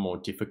one of the more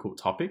difficult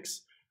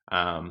topics.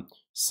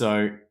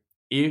 So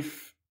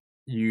if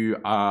you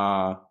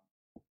are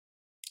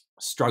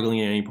struggling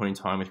at any point in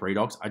time with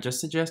redox, I just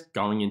suggest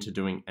going into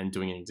doing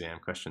exam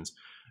questions,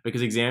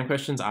 because exam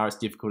questions are as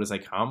difficult as they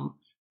come,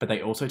 but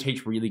they also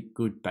teach really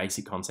good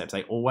basic concepts.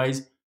 They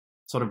always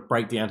sort of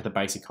break down to the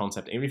basic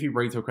concept. Even if you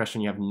read through a question,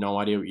 you have no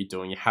idea what you're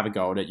doing, you have a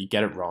go at it, you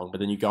get it wrong, but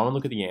then you go and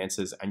look at the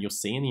answers and you'll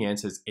see in the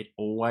answers, it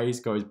always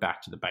goes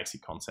back to the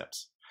basic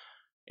concepts.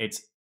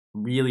 It's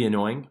really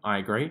annoying, I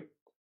agree,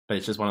 but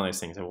it's just one of those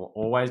things. It will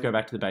always go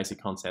back to the basic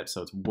concepts,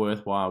 so it's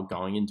worthwhile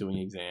going and doing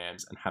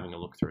exams and having a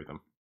look through them.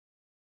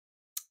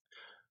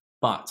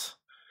 But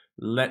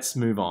let's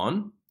move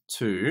on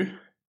to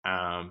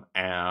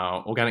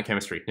our organic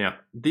chemistry. Now,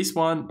 this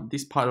part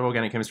of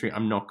organic chemistry,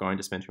 I'm not going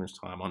to spend too much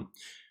time on.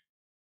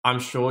 I'm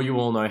sure you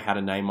all know how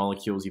to name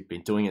molecules. You've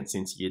been doing it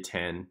since year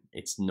 10.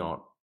 It's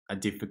not a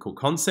difficult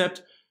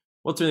concept.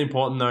 What's really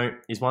important though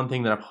is one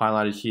thing that I've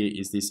highlighted here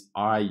is this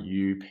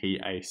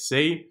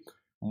IUPAC.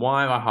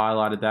 Why have I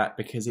highlighted that?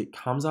 Because it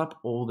comes up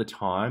all the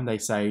time. They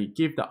say,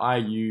 give the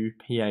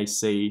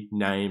IUPAC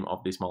name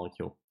of this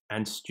molecule.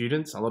 And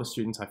students, a lot of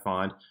students I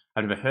find,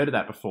 I've never heard of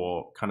that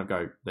before, kind of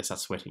go, they start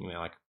sweating. They're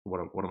like,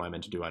 what am I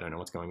meant to do? I don't know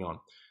what's going on.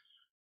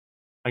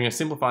 I'm going to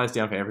simplify this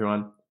down for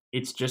everyone.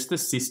 It's just the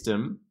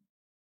system.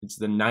 It's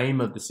the name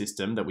of the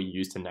system that we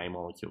use to name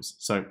molecules.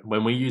 So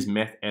when we use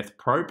meth, eth,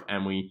 prop,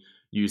 and we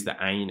use the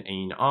ane,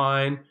 ene,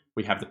 ine,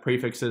 we have the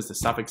prefixes, the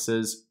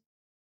suffixes,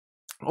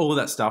 all of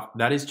that stuff.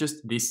 That is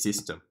just this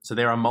system. So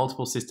there are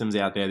multiple systems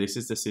out there. This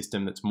is the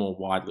system that's more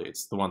widely,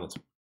 it's the one that's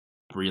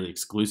really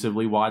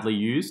exclusively widely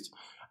used.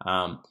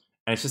 And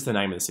it's just the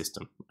name of the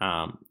system.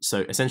 So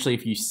essentially,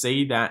 if you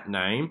see that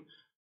name,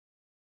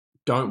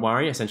 don't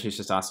worry. Essentially, it's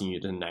just asking you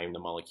to name the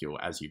molecule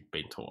as you've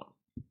been taught.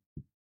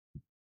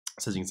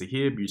 So as you can see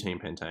here,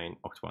 butene, pentane,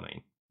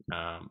 octobutane.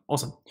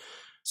 Awesome.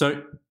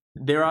 So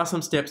There are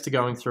some steps to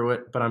going through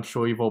it, but I'm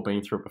sure you've all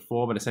been through it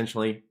before. But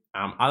essentially,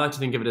 I like to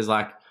think of it as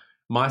like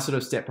my sort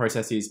of step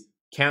process is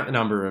count the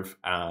number of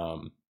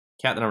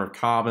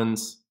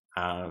carbons,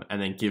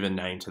 and then give a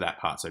name to that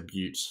part. So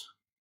bute,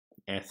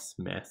 eth,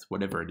 meth,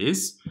 whatever it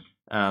is.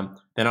 Then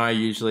I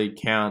usually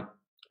count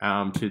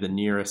to the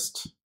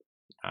nearest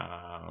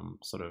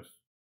sort of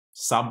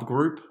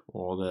subgroup,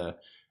 or the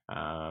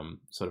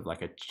sort of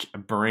like a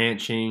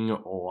branching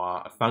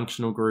or a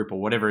functional group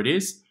or whatever it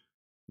is.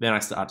 Then I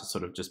start to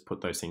sort of just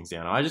put those things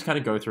down. I just kind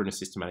of go through in a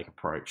systematic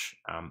approach.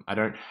 I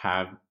don't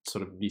have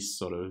sort of this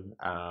sort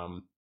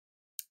of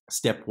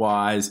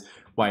stepwise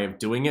way of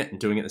doing it and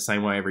doing it the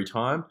same way every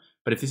time.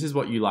 But if this is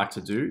what you like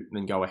to do,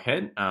 then go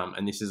ahead.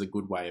 And this is a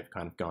good way of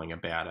kind of going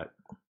about it.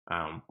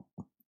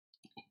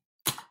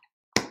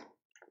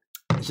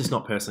 It's just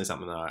not personally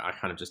something that I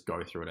kind of just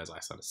go through it as I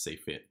sort of see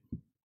fit.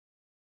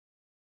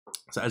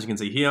 So as you can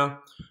see here,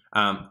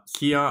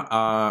 here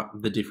are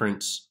the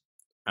different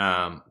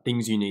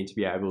things you need to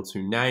be able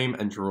to name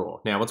and draw.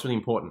 Now, what's really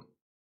important?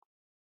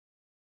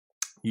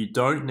 You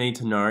don't need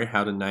to know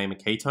how to name a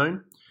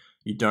ketone.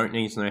 You don't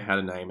need to know how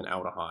to name an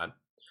aldehyde.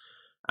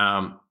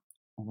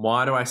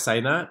 Why do I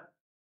say that?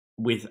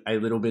 With a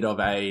little bit of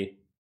a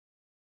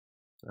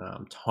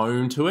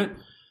tone to it,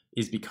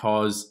 is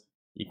because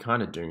you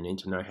kind of do need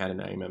to know how to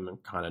name them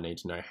and kind of need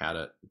to know how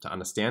to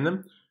understand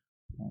them.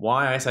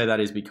 Why I say that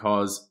is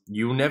because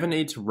you'll never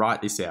need to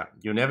write this out.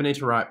 You'll never need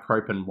to write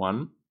propan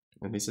 1,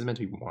 and this is meant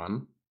to be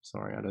 1.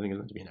 Sorry, I don't think it's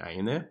meant to be an A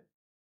in there.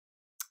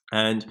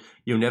 And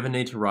you'll never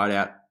need to write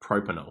out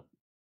propanol.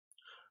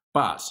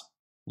 But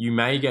you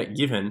may get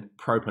given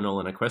propanol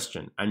in a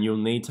question, and you'll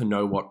need to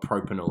know what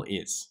propanol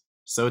is.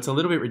 So it's a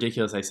little bit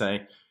ridiculous. They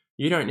say,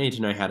 you don't need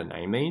to know how to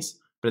name these,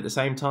 but at the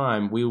same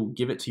time, we'll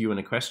give it to you in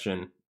a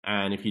question,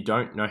 and if you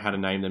don't know how to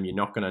name them, you're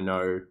not going to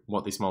know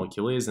what this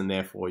molecule is, and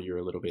therefore you're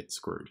a little bit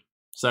screwed.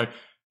 So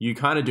you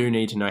kind of do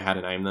need to know how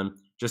to name them.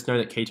 Just know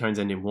that ketones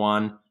end in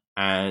 1,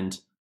 and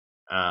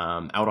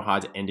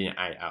aldehydes end in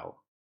AL.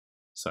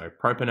 So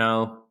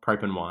propanol,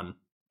 propan 1,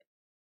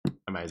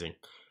 amazing.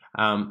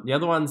 The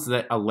other ones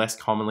that are less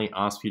commonly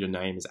asked for you to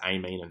name is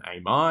amine and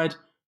amide,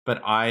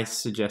 but I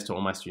suggest to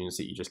all my students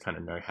that you just kind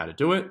of know how to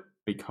do it,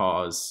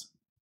 because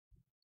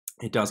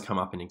it does come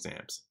up in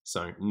exams.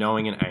 So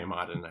knowing an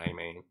amide and an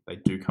amine, they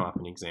do come up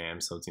in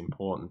exams, so it's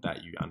important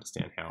that you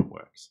understand how it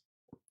works.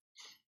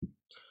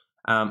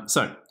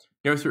 So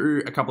go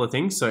through a couple of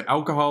things. So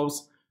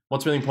alcohols,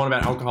 what's really important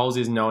about alcohols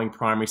is knowing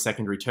primary,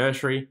 secondary,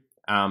 tertiary.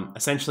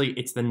 Essentially,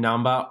 it's the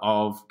number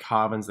of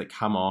carbons that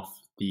come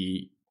off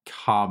the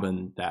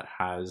carbon that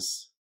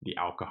has the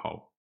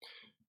alcohol.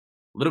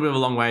 A little bit of a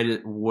long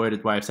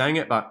worded way of saying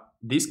it, but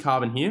this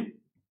carbon here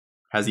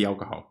has the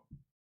alcohol.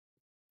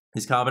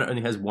 This carbon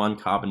only has one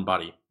carbon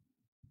buddy,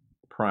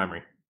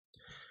 primary.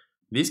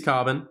 This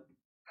carbon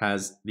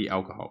has the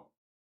alcohol.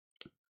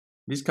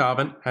 This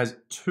carbon has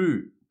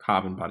 2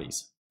 carbon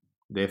buddies,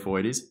 therefore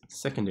it is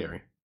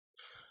secondary.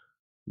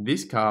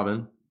 This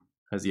carbon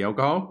has the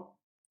alcohol.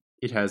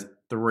 It has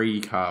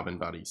 3 carbon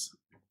buddies.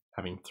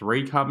 Having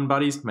 3 carbon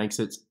buddies makes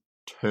it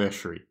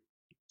tertiary,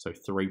 so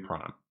 3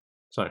 prime.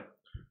 So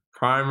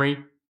primary,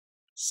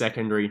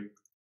 secondary,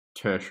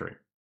 tertiary.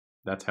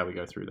 That's how we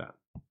go through that.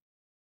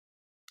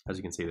 As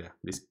you can see there,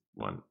 this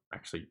one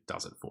actually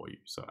does it for you.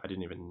 So I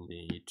didn't even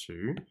need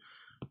to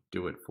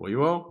do it for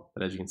you all.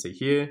 But as you can see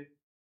here,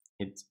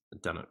 it's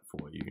done it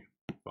for you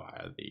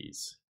via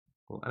these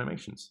little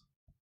animations.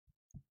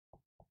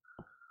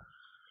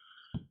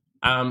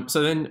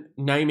 So then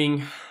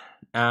naming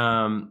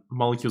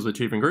molecules with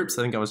 2 different groups.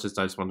 I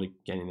just wanted to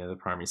get in there the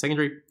primary and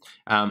secondary.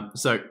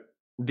 So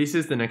this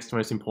is the next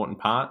most important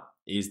part,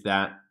 is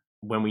that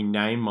when we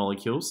name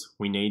molecules,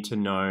 we need to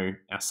know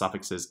our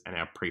suffixes and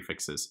our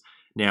prefixes.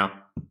 Now,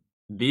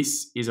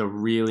 this is a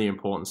really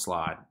important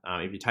slide.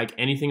 If you take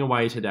anything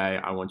away today,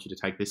 I want you to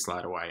take this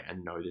slide away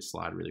and know this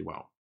slide really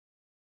well.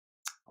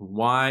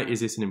 Why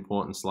is this an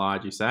important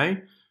slide, you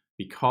say?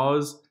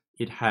 Because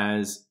it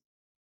has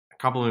a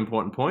couple of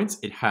important points.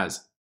 It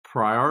has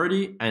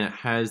priority, and it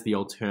has the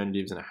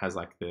alternatives, and it has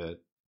like the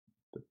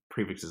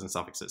prefixes and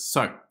suffixes.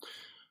 So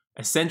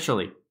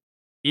essentially,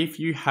 if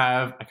you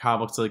have a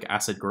carboxylic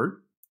acid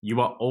group,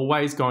 you are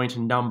always going to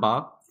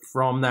number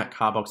from that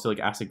carboxylic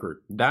acid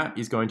group. That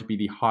is going to be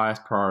the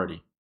highest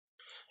priority.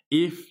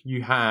 If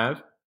you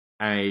have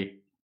a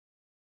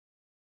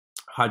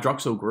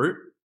hydroxyl group,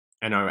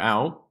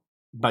 NOL,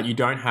 but you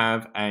don't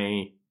have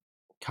a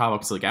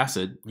carboxylic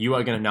acid, you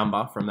are going to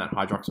number from that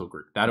hydroxyl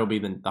group. That'll be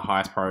the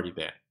highest priority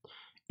there.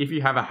 If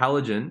you have a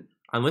halogen,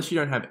 unless you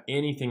don't have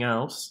anything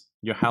else,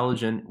 your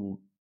halogen's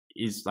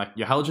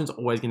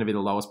always going to be the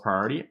lowest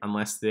priority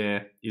unless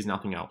there is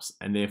nothing else,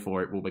 and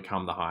therefore it will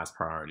become the highest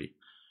priority.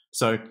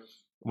 So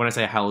when I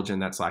say a halogen,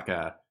 that's like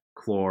a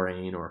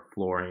chlorine or a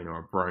fluorine or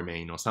a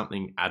bromine or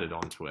something added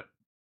onto it.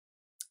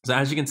 So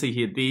as you can see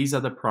here, these are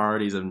the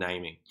priorities of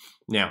naming.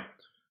 Now,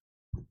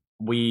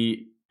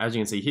 as you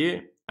can see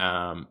here,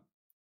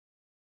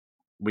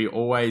 we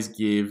always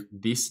give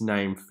this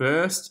name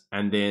first,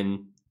 and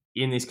then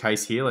in this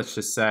case here, let's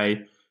just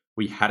say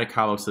we had a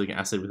carboxylic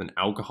acid with an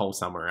alcohol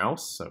somewhere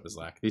else. So it was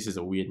like, this is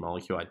a weird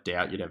molecule. I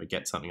doubt you'd ever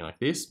get something like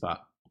this,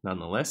 but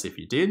nonetheless, if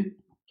you did,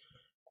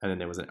 and then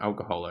there was an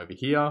alcohol over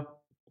here,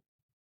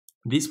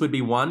 this would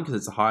be 1 because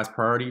it's the highest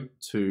priority,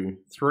 2,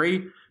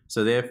 3.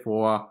 So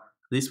therefore,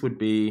 this would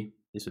be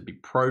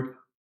prop.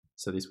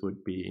 So this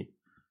would be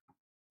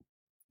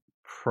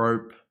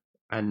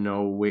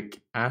propanoic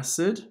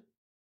acid.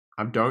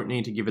 I don't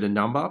need to give it a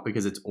number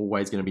because it's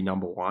always going to be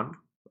number 1,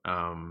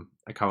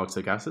 a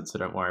carboxylic acid, so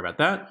don't worry about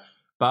that.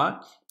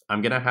 But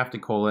I'm going to have to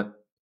call it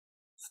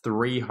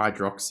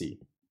 3-hydroxy.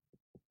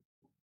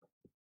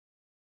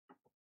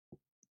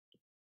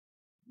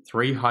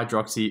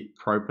 3-hydroxy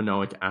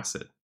propanoic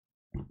acid.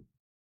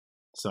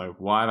 So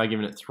why have I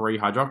given it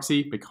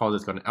 3-hydroxy? Because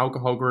it's got an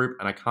alcohol group,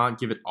 and I can't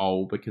give it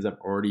ol because I've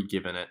already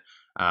given it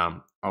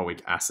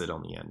oic acid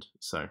on the end.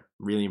 So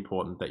really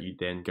important that you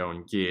then go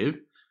and give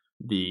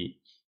the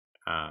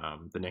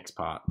next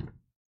part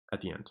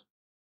at the end,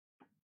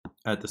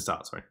 at the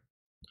start, sorry.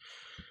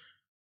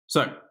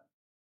 So a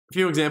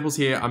few examples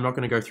here. I'm not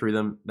going to go through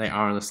them. They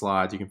are on the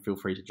slides. You can feel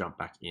free to jump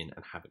back in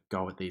and have a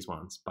go at these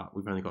ones, but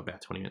we've only got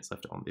about 20 minutes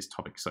left on this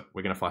topic, so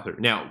we're going to fly through.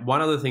 Now,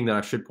 one other thing that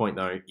I should point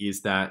though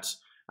is that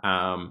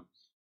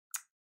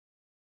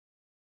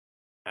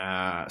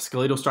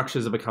skeletal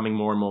structures are becoming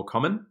more and more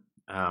common.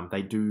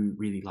 They do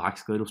really like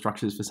skeletal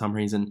structures for some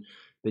reason.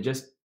 They're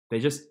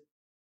just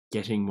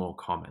getting more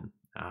common.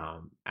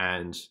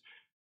 And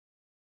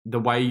the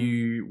way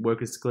you work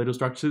with skeletal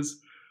structures,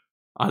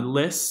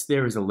 unless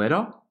there is a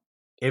letter,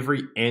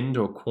 every end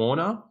or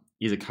corner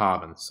is a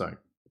carbon. So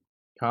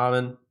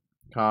carbon,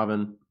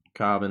 carbon,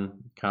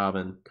 carbon,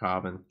 carbon,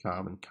 carbon,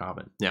 carbon,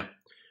 carbon. Now,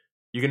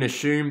 you can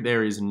assume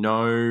there is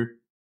no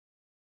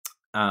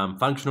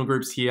functional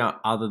groups here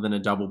other than a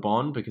double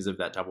bond because of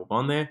that double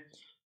bond there.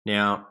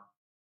 Now,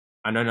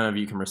 I know none of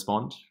you can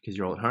respond because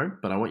you're all at home,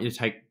 but I want you to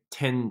take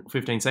 10,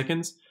 15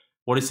 seconds.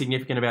 What is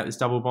significant about this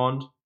double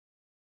bond?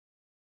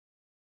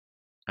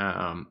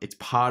 It's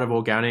part of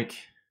organic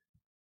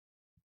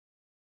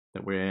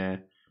that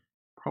we're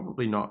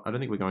probably not, I don't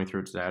think we're going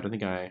through it today. I don't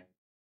think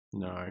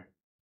no. I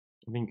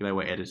think they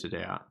were edited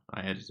out.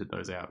 I edited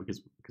those out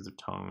because of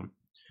time.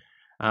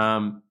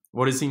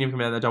 What is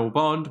significant about that double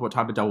bond? What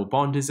type of double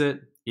bond is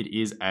it? It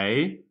is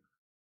a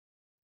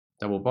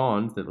double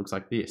bond that looks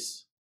like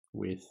this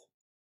with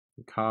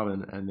the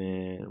carbon and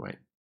then, wait.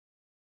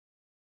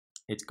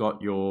 It's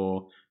got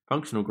your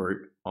functional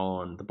group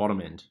on the bottom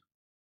end.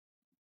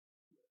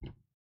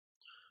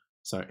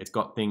 So it's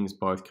got things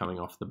both coming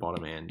off the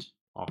bottom end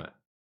of it,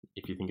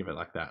 if you think of it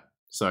like that.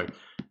 So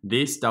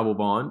this double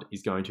bond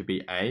is going to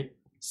be a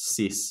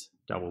cis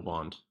double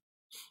bond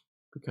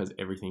because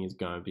everything is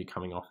going to be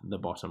coming off the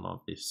bottom of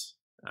this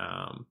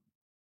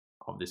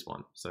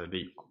one. So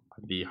the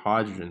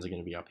hydrogens are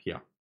going to be up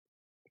here.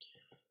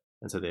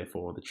 And so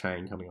therefore the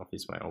chain coming off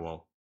this way, or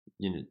well,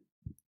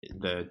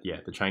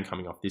 the chain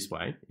coming off this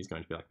way is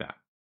going to be like that.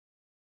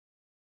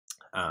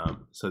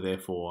 So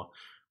therefore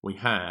we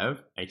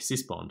have a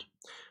cis bond.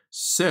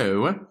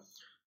 So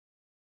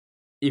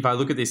if I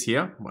look at this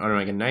here, I don't know,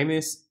 I can name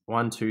this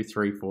 1, 2,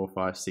 3, 4,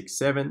 5, 6,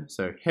 7.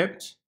 So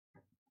hept,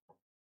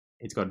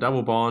 it's got a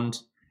double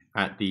bond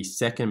at the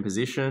second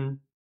position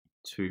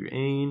to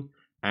ene,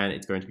 and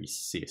it's going to be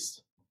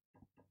cis.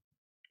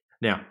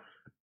 Now,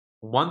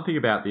 one thing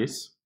about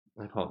this,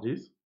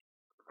 apologies,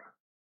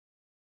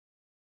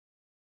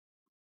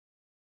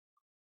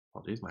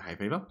 my hay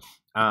fever.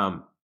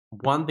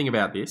 One thing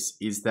about this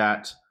is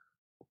that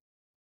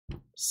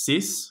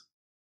cis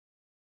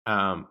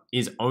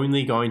is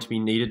only going to be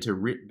needed to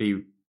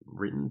be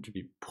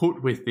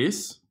put with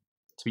this,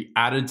 to be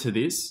added to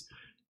this,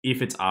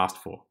 if it's asked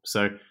for.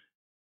 So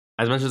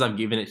as much as I've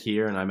given it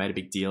here and I made a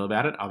big deal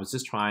about it, I was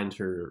just trying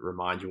to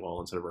remind you all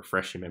and sort of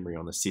refresh your memory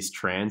on the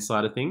cis-trans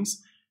side of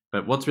things.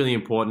 But what's really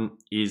important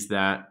is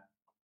that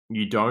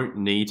you don't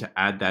need to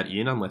add that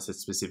in unless it's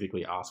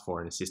specifically asked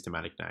for in a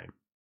systematic name.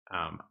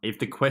 If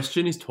the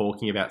question is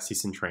talking about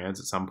cis and trans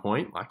at some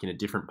point, like in a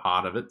different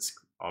part of its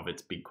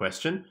big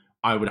question,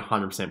 I would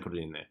 100% put it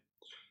in there.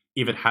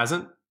 If it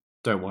hasn't,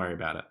 don't worry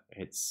about it.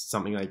 It's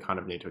something they kind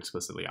of need to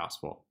explicitly ask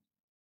for.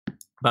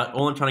 But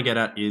all I'm trying to get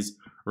at is,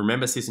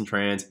 remember cis and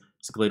trans,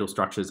 skeletal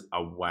structures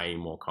are way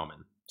more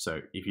common.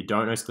 So if you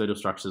don't know skeletal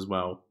structures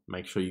well,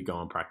 make sure you go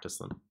and practice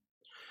them.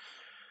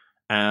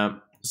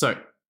 So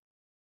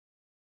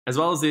as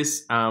well as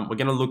this, we're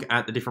going to look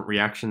at the different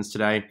reactions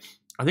today.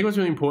 I think what's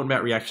really important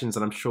about reactions,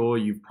 and I'm sure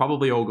you've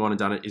probably all gone and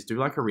done it, is do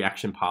like a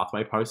reaction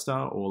pathway poster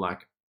or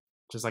like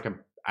just like a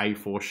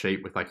A4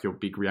 sheet with like your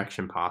big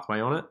reaction pathway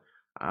on it.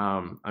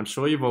 I'm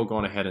sure you've all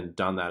gone ahead and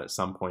done that at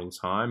some point in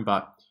time,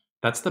 but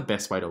that's the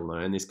best way to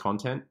learn this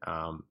content.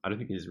 I don't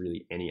think there's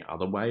really any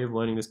other way of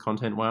learning this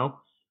content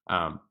well.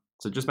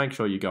 So just make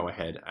sure you go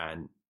ahead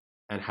and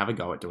have a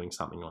go at doing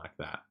something like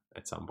that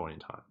at some point in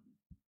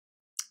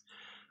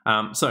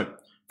time. So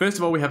first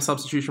of all, we have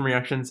substitution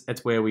reactions.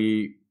 It's where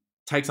we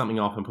take something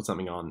off and put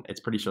something on.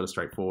 It's pretty sort of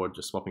straightforward,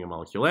 just swapping a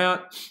molecule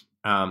out.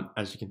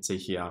 As you can see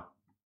here,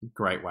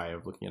 great way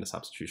of looking at a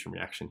substitution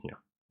reaction here.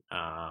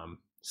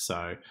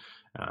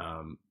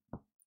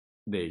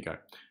 there you go.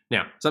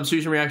 Now,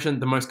 substitution reaction,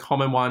 the most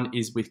common one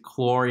is with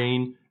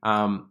chlorine.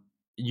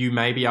 You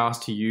may be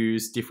asked to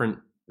use different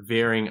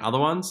varying other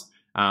ones,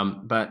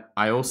 but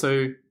I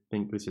also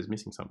think this is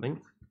missing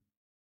something.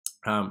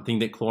 Think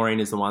that chlorine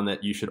is the one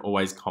that you should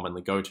always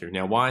commonly go to.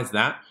 Now, why is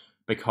that?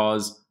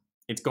 Because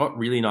it's got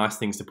really nice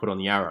things to put on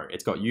the arrow.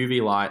 It's got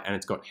UV light and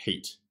it's got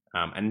heat.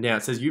 And now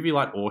it says UV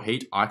light or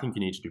heat. I think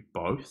you need to do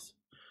both.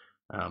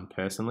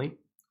 Personally,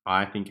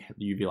 I think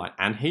UV light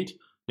and heat.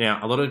 Now,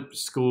 a lot of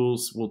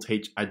schools will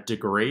teach a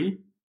degree.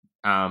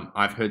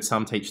 I've heard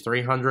some teach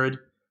 300.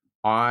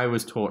 I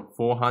was taught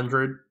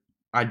 400.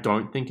 I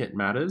don't think it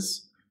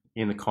matters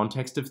in the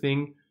context of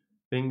things.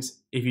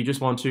 If you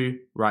just want to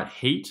write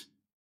heat,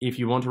 if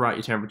you want to write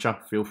your temperature,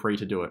 feel free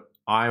to do it.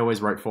 I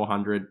always wrote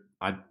 400.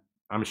 I'm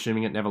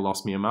assuming it never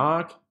lost me a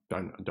mark.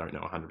 Don't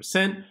know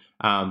 100%.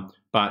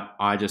 But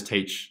I just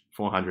teach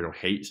 400 or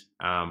heat.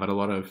 But a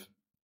lot of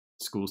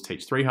schools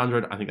teach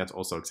 300. I think that's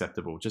also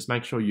acceptable. Just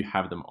make sure you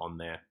have them on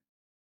there.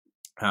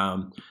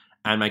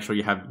 And make sure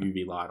you have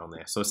UV light on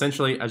there. So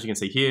essentially, as you can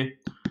see here,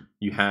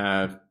 you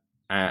have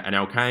an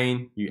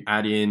alkane, you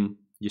add in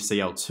your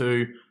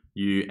Cl2,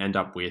 you end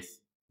up with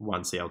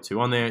 1 Cl2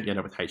 on there, you end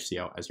up with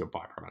HCl as your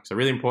byproduct. So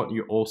really important,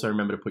 you also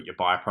remember to put your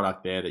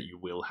byproduct there, that you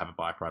will have a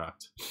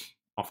byproduct.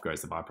 Off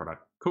goes the byproduct.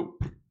 Cool.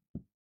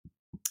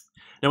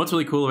 Now what's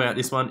really cool about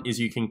this one is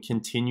you can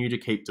continue to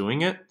keep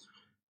doing it.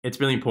 It's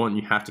really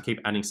important, you have to keep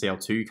adding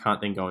Cl2. You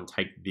can't then go and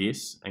take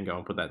this and go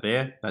and put that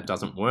there. That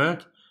doesn't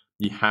work.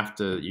 You can't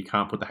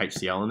put the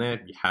HCl in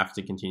there. You have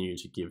to continue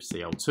to give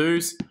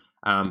Cl2s.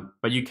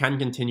 But you can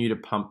continue to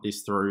pump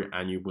this through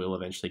and you will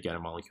eventually get a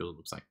molecule that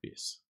looks like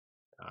this.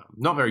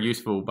 Not very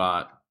useful,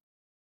 but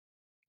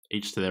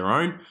each to their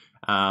own.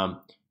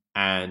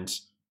 And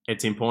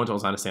it's important to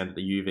also understand that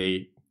the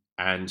UV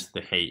and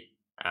the heat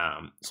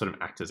sort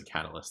of act as a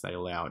catalyst. They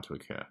allow it to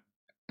occur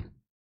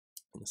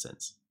in a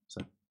sense.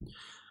 So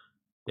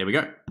there we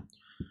go.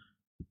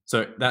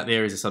 So that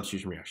there is a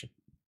substitution reaction.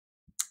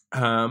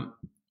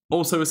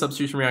 Also with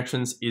substitution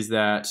reactions is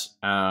that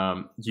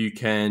you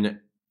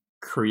can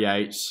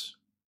create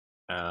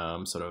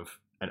sort of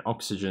an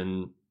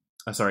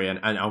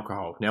an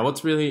alcohol. Now,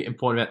 what's really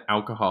important about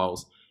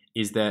alcohols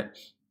is that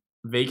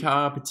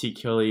VCAR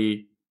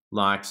particularly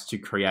likes to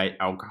create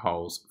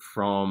alcohols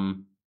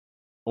from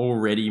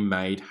already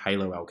made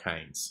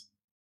haloalkanes.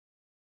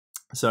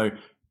 So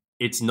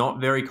it's not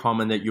very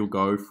common that you'll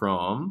go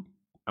from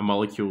a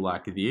molecule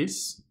like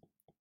this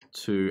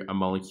to a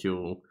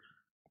molecule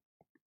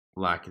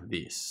like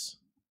this.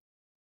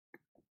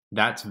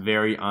 That's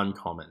very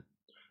uncommon.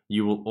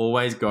 You will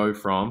always go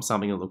from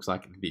something that looks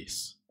like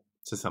this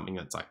to something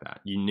that's like that.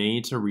 You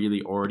need to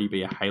really already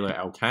be a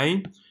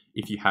haloalkane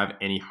if you have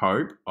any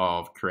hope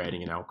of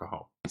creating an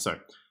alcohol. So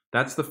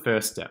that's the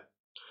first step.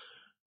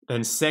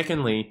 Then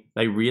secondly,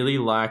 they really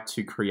like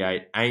to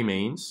create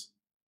amines.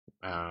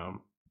 And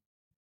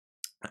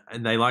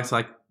they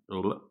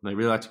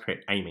really like to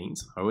create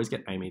amines. I always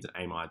get amines and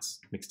amides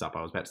mixed up.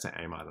 I was about to say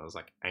amide, and I was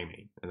like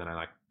amine, and then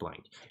I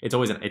blanked. It's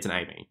an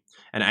amine.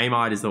 An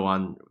amide is the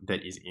one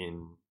that is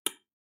in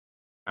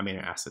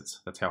amino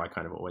acids. That's how I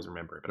kind of always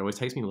remember it, but it always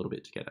takes me a little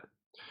bit to get it.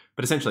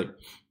 But essentially,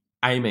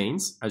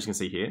 amines, as you can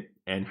see here,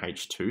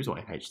 NH2s or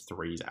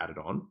NH3s added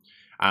on.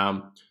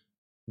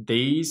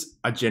 These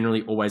are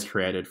generally always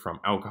created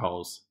from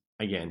alcohols,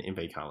 again, in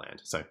VCAR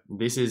land. So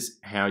this is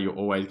how you're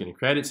always going to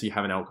create it. So you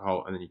have an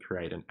alcohol and then you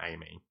create an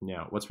amine.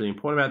 Now, what's really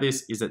important about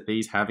this is that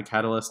these have a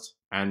catalyst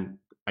and,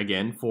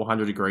 again,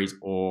 400 degrees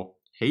or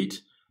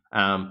heat.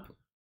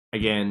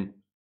 Again,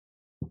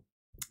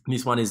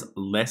 this one is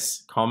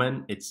less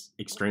common. It's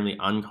extremely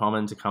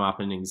uncommon to come up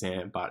in an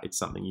exam, but it's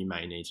something you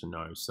may need to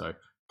know. So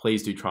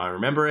please do try and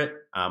remember it.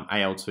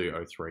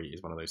 Al2O3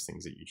 is one of those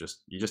things that you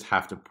just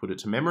have to put it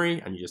to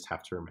memory and you just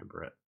have to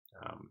remember it.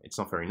 It's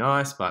not very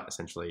nice, but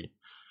essentially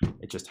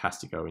it just has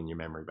to go in your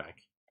memory bank.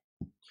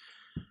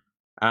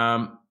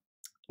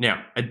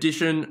 Now,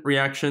 addition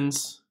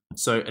reactions.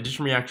 So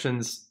addition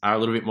reactions are a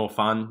little bit more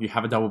fun. You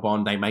have a double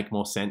bond, they make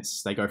more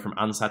sense. They go from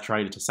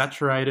unsaturated to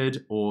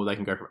saturated, or they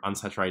can go from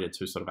unsaturated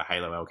to sort of a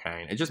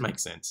haloalkane. It just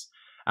makes sense.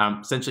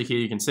 Essentially here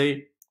you can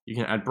see, you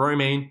can add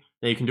bromine.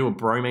 Now you can do a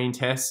bromine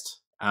test.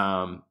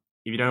 If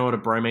you don't know what a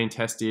bromine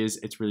test is,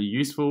 it's really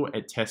useful.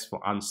 It tests for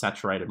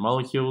unsaturated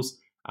molecules.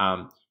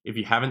 If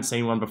you haven't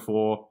seen one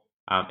before,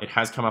 it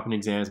has come up in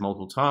exams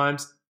multiple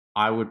times.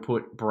 I would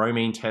put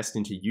bromine test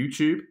into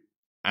YouTube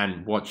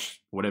and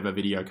watch whatever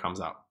video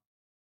comes up.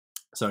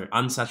 So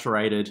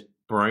unsaturated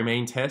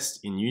bromine test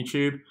in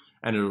YouTube,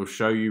 and it'll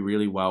show you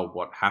really well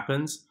what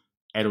happens.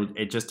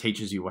 It just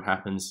teaches you what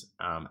happens.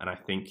 And I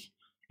think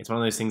it's one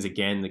of those things,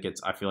 again,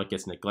 that I feel like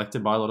gets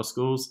neglected by a lot of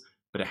schools,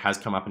 but it has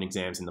come up in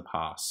exams in the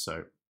past.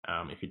 So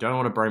if you don't know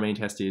what a bromine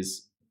test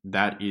is,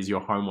 that is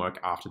your homework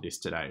after this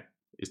today,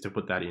 is to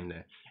put that in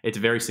there. It's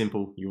very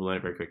simple. You will learn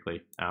it very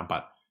quickly.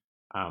 But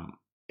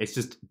it's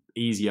just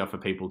easier for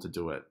people to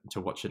do it,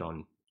 to watch it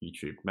on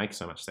YouTube. Makes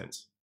so much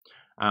sense.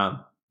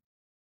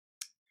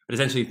 But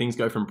essentially things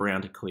go from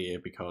brown to clear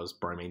because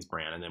bromine's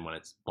brown, and then when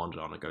it's bonded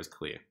on, it goes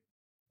clear,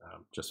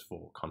 just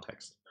for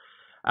context.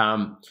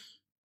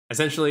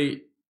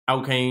 Essentially,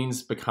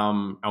 alkenes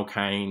become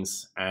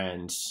alkanes,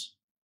 and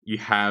you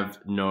have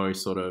no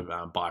sort of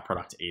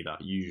byproduct either,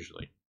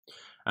 usually.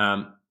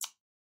 Now,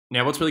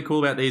 what's really cool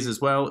about these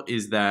as well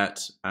is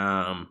that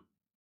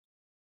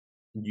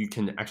you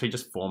can actually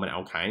just form an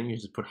alkane. You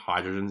just put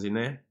hydrogens in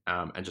there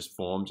and just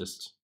form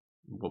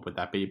what would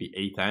that be? It'd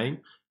be ethane.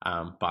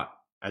 But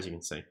as you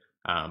can see,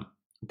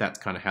 that's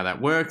kind of how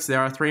that works. There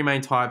are 3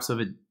 main types of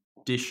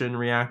addition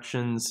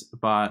reactions,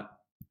 but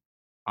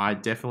I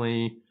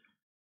definitely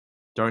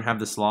don't have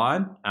the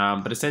slide.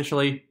 But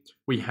essentially,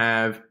 we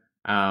have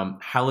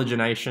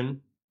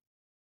halogenation.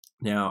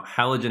 Now,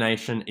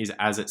 halogenation is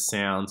as it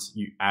sounds.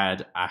 You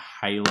add a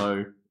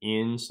halo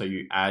in, so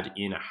you add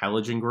in a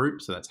halogen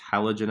group. So that's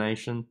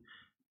halogenation.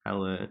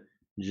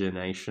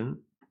 Halogenation.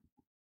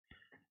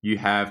 You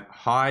have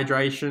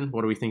hydration.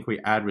 What do we think we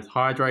add with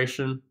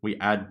hydration? We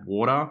add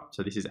water.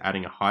 So this is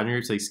adding a hydrogen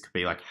group. So this could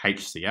be like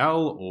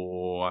HCl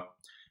or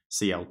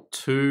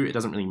Cl2. It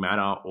doesn't really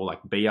matter. Or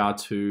like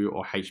Br2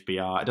 or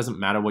HBr. It doesn't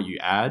matter what you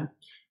add.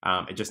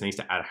 It just needs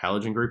to add a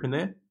halogen group in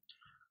there.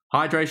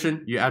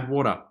 Hydration, you add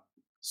water.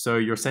 So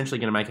you're essentially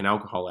going to make an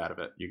alcohol out of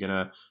it. You're going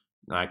to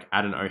like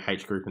add an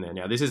OH group in there.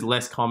 Now, this is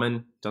less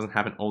common. Doesn't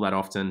happen all that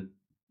often.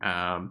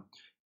 As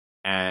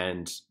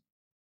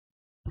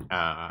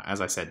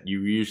I said,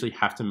 you usually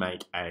have to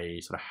make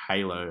a sort of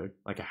halo,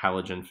 like a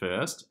halogen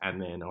first,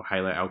 and then, or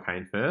halo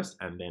alkane first,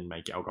 and then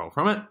make alcohol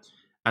from it.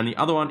 And the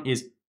other one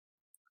is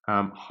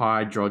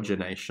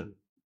hydrogenation.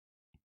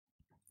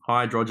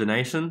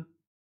 Hydrogenation.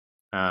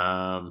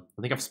 I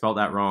think I've spelled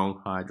that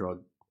wrong.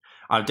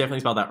 I've definitely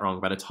spelled that wrong,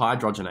 but it's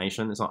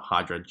hydrogenation. It's not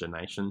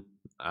hydrogenation.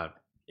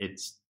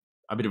 It's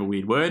a bit of a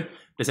weird word.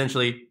 But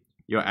essentially,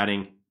 you're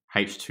adding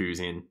H2s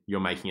in. You're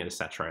making it a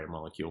saturated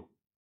molecule.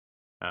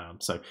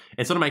 So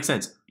it sort of makes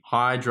sense.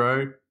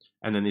 Hydro,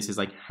 and then this is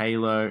like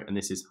halo, and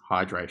this is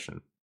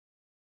hydration.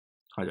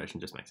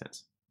 Hydration just makes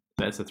sense.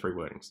 So that's the 3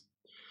 wordings.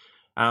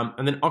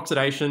 And then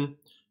oxidation.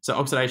 So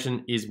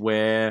oxidation is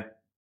where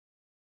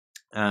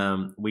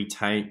we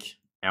take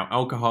our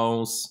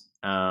alcohols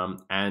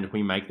and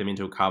we make them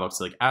into a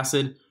carboxylic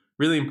acid.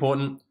 Really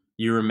important,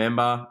 you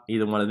remember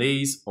either one of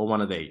these or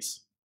one of these.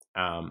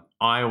 I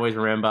always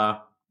remember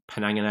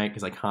penanganate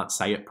because I can't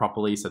say it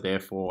properly, so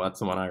therefore that's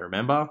the one I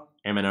remember.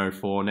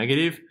 MnO4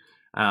 negative,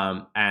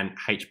 and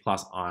H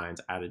plus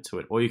ions added to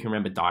it. Or you can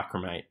remember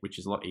dichromate, which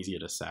is a lot easier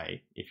to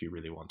say if you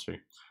really want to.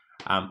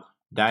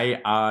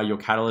 They are your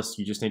catalysts.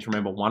 You just need to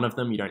remember one of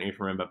them. You don't need to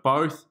remember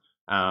both.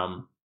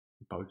 You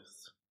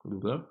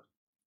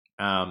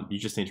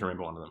just need to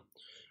remember one of them.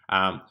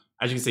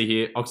 As you can see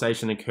here,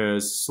 oxidation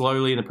occurs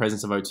slowly in the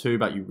presence of O2,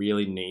 but you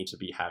really need to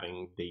be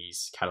having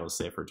these catalysts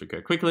there for it to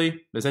occur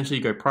quickly. But essentially,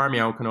 you go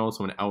primary alcohol,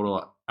 so an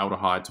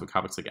aldehyde to a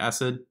carboxylic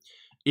acid.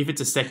 If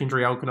it's a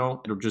secondary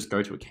alcohol, it'll just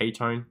go to a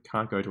ketone,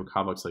 can't go to a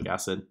carboxylic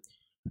acid.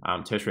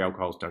 Tertiary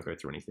alcohols don't go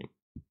through anything.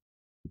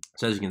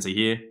 So as you can see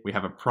here, we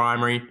have a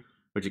primary,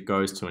 which it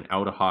goes to an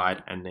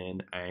aldehyde and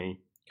then a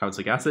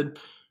carboxylic acid.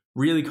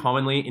 Really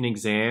commonly in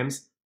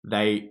exams,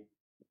 they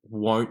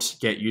won't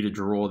get you to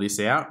draw this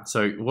out.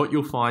 So what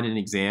you'll find in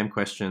exam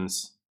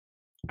questions,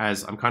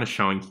 as I'm kind of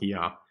showing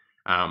here,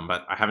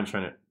 but I haven't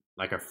shown it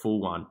like a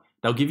full one,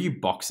 they'll give you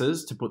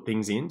boxes to put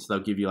things in. So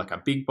they'll give you like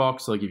a big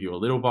box, they'll give you a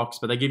little box,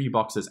 but they give you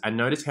boxes. And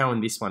notice how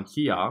in this one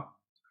here,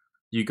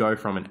 you go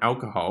from an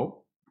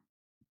alcohol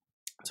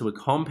to a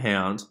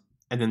compound,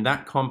 and then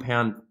that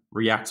compound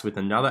reacts with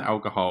another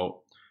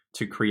alcohol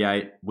to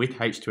create, with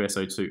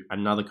H2SO2,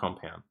 another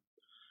compound.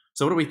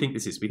 So what do we think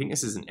this is? We think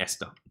this is an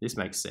ester. This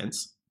makes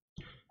sense.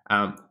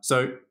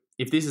 So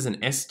if this is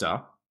an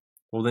ester,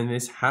 well then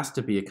this has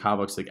to be a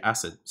carboxylic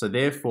acid. So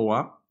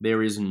therefore,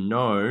 there is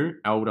no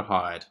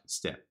aldehyde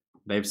step.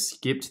 They've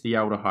skipped the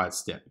aldehyde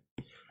step.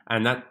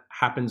 And that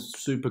happens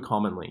super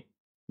commonly.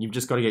 You've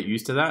just got to get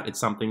used to that. It's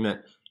something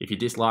that if you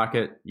dislike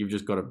it, you've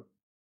just got to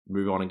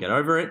move on and get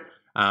over it.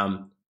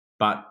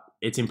 But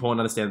it's important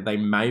to understand that they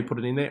may put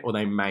it in there or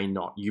they may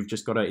not. You've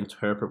just got to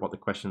interpret what the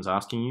question's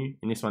asking you.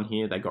 In this one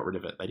here, they got rid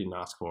of it. They didn't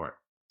ask for it.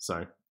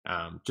 So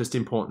just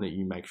important that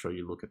you make sure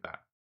you look at that.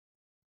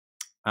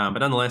 But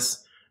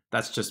nonetheless,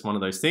 that's just one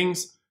of those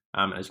things.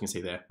 As you can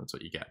see there, that's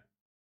what you get.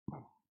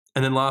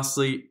 And then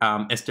lastly,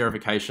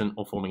 esterification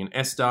or forming an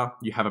ester.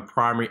 You have a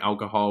primary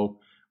alcohol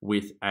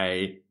with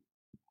a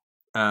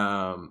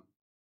carboxylic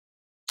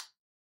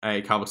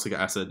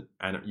acid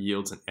and it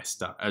yields an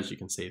ester, as you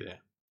can see there.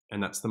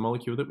 And that's the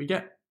molecule that we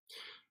get.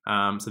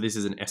 So this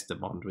is an ester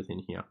bond within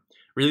here.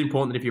 Really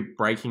important that if you're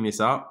breaking this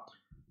up,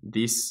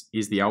 this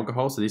is the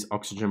alcohol. So this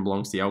oxygen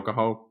belongs to the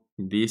alcohol.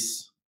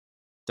 This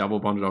double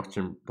bonded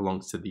oxygen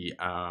belongs to the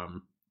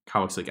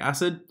carboxylic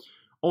acid.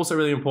 Also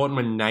really important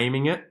when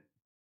naming it,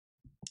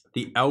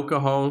 the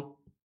alcohol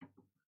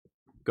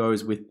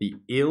goes with the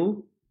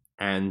il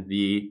and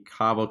the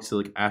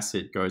carboxylic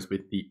acid goes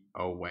with the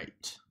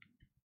OH.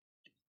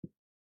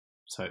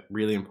 So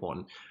really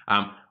important.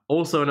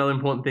 Also another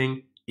important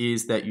thing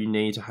is that you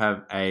need to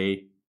have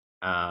a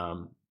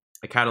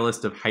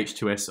catalyst of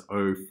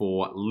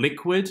H2SO4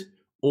 liquid,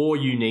 or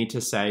you need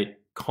to say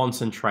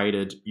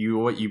concentrated.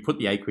 You put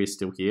the aqueous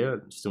still here,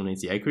 it still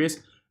needs the aqueous,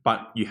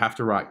 but you have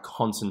to write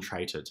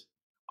concentrated.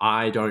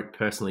 I don't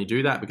personally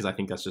do that because I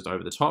think that's just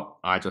over the top.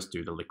 I just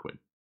do the liquid.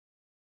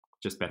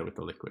 Just better with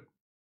the liquid.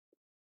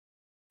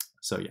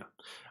 So yeah.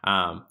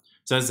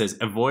 So as it says,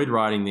 avoid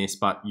writing this,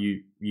 but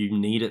you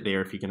need it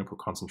there if you're going to put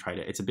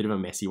concentrated. It's a bit of a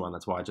messy one.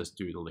 That's why I just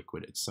do the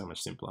liquid. It's so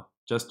much simpler.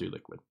 Just do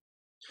liquid.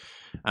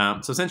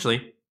 So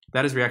essentially,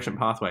 that is reaction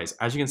pathways.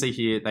 As you can see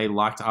here, they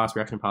like to ask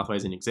reaction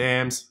pathways in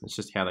exams. It's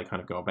just how they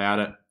kind of go about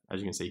it. As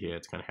you can see here,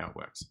 it's kind of how it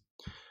works.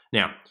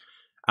 Now,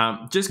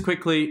 just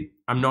quickly,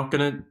 I'm not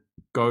going to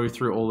go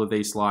through all of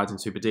these slides in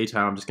super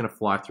detail. I'm just going to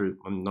fly through.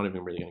 I'm not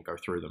even really going to go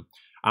through them.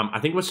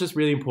 I think what's just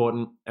really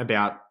important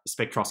about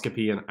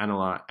spectroscopy and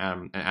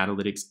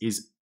analytics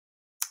is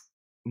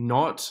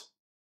not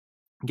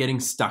getting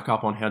stuck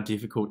up on how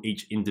difficult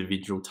each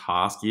individual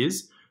task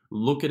is.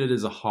 Look at it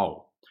as a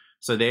whole.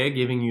 So they're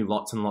giving you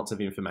lots and lots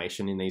of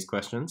information in these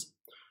questions.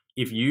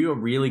 If you are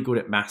really good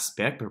at mass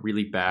spec, but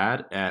really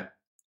bad at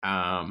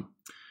IR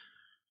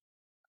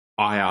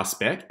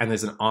spec, and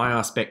there's an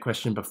IR spec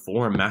question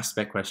before a mass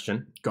spec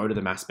question, go to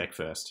the mass spec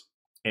first.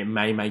 It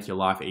may make your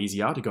life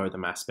easier to go to the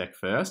mass spec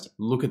first,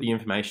 look at the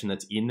information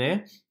that's in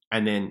there,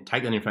 and then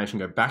take that information,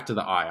 go back to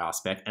the IR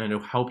spec, and it'll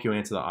help you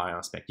answer the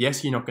IR spec.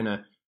 Yes, you're not going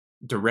to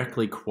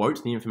directly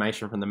quote the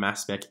information from the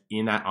mass spec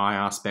in that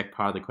IR spec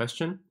part of the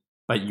question,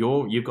 but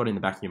you've got in the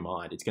back of your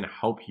mind, it's going to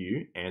help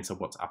you answer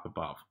what's up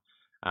above.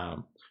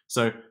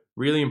 So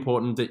really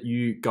important that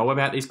you go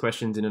about these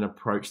questions in an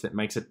approach that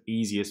makes it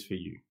easiest for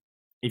you.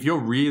 If you're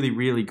really,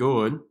 really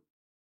good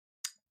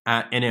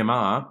at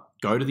NMR,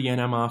 go to the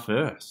NMR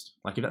first.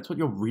 Like if that's what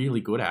you're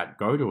really good at,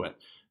 go to it,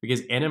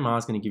 because NMR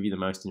is going to give you the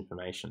most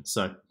information.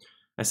 So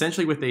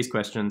essentially with these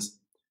questions,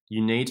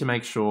 you need to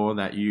make sure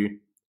that you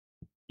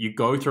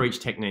go through each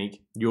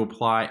technique, you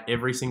apply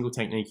every single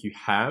technique you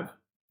have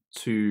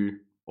to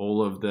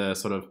all of the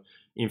sort of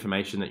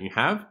information that you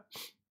have.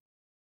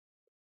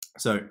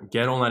 So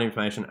get all that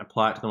information,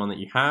 apply it to the one that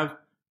you have,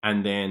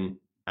 and then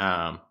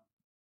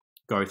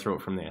go through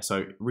it from there.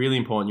 So really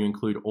important, you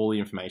include all the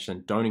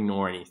information. Don't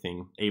ignore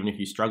anything. Even if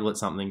you struggle at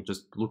something,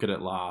 just look at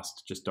it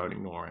last. Just don't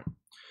ignore it.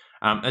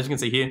 As you can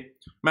see here,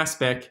 mass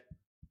spec,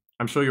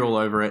 I'm sure you're all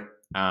over it.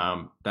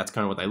 That's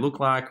kind of what they look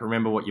like.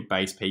 Remember what your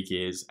base peak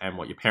is and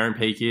what your parent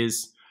peak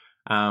is.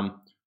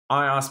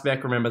 IR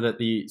spec, remember that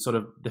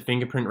the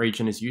fingerprint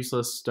region is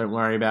useless. Don't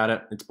worry about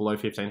it. It's below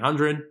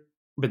 1500.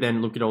 But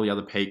then look at all the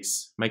other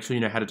peaks. Make sure you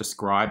know how to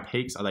describe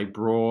peaks. Are they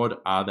broad?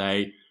 Are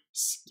they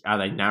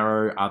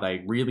narrow? Are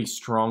they really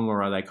strong,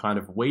 or are they kind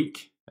of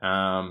weak?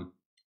 And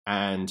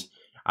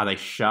are they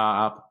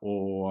sharp,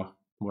 or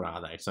what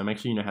are they? So make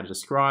sure you know how to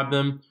describe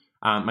them.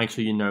 Make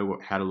sure you know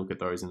how to look at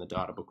those in the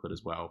data booklet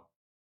as well.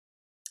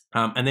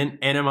 And then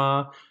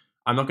NMR.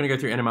 I'm not going to go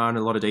through NMR in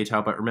a lot of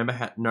detail, but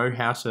remember, know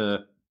how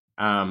to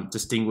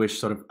distinguish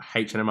sort of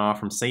HNMR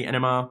from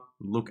CNMR.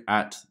 Look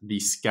at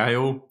the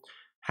scale,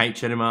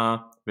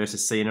 HNMR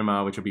versus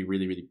CNMR, which will be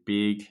really, really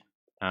big.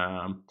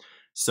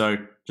 So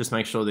just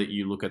make sure that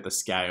you look at the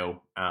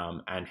scale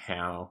and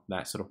how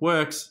that sort of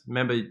works.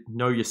 Remember,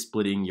 know your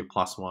splitting, your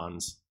plus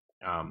ones.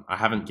 I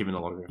haven't given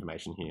a lot of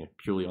information here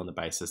purely on the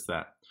basis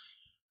that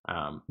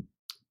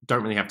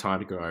don't really have time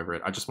to go over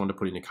it. I just wanted to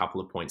put in a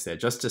couple of points there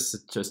just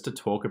to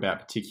talk about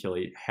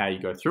particularly how you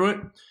go through it.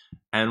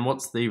 And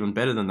what's even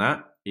better than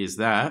that is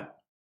that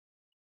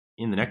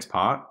in the next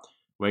part,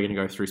 we're going to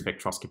go through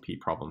spectroscopy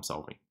problem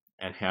solving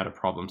and how to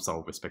problem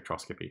solve with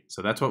spectroscopy.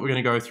 So that's what we're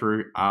going to go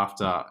through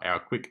after our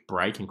quick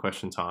break in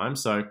question time.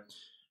 So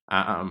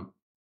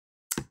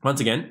once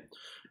again,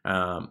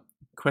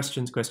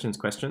 questions.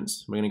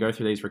 We're going to go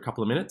through these for a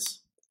couple of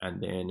minutes,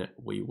 and then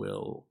we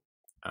will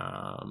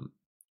go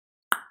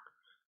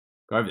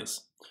over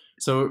this.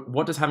 So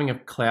what does having a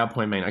cloud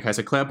point mean? Okay,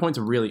 so cloud point's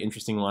a really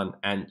interesting one,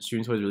 and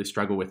students always really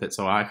struggle with it.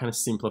 So I kind of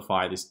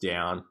simplify this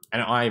down,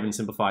 and I even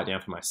simplify it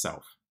down for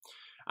myself.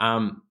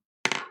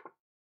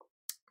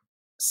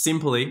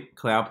 Simply,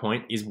 cloud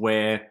point is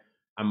where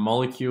a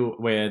molecule,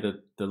 where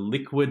the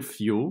liquid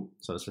fuel,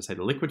 so let's just say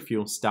the liquid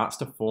fuel starts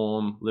to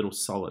form little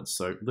solids,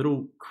 so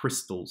little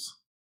crystals,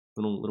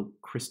 little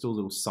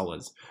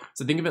solids.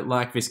 So think of it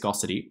like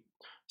viscosity.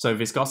 So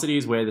viscosity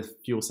is where the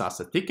fuel starts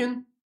to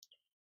thicken.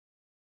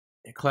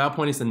 A cloud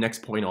point is the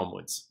next point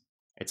onwards.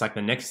 It's like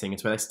the next thing.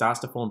 It's where they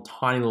start to form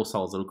tiny little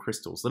solids, little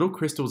crystals. Little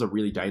crystals are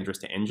really dangerous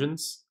to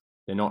engines.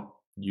 They're going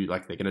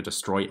to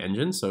destroy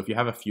engines. So if you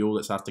have a fuel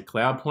that starts to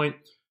cloud point,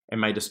 it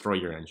may destroy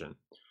your engine.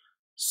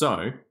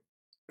 So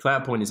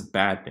cloud point is a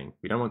bad thing.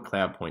 We don't want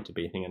cloud point to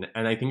be a thing.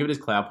 And I think of it as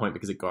cloud point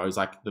because it goes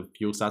like the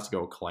fuel starts to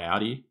go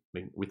cloudy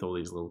with all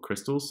these little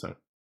crystals. So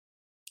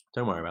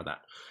don't worry about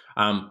that.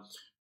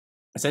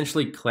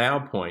 Essentially,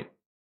 cloud point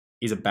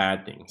is a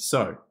bad thing.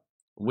 So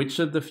which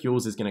of the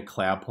fuels is going to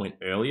cloud point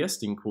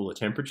earliest in cooler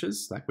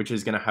temperatures? Like which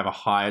is going to have a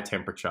higher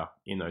temperature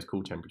in those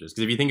cool temperatures?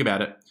 Because if you think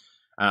about it,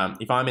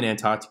 if I'm in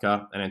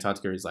Antarctica, and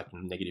Antarctica is like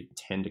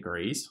 -10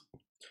 degrees,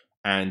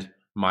 and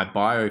my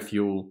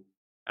biofuel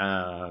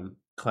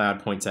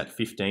cloud points at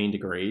 15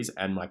 degrees,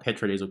 and my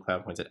petrodiesel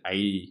cloud points at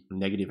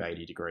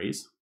 -80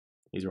 degrees,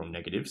 These are all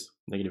negatives,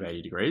 negative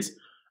 80 degrees.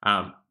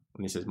 And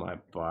this is my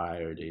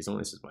biodiesel,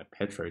 this is my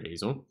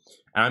petrodiesel.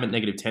 And I'm at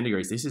negative 10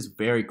 degrees. This is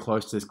very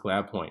close to this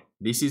cloud point.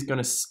 This is going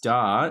to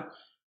start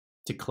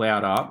to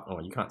cloud up.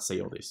 Oh, you can't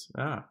see all this.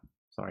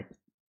 Sorry.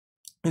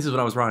 This is what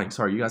I was writing.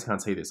 Sorry, you guys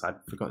can't see this. I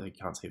forgot that you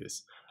can't see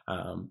this.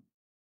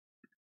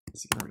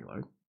 Is it going to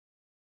reload?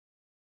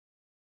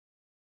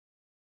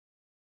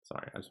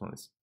 Sorry, I just want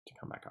this to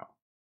come back up.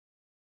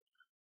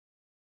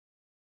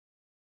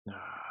 Of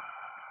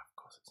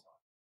course it's not.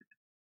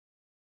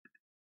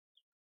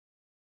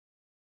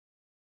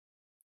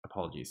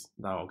 Apologies.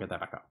 No, I'll get that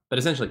back up. But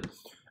essentially,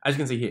 as you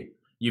can see here,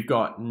 you've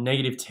got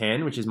negative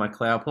 10, which is my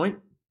cloud point,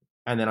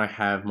 and then I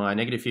have my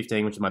negative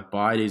 15, which is my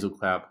biodiesel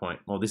cloud point.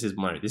 Well, this is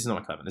not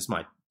my cloud point. This is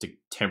my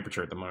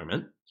temperature at the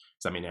moment.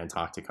 So I'm in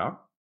Antarctica.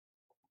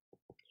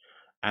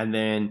 And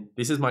then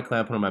this is my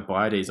cloud point on my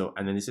biodiesel,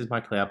 and then this is my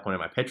cloud point on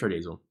my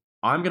petrodiesel.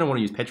 I'm going to want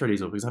to use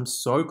petrodiesel because I'm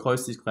so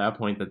close to this cloud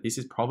point that this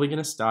is probably going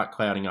to start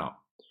clouding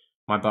up.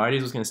 My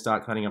biodiesel is going to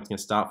start clouding up. It's going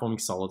to start forming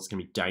solids. It's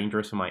going to be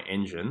dangerous for my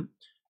engine, and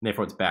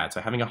therefore it's bad.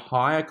 So having a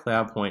higher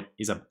cloud point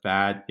is a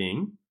bad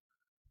thing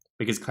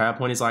because cloud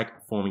point is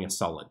like forming a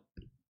solid.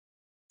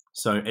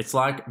 So it's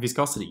like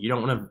viscosity. You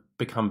don't want to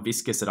become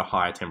viscous at a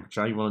higher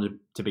temperature. You want it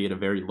to be at a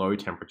very low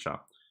temperature.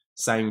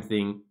 Same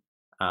thing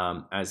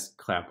as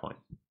cloud point.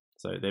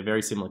 So they're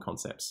very similar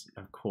concepts.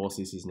 Of course,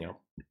 this is now,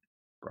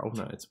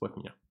 no, it's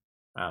working now.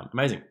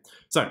 Amazing.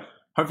 So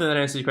hopefully that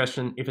answers your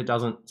question. If it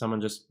doesn't,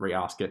 someone just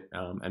re-ask it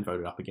and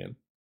vote it up again.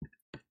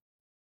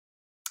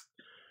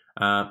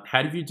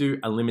 How do you do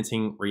a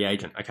limiting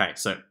reagent? Okay,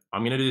 so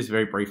I'm going to do this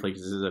very briefly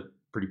because this is a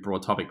pretty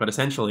broad topic, but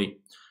essentially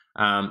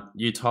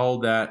you're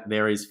told that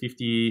there is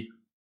 50,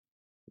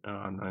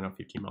 no, not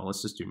 50 moles,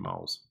 let's just do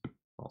moles.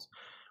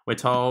 We're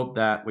told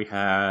that we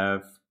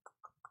have,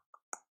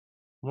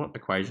 what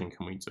equation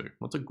can we do?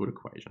 What's a good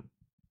equation?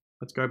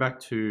 Let's go back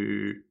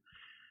to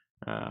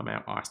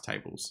our ice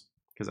tables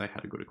because they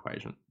had a good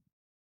equation.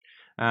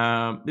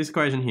 This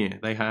equation here,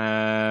 they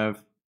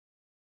have,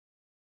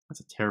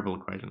 that's a terrible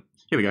equation.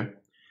 Here we go.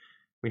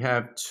 We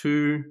have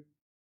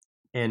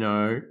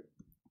 2NO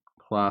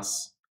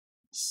plus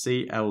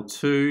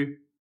Cl2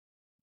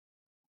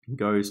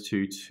 goes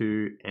to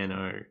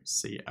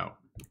 2NoCl.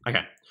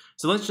 Okay,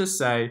 so let's just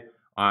say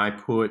I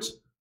put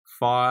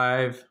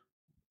 5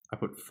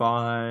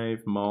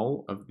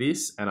 mole of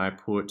this and I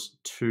put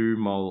 2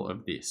 mole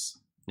of this.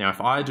 Now, if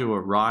I do a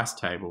rice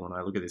table and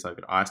I look at this, I've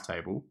got ice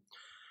table.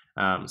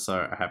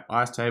 So I have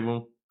ice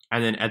table,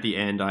 and then at the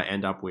end I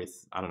end up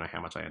with, I don't know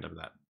how much I end up with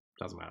that.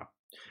 Doesn't matter.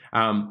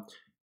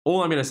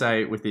 All I'm going to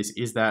say with this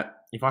is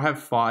that if I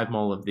have 5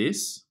 mole of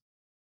this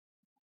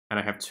and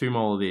I have 2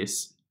 mole of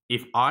this,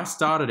 if I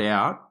started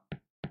out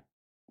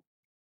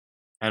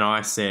and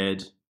I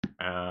said,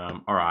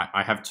 all right,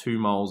 I have 2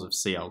 moles of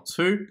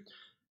Cl2,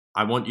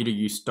 I want you to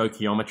use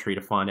stoichiometry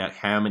to find out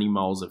how many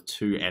moles of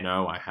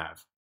 2NO I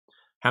have.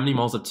 How many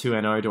moles of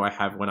 2NO do I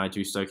have when I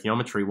do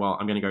stoichiometry? Well,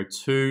 I'm going to go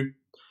 2,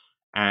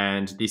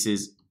 and this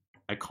is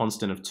a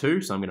constant of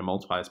 2, so I'm going to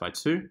multiply this by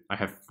 2. I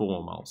have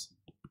 4 moles.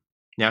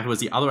 Now, if it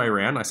was the other way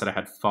around, I said I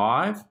had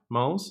 5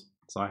 moles,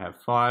 so I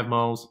have 5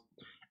 moles,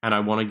 and I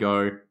want to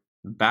go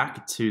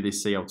back to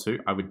this Cl2,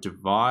 I would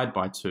divide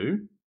by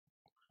 2,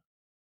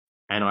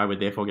 and I would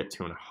therefore get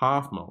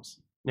 2.5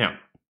 moles. Now,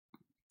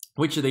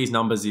 which of these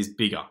numbers is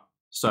bigger?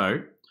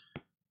 So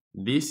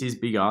this is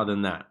bigger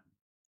than that,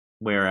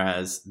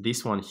 whereas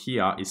this one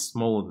here is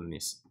smaller than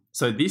this.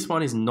 So this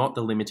one is not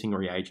the limiting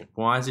reagent.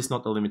 Why is this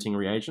not the limiting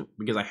reagent?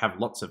 Because I have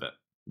lots of it.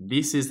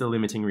 This is the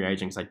limiting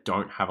reagent because I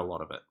don't have a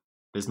lot of it.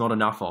 There's not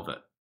enough of it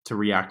to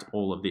react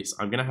all of this.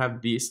 I'm going to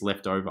have this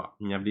left over. I'm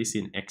going to have this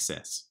in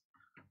excess.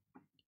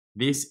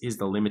 This is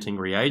the limiting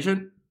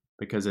reagent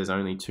because there's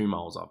only 2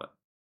 moles of it.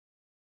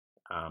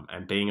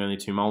 And being only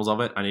 2 moles of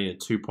it, I need a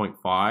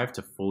 2.5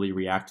 to fully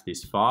react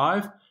this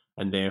 5,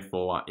 and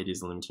therefore it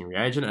is the limiting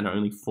reagent, and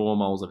only 4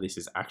 moles of this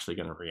is actually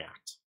going to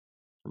react.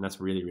 And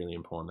that's really, really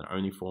important, that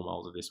only 4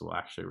 moles of this will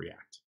actually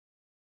react.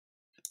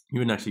 You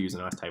wouldn't actually use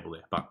an ice table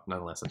there, but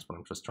nonetheless, that's what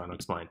I'm just trying to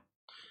explain.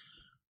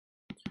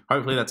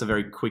 Hopefully that's a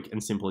very quick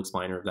and simple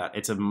explainer of that.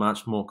 It's a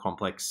much more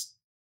complex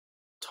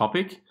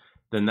topic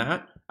than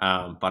that,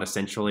 but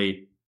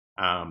essentially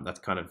that's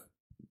kind of,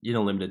 in a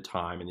limited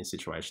time in this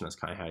situation, that's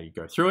kind of how you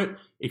go through it.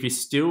 If you're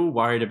still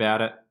worried about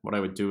it, what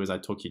I would do is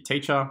I'd talk to your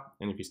teacher,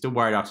 and if you're still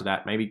worried after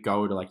that, maybe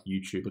go to like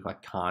YouTube, look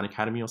like Khan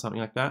Academy or something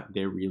like that.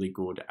 They're really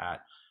good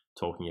at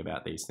talking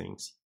about these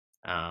things.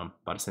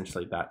 But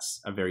essentially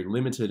that's a very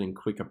limited and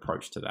quick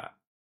approach to that.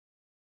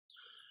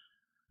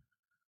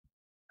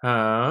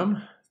 All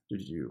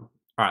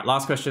right,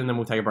 last question, then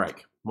we'll take a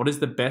break. What is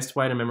the best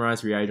way to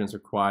memorize reagents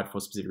required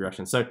for specific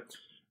reactions? So,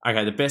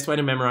 okay, the best way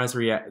to memorize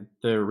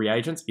the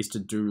reagents is to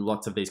do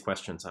lots of these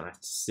questions. And it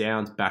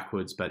sounds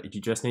backwards, but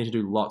you just need to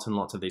do lots and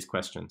lots of these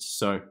questions.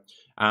 So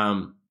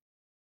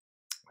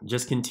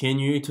just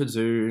continue to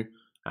do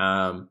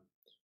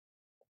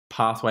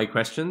pathway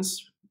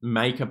questions.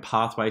 Make a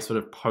pathway sort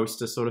of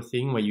poster sort of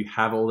thing where you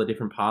have all the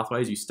different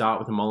pathways. You start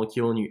with a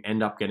molecule and you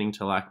end up getting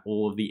to like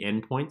all of the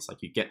endpoints.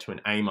 Like you get to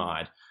an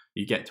amide,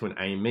 you get to an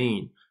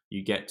amine,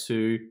 you get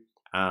to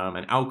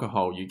an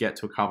alcohol, you get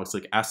to a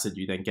carboxylic acid,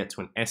 you then get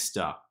to an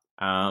ester.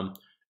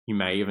 You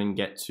may even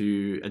get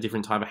to a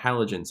different type of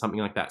halogen, something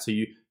like that. So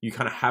you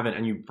kind of have it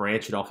and you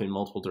branch it off in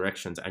multiple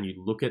directions, and you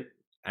look at,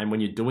 and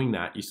when you're doing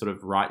that, you sort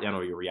of write down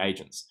all your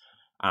reagents.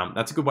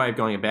 That's a good way of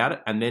going about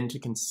it. And then to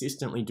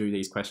consistently do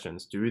these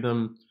questions, do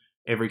them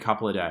every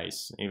couple of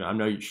days.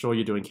 I'm sure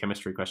you're doing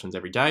chemistry questions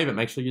every day, but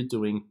make sure you're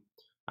doing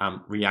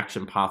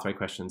reaction pathway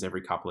questions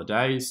every couple of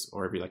days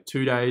or every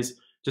 2 days,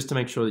 just to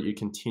make sure that you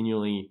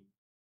continually,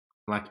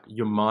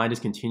 your mind is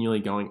continually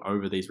going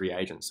over these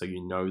reagents so you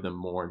know them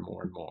more and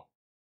more and more.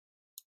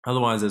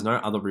 Otherwise, there's no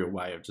other real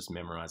way of just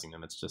memorizing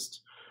them. It's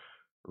just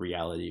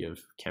reality of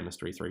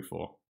chemistry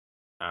 3-4.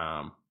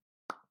 But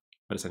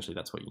essentially,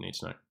 that's what you need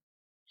to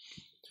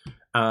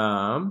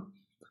know.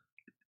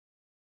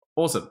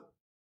 Awesome.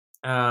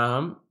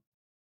 All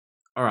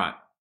right.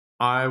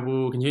 I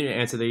will continue to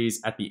answer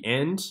these at the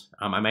end.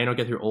 I may not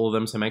get through all of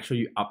them, so make sure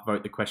you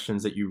upvote the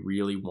questions that you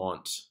really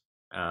want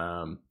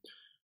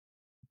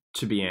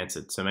to be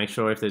answered. So make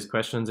sure if there's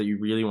questions that you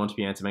really want to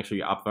be answered, make sure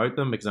you upvote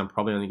them, because I'm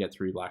probably only get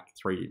through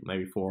 3,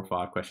 maybe 4 or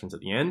 5 questions at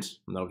the end,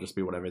 and that'll just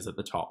be whatever's at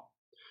the top.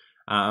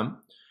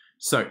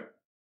 So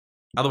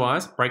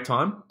otherwise, break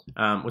time.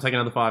 We'll take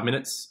another 5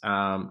 minutes,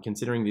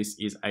 considering this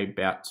is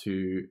about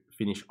to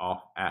finish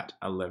off at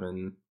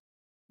 11:22.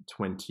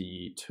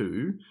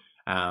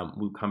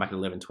 We'll come back at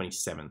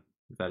 11:27,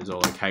 if that is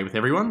all okay with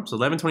everyone. So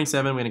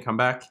 11:27, we're going to come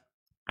back,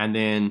 and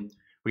then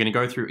we're going to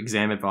go through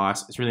exam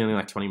advice. It's really only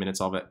 20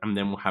 minutes of it, and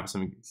then we'll have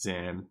some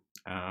exam.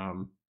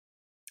 Then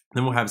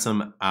we'll have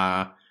some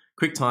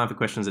quick time for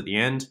questions at the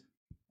end.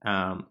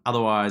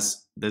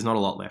 Otherwise, there's not a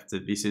lot left.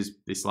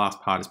 This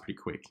last part is pretty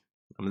quick.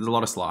 There's a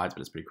lot of slides,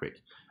 but it's pretty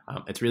quick.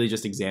 It's really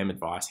just exam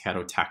advice, how to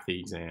attack the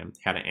exam,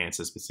 how to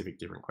answer specific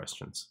different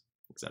questions,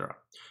 etc.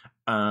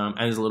 And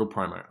there's a little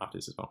promo after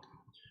this as well.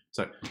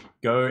 So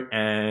go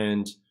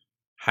and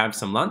have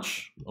some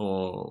lunch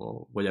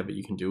or whatever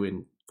you can do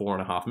in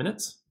 4.5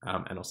 minutes,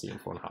 and I'll see you in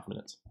 4.5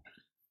 minutes.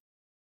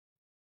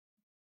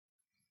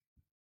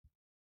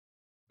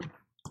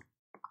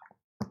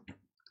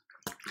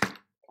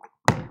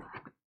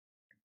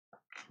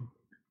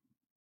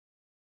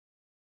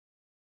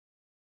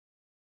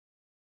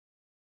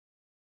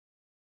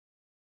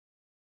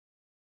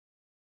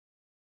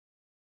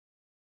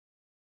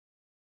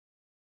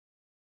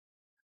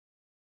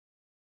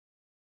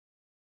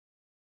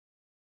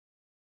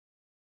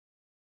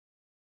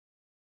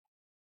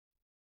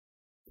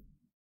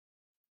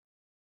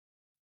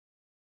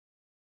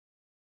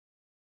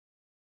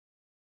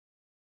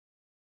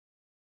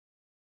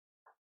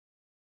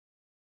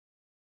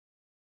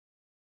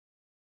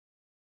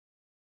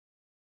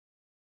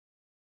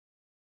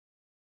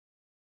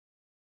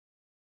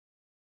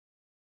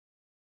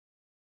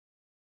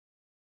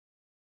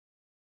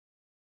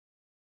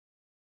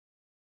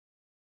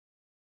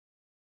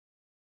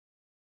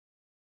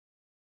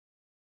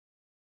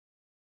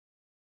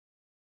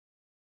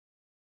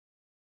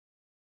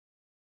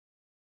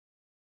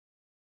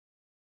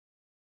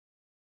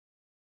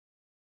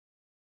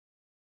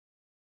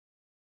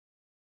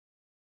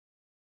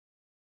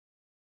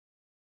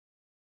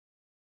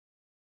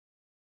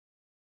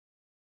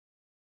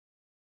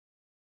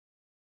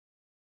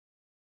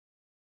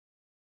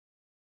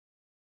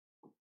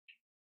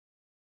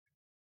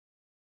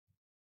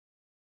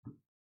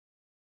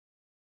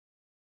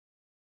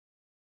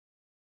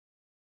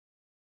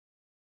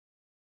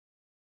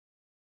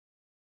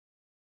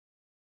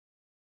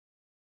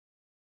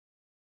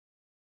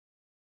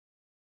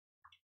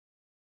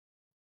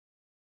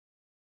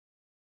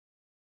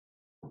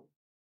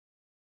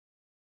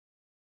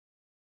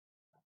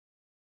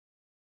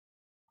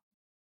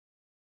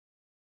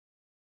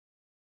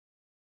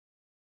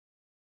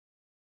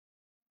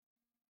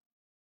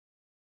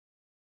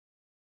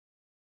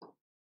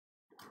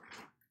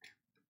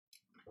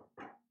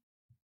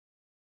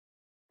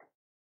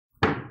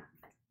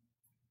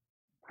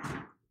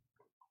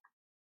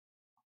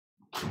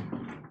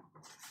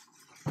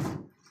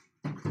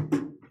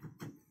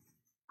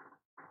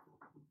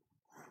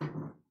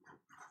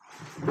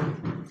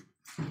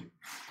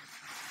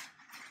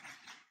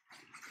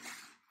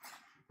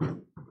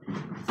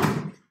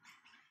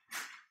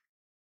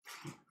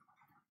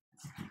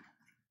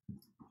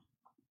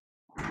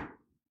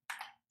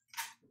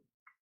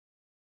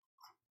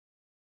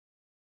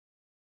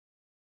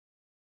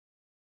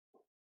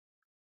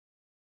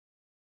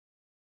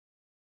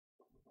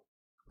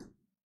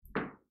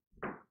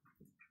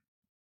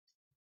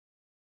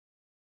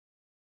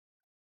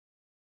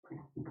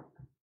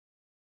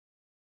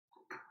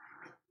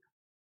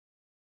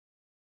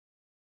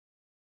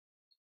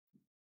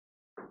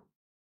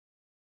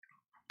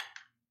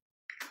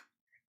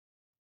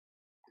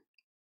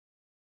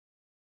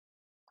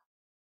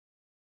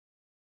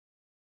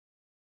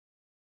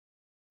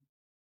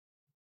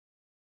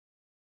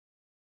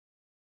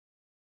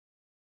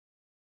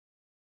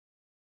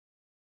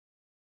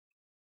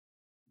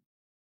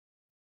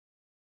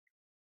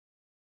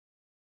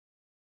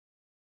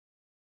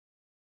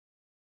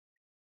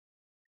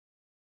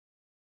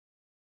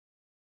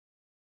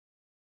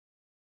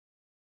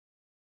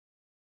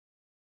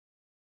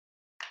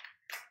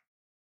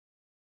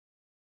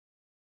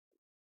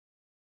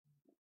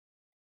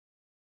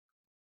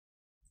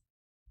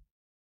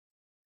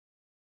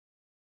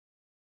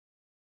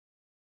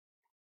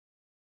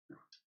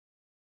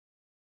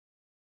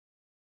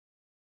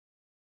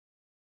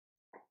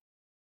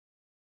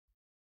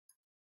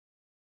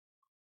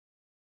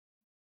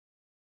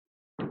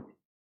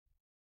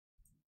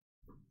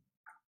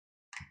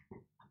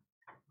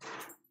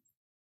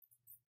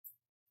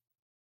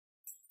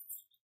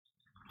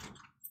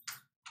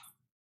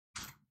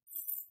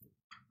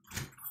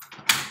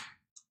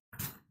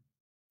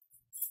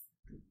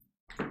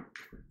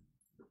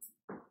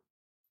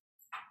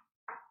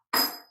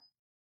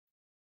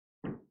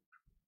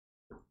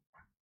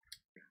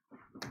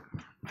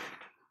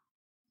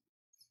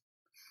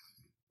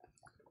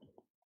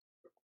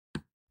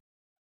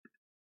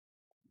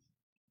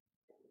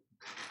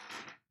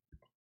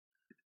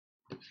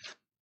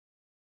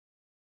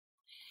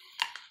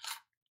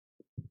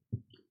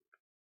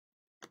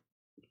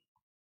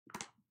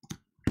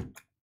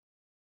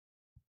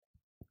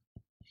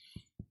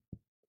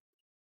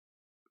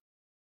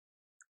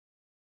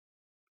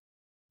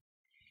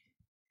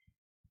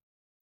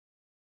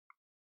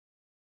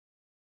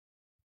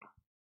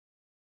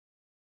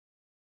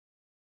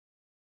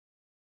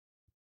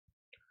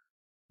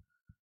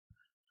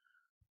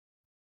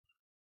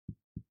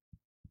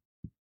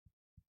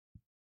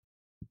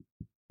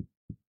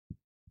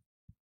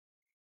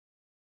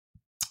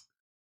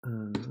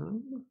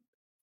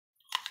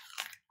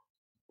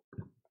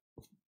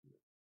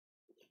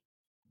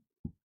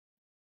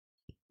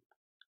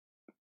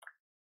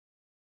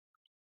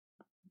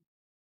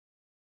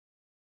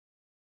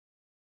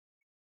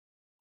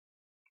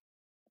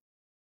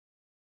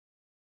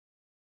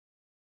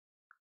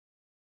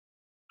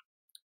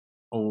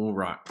 All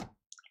right.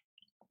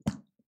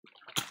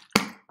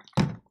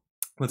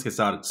 Let's get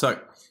started. So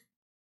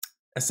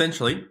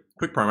essentially,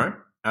 quick promo,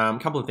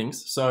 couple of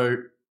things. So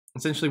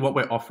essentially what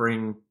we're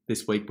offering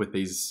this week with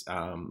these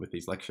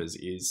lectures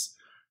is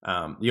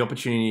the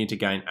opportunity to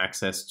gain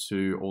access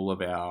to all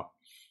of our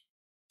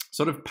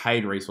sort of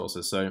paid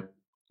resources. So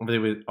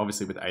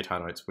obviously with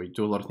ATAR Notes, we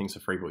do a lot of things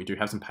for free, but we do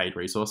have some paid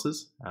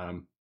resources.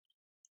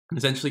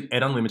 Essentially,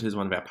 Ed Unlimited is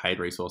one of our paid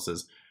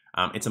resources.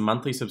 It's a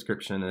monthly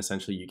subscription, and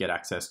essentially you get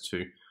access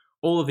to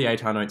all of the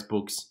ATAR Notes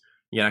books.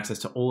 You get access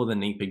to all of the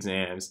NEEP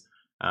exams.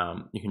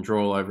 You can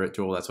draw all over it,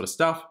 do all that sort of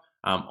stuff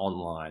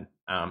online.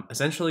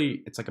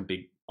 Essentially, it's like a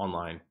big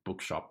online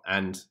bookshop,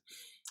 and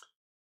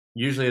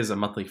usually as a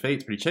monthly fee,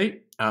 it's pretty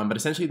cheap. But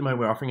essentially, at the moment,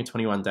 we're offering a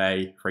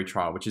 21-day free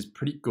trial, which is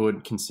pretty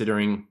good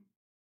considering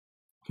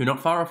you're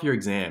not far off your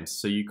exams.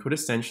 So you could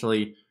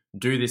essentially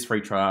do this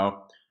free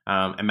trial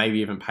and maybe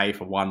even pay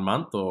for 1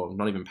 month, or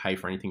not even pay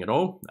for anything at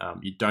all.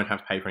 You don't have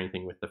to pay for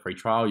anything with the free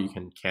trial. You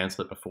can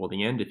cancel it before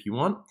the end if you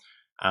want.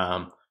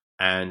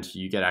 And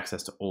you get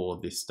access to all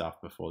of this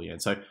stuff before the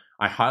end. So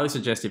I highly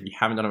suggest, if you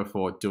haven't done it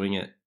before, doing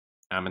it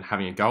and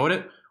having a go at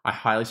it. I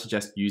highly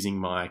suggest using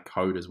my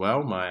code as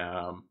well.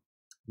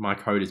 My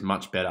code is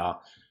much better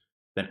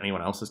than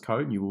anyone else's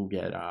code. You will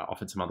get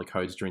offered some other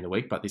codes during the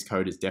week, but this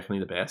code is definitely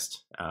the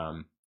best.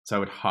 So I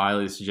would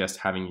highly suggest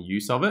having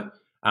use of it.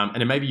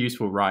 And it may be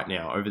useful right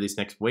now over this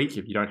next week.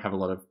 If you don't have a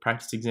lot of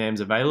practice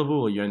exams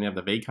available, or you only have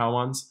the VCAR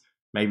ones,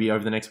 maybe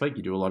over the next week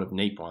you do a lot of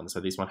NEEP ones.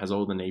 So this one has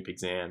all the NEEP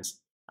exams.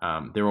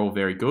 They're all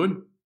very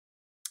good.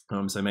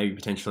 So maybe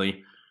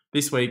potentially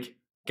this week,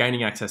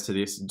 gaining access to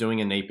this, doing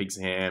a NEEP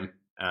exam,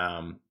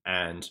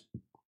 and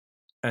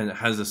it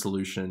has the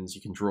solutions.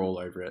 You can draw all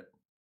over it,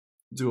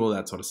 do all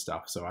that sort of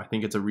stuff. So I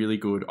think it's a really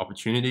good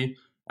opportunity,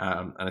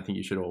 and I think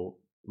you should all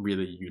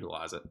really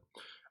utilize it.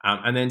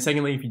 And then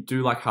secondly, if you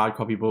do like hard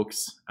copy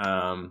books,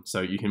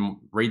 so you can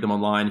read them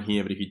online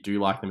here, but if you do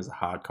like them as a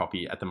hard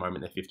copy, at the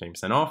moment they're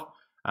 15% off.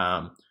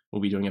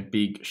 We'll be doing a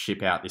big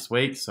ship out this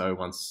week. So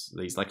once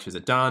these lectures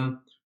are done,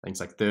 things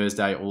like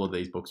Thursday, all of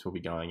these books will be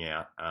going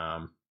out.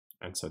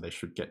 And so they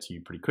should get to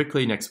you pretty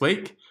quickly next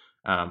week.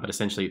 But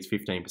essentially it's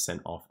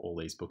 15% off all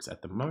these books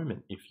at the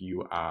moment if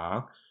you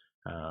are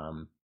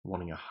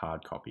wanting a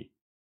hard copy.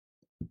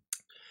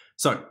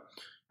 So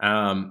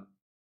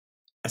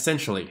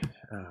essentially,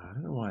 I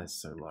don't know why it's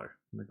so low.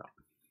 Move up.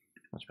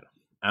 Much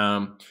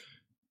better.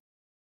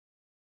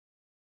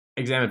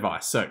 Exam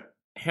advice. So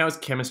how is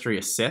chemistry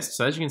assessed?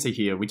 So as you can see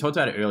here, we talked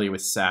about it earlier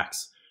with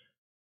SACs.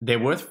 They're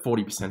worth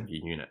 40% of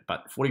your unit,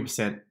 but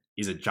 40%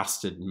 is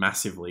adjusted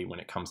massively when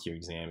it comes to your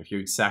exam. If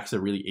your SACs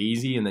are really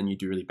easy and then you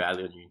do really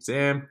badly on your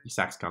exam, your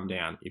SACs come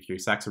down. If your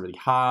SACs are really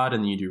hard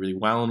and then you do really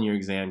well on your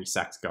exam, your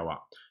SACs go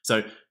up.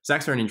 So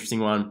SACs are an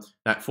interesting one.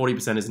 That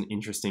 40% is an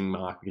interesting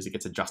mark because it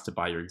gets adjusted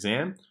by your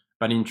exam.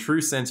 But in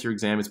true sense, your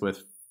exam is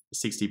worth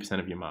 60%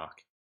 of your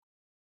mark.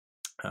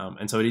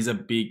 And so it is a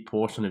big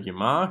portion of your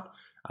mark.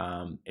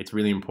 It's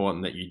really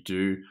important that you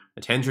do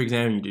attend your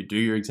exam, you do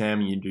your exam,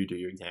 and you do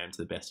your exam to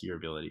the best of your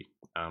ability.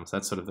 So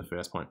that's sort of the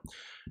first point.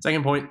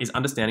 Second point is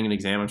understanding an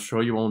exam. I'm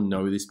sure you all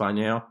know this by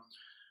now.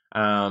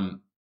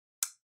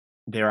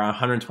 There are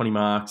 120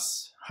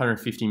 marks,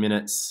 150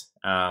 minutes.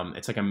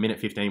 It's like a minute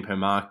 15 per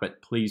mark,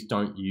 but please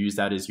don't use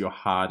that as your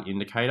hard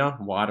indicator.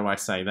 Why do I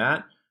say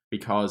that?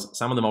 Because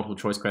some of the multiple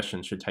choice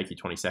questions should take you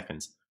 20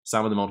 seconds.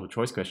 Some of the multiple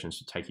choice questions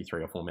should take you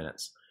 3 or 4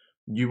 minutes.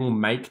 You will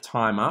make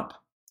time up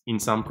in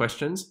some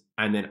questions,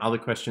 and then other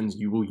questions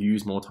you will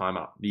use more time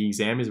up. The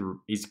exam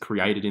is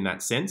created in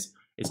that sense.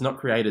 It's not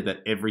created that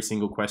every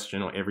single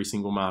question or every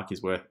single mark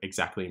is worth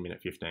exactly a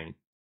minute 15.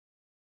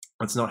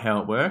 That's not how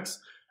it works.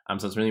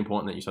 So it's really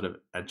important that you sort of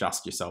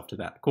adjust yourself to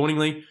that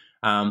accordingly.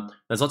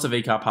 There's lots of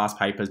VCAR past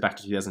papers back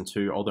to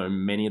 2002, although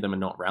many of them are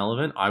not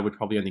relevant. I would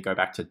probably only go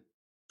back to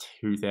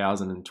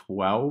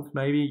 2012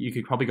 maybe. You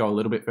could probably go a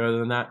little bit further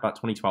than that, but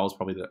 2012 is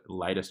probably the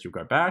latest you'll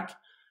go back.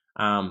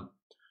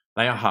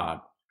 They are hard.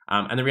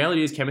 And the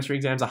reality is chemistry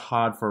exams are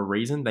hard for a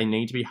reason. They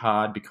need to be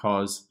hard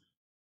because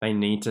they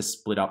need to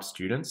split up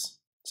students.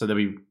 So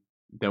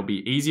there'll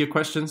be easier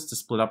questions to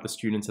split up the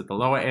students at the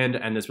lower end,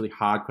 and there's really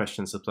hard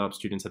questions to split up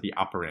students at the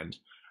upper end.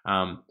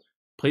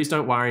 Please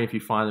don't worry if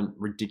you find them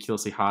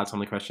ridiculously hard, some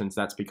of the questions.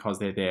 That's because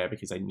they're there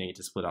because they need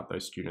to split up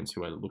those students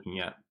who are looking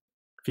at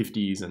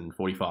 50s and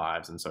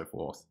 45s and so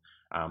forth.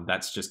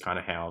 That's just kind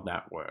of how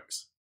that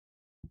works.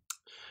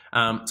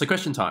 So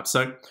question types.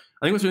 So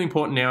I think what's really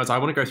important now is I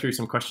want to go through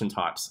some question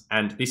types.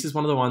 And this is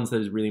one of the ones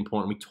that is really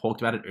important. We talked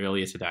about it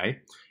earlier today,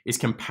 is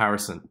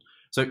comparison.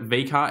 So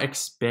VCAR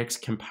expects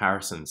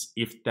comparisons.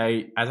 If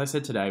they, as I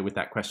said today with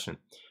that question,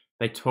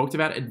 they talked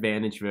about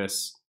advantage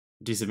versus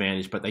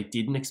disadvantage, but they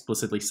didn't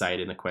explicitly say it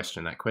in the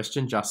question. That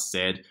question just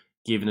said,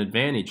 give an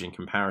advantage in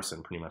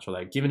comparison, pretty much, or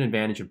they give an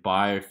advantage of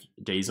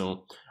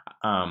biodiesel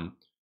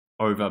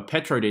over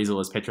petrodiesel,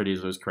 as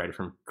petrodiesel is created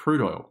from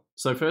crude oil.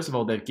 So first of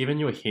all, they've given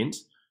you a hint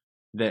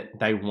that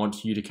they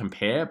want you to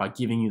compare by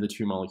giving you the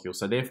two molecules.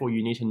 So therefore,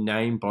 you need to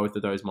name both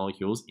of those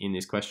molecules in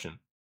this question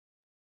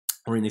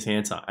or in this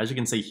answer. As you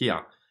can see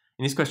here,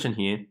 in this question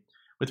here,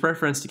 with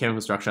reference to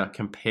chemical structure,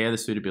 compare the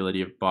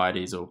suitability of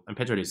biodiesel and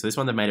petrodiesel. So this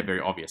one, they've made it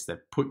very obvious. They've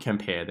put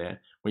compare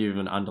there. We've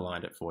even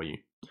underlined it for you.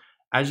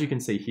 As you can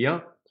see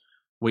here,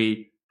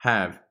 we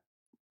have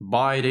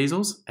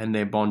biodiesels and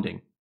their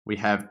bonding. We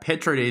have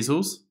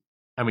petrodiesels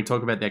and we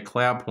talk about their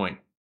cloud point.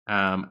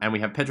 And we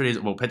have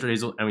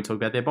petrodiesel and we talk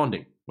about their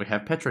bonding. We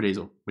have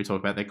petrodiesel, we talk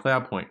about their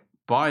cloud point.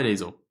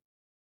 Biodiesel,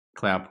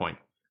 cloud point.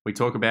 We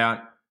talk about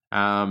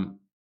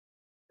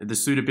the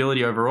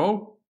suitability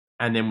overall,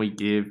 and then we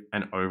give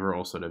an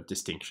overall sort of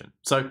distinction.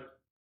 So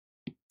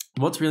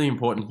what's really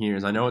important here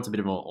is, I know it's a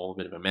bit of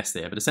a mess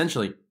there, but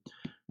essentially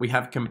we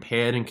have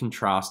compared and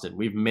contrasted.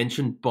 We've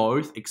mentioned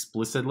both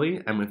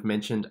explicitly and we've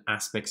mentioned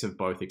aspects of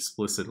both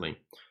explicitly.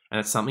 And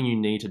it's something you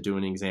need to do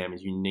in an exam,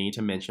 is you need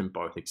to mention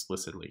both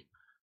explicitly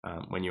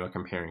when you are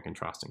comparing and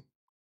contrasting.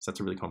 So that's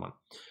a really common one.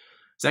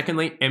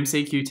 Secondly,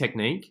 MCQ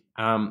technique.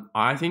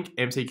 I think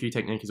MCQ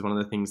technique is one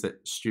of the things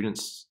that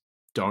students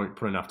don't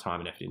put enough time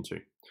and effort into.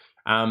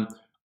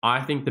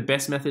 I think the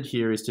best method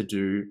here is to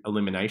do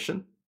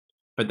elimination,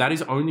 but that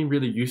is only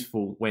really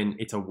useful when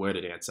it's a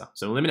worded answer.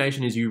 So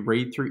elimination is you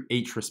read through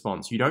each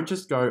response. You don't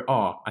just go,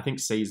 oh, I think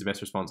C is the best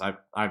response.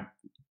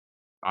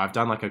 I've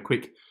done like a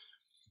quick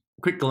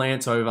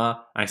glance over,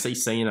 and I see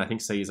C and I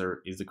think C is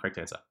the correct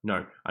answer.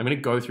 No, I'm going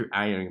to go through A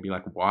and I'm going to be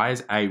like, why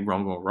is A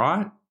wrong or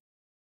right?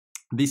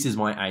 This is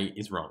why A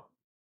is wrong.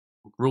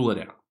 Rule it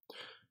out.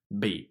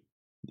 B.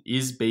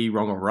 Is B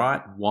wrong or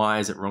right? Why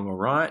is it wrong or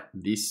right?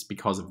 This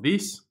because of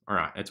this. All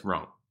right, it's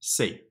wrong.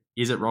 C.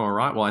 Is it wrong or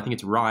right? Well, I think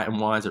it's right. And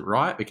why is it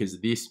right?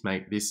 Because this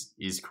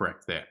is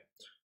correct there.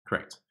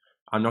 Correct.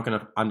 I'm not going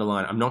to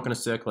underline. I'm not going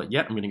to circle it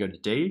yet. I'm going to go to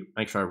D.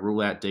 Make sure I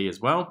rule out D as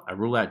well. I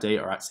rule out D.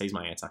 All right, C is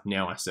my answer.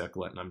 Now I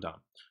circle it and I'm done.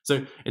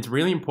 So it's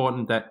really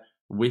important that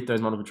with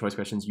those multiple choice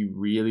questions, you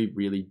really,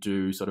 really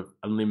do sort of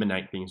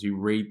eliminate things. You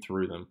read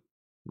through them.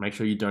 Make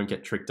sure you don't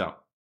get tricked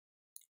up.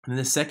 And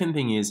the second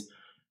thing is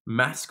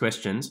maths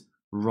questions.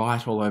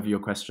 Write all over your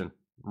question.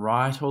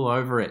 Write all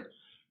over it.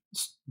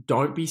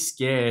 Don't be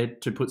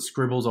scared to put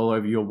scribbles all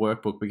over your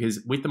workbook,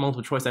 because with the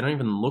multiple choice, they don't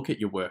even look at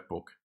your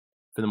workbook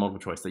for the multiple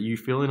choice. That you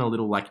fill in a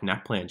little like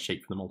NAPLAN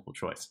sheet for the multiple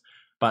choice.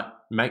 But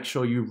make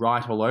sure you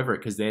write all over it,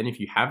 because then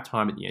if you have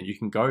time at the end, you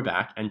can go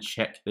back and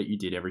check that you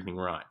did everything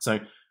right. So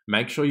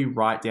make sure you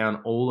write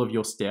down all of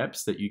your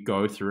steps that you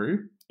go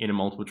through in a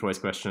multiple choice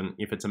question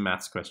if it's a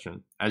maths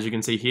question. As you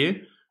can see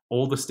here,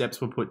 all the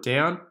steps were put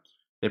down.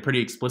 They're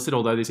pretty explicit,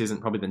 although this isn't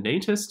probably the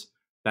neatest.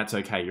 That's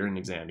okay, you're in an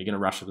exam. You're going to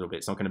rush a little bit.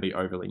 It's not going to be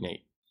overly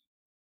neat.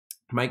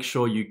 Make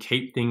sure you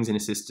keep things in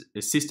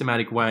a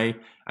systematic way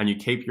and you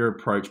keep your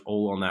approach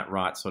all on that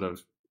right sort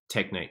of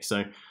technique.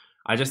 So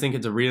I just think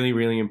it's really,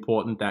 really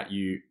important that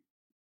you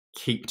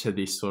keep to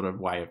this sort of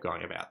way of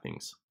going about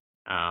things.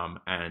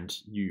 And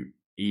you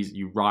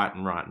write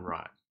and write and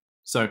write.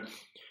 So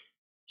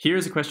here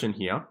is a question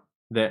here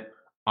that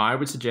I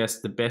would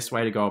suggest the best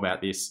way to go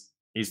about this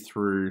is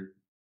through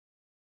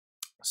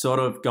sort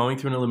of going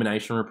through an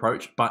elimination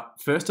approach, but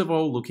first of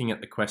all, looking at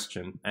the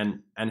question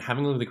and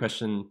having a look at the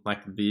question,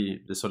 like the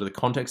sort of the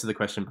context of the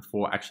question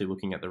before actually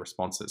looking at the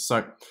responses. So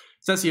it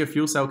says here, a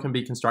fuel cell can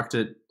be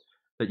constructed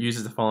that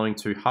uses the following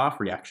two half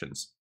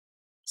reactions.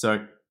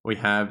 So we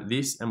have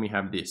this and we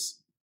have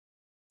this.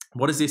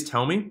 What does this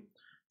tell me? It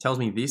tells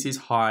me this is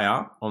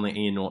higher on the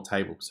E and naught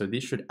table. So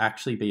this should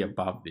actually be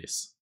above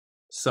this.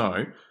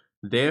 So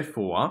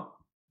therefore,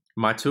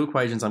 my two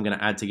equations I'm going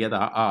to add together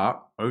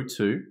are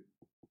O2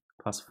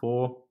 plus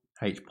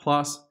 4H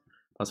plus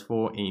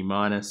 4E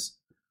minus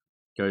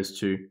goes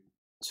to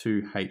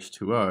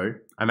 2H2O.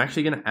 I'm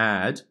actually going to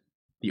add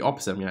the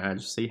opposite. I'm going to add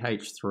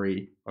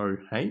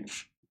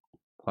CH3OH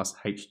plus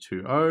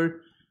H2O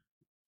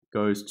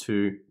goes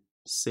to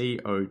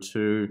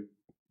CO2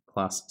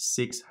 plus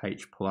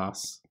 6H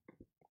plus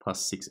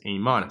 6E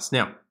minus.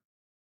 Now,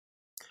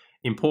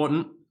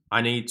 important,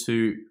 I need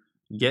to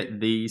get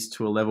these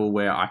to a level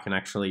where I can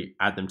actually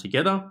add them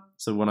together.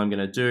 So what I'm going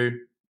to do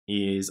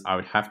is I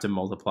would have to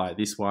multiply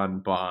this one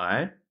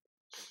by,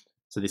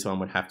 so this one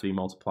would have to be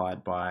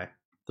multiplied by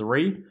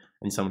 3, and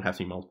this one would have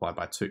to be multiplied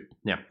by 2.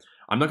 Now,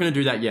 I'm not going to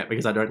do that yet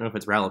because I don't know if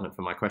it's relevant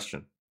for my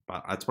question,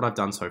 but that's what I've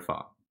done so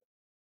far.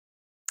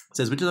 It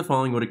says, which of the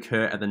following would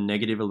occur at the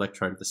negative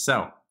electrode of the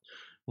cell?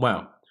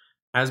 Well,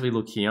 as we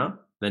look here,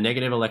 the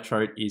negative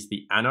electrode is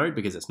the anode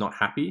because it's not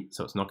happy,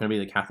 so it's not going to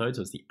be the cathode,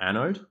 so it's the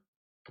anode.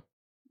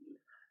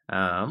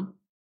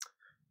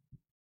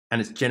 And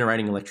it's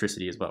generating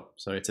electricity as well.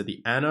 So it's at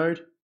the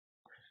anode,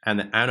 and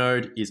the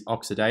anode is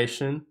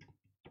oxidation.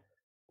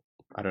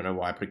 I don't know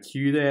why I put a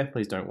Q there.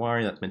 Please don't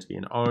worry, that's meant to be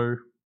an O.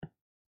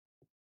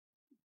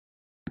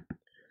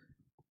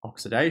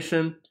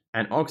 Oxidation,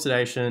 and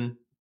oxidation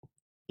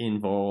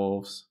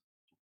involves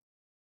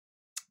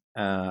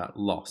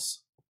loss.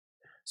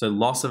 So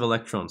loss of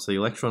electrons. So the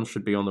electrons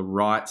should be on the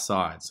right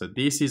side. So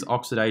this is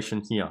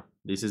oxidation here.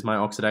 This is my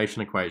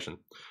oxidation equation.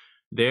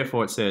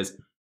 Therefore, it says,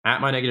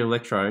 at my negative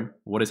electrode,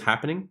 what is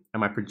happening?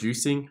 Am I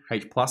producing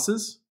H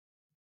pluses?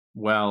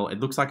 Well, it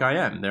looks like I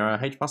am. There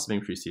are H pluses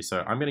being produced here.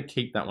 So I'm going to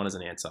keep that one as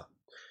an answer.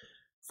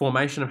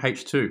 Formation of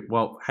H2.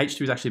 Well,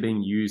 H2 is actually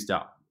being used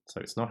up.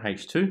 So it's not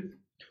H2.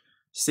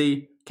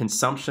 C,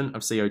 consumption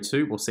of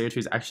CO2. Well, CO2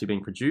 is actually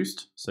being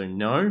produced. So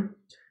no.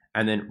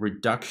 And then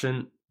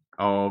reduction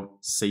of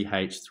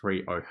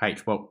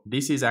CH3OH. Well,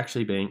 this is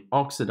actually being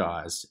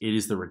oxidized. It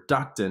is the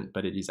reductant,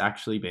 but it is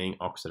actually being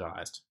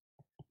oxidized.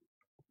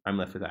 I'm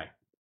left with A.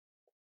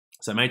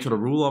 So I made sure to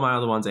rule all my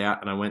other ones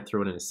out, and I went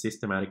through it in a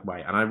systematic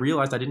way. And I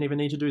realized I didn't even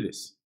need to do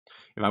this.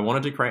 If I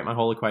wanted to create my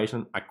whole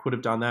equation, I could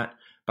have done that,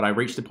 but I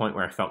reached a point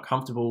where I felt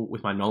comfortable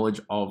with my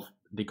knowledge of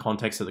the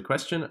context of the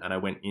question, and I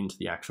went into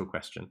the actual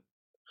question.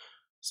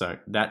 So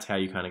that's how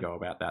you kind of go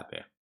about that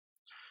there.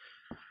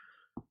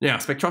 Now,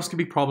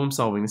 spectroscopy problem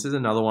solving. This is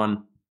another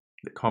one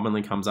that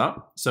commonly comes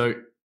up. So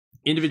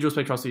individual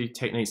spectroscopy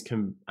techniques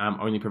can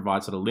only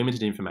provide sort of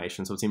limited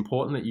information. So it's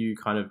important that you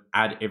kind of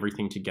add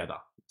everything together.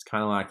 It's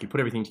kind of like you put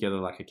everything together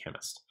like a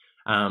chemist.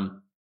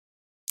 And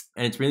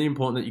it's really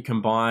important that you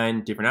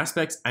combine different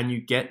aspects and you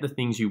get the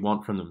things you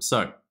want from them.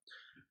 So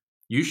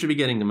you should be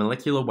getting the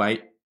molecular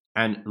weight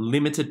and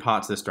limited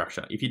parts of the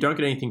structure. If you don't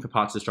get anything for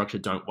parts of the structure,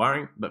 don't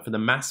worry. But for the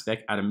mass spec,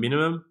 at a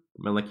minimum,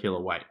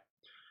 molecular weight.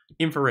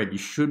 Infrared, you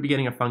should be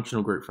getting a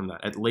functional group from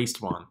that, at least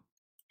one.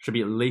 Should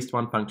be at least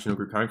one functional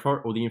group coming for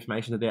it, or the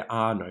information that there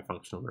are no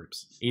functional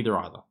groups, either.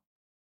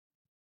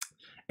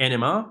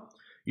 NMR,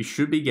 you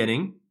should be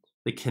getting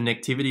the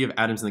connectivity of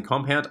atoms in the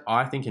compound.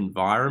 I think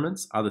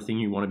environments are the thing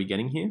you want to be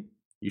getting here.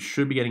 You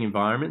should be getting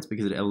environments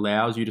because it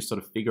allows you to sort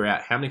of figure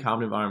out how many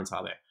carbon environments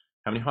are there,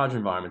 how many hydrogen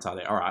environments are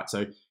there. All right, so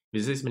if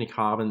there's this many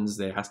carbons,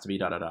 there has to be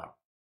da-da-da.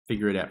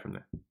 Figure it out from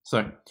there.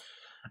 So,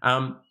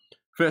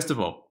 first of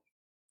all,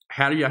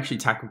 how do you actually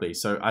tackle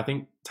these? So I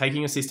think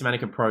taking a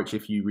systematic approach,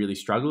 if you really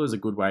struggle, is a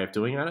good way of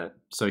doing it.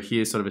 So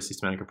here's sort of a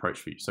systematic approach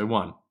for you. So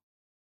 1,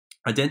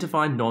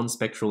 identify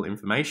non-spectral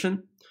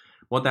information.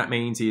 What that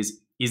means is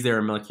there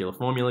a molecular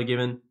formula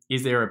given?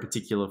 Is there a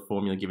particular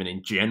formula given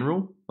in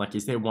general? Like,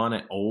 is there one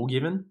at all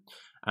given?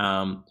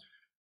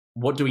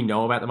 What do we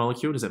know about the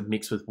molecule? Does it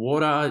mix with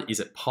water? Is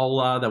it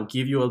polar? They'll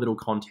give you a little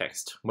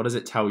context. What does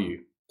it tell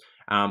you?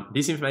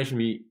 This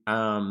information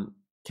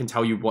can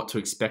tell you what to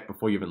expect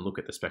before you even look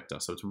at the spectre.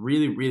 So it's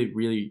really, really,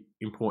 really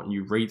important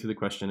you read through the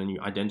question and you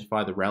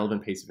identify the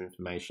relevant piece of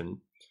information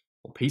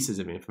or pieces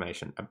of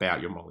information about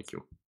your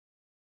molecule.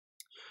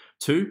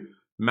 2,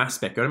 mass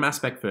spec. Go to mass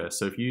spec first.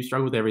 So if you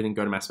struggle with everything,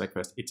 go to mass spec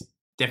first. It's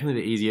definitely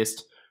the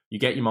easiest. You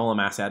get your molar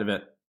mass out of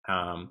it.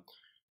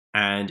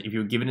 And if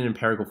you're given an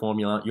empirical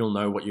formula, you'll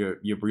know what your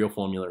real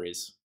formula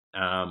is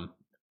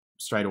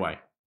straight away.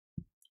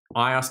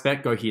 IR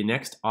spec, go here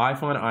next. I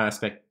find IR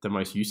spec the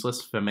most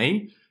useless for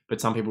me, but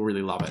some people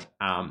really love it.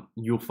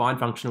 You'll find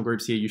functional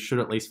groups here. You should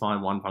at least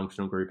find one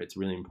functional group. It's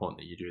really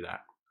important that you do that.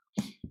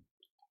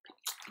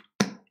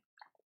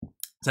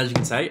 So as you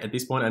can say, at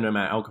this point, I know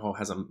my alcohol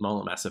has a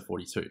molar mass of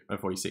 42 or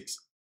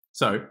 46.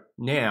 So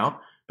now,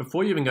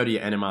 before you even go to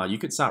your NMR, you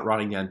could start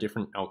writing down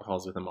different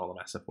alcohols with a molar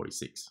mass of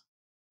 46.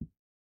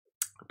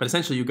 But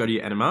essentially, you go to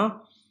your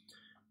NMR.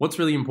 What's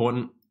really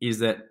important is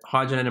that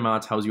hydrogen NMR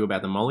tells you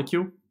about the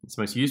molecule. It's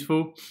most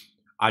useful.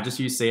 I just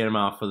use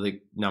CNMR for the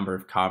number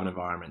of carbon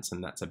environments,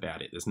 and that's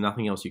about it. There's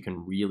nothing else you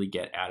can really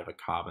get out of a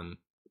carbon,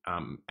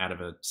 out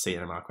of a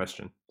CNMR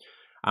question.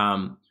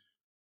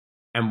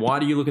 And why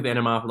do you look at the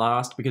NMR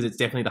last? Because it's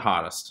definitely the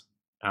hardest.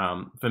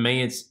 For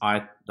me, as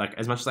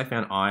much as I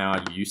found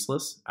IR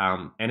useless,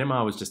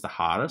 NMR was just the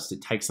hardest.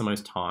 It takes the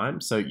most time,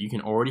 so you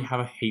can already have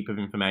a heap of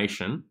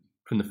information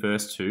from the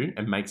first two,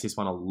 and makes this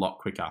one a lot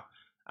quicker.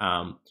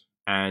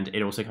 And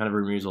it also kind of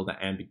removes all the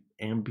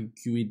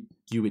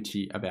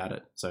ambiguity about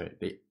it. So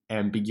the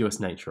ambiguous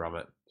nature of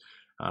it.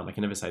 I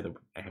can never say the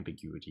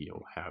ambiguity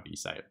or however you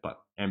say it, but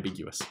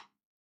ambiguous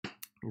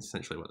is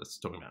essentially what it's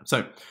talking about.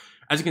 So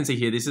as you can see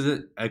here, this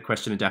is a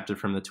question adapted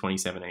from the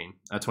 2013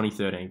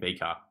 VCAR.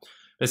 But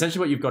essentially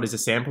what you've got is a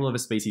sample of a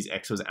species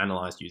X was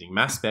analyzed using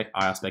mass spec,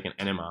 IR spec, and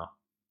NMR.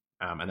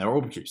 And they were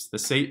all produced. The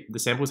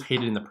sample was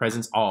heated in the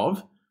presence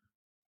of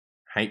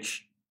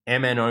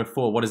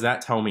HMNO4. What does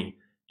that tell me?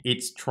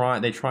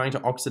 They're trying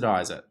to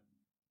oxidize it.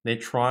 They're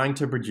trying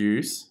to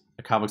produce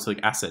a carboxylic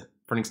acid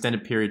for an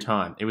extended period of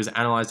time. It was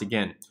analyzed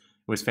again. It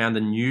was found the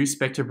new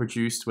spectra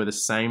produced were the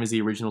same as the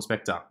original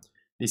spectra.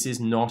 This is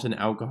not an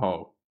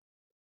alcohol.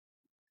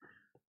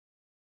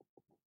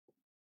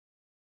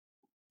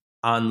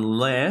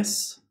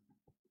 Unless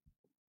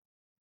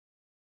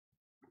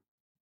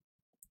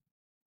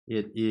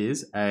it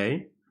is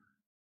a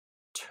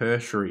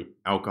tertiary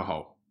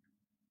alcohol.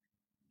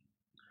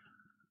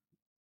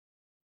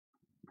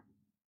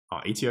 Oh,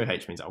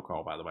 ETOH means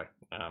alcohol, by the way.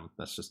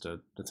 That's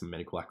a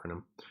medical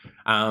acronym.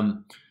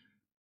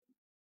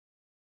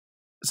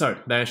 So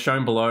they're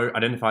shown below,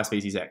 identify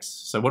species X.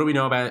 So what do we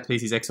know about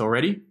species X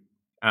already?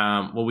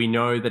 Well, we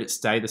know that it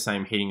stayed the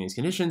same heating in these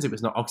conditions. It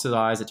was not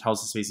oxidized. It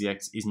tells us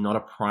VCX is not a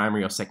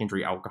primary or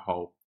secondary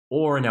alcohol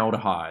or an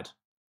aldehyde.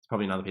 It's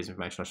probably another piece of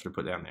information I should have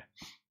put down there.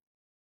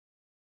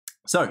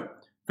 So,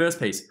 first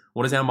piece,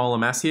 what is our molar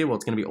mass here? Well,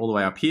 it's going to be all the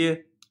way up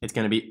here. It's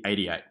going to be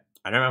 88.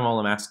 I don't have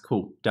molar mass.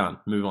 Cool, done,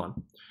 move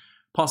on.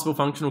 Possible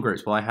functional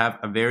groups. Well, I have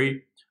a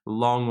very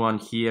long one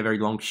here, very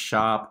long,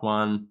 sharp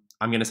one.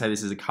 I'm going to say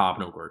this is a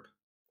carbonyl group.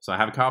 So I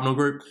have a carbonyl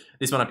group.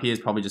 This one up here is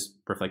probably just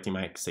reflecting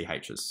my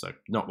CHs, so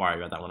not worry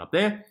about that one up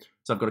there.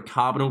 So I've got a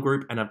carbonyl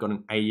group, and I've got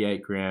an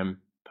 88 gram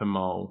per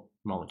mole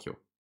molecule.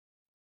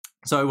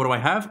 So what do I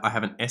have? I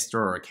have an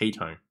ester or a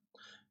ketone.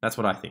 That's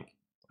what I think.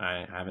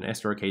 I have an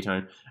ester or a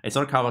ketone. It's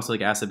not a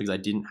carboxylic acid because I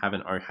didn't have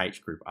an OH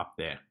group up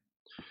there.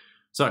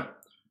 So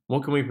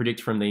what can we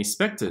predict from these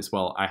specters?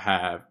 Well, I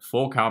have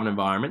 4 carbon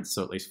environments,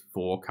 so at least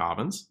 4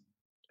 carbons.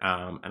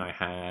 And I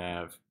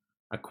have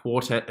a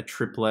quartet, a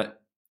triplet,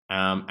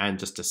 and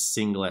just a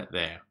singlet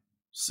there.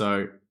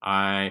 So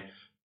I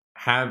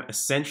have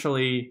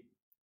essentially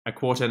a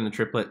quartet and a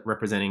triplet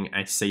representing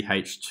a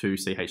CH2,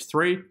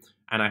 CH3,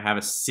 and I have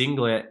a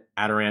singlet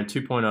at around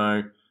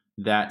 2.0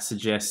 that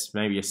suggests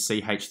maybe a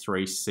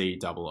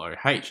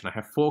CH3COOH, and I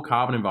have 4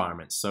 carbon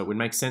environments, so it would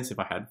make sense if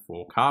I had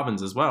 4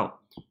 carbons as well.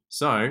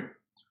 So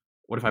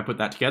what if I put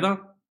that together?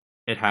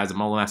 It has a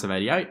molar mass of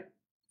 88,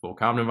 4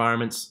 carbon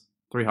environments,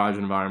 3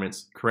 hydrogen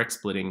environments, correct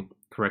splitting,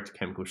 correct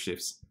chemical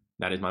shifts.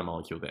 That is my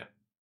molecule there.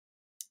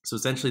 So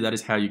essentially that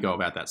is how you go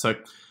about that. So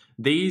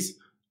these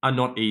are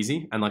not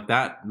easy, and like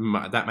that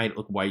made it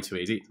look way too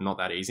easy. It's not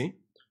that easy,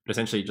 but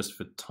essentially just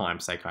for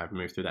time's sake, I've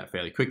moved through that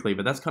fairly quickly,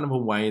 but that's kind of a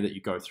way that you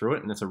go through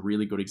it, and it's a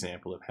really good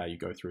example of how you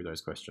go through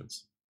those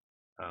questions.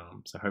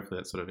 So hopefully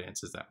that sort of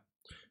answers that.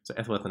 So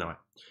ethyl ethanoate.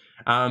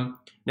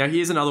 Now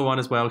here's another one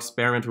as well,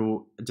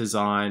 experimental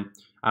design.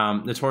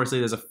 Notoriously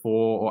there's a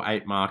 4 to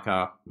 8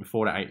 marker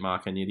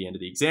near the end of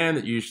the exam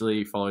that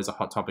usually follows a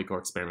hot topic or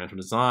experimental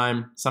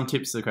design. Some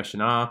tips to the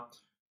question are,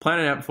 plan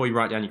it out before you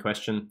write down your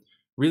question.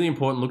 Really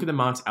important, look at the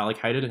marks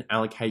allocated and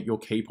allocate your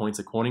key points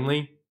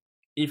accordingly.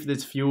 If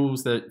there's fuel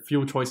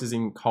choices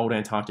in cold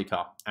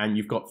Antarctica and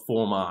you've got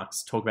 4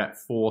 marks, talk about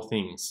 4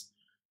 things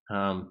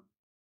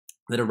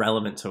that are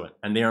relevant to it.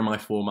 And there are my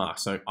 4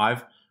 marks. So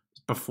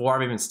before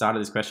I've even started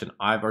this question,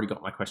 I've already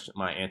got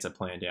my answer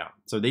planned out.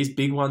 So these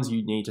big ones,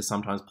 you need to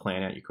sometimes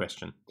plan out your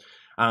question.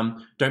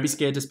 Don't be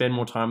scared to spend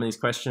more time on these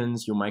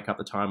questions. You'll make up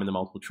the time in the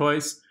multiple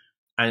choice.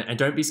 And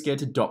don't be scared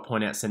to dot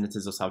point out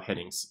sentences or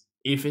subheadings.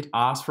 If it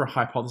asks for a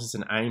hypothesis,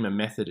 an aim, a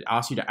method, it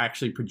asks you to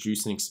actually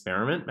produce an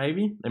experiment,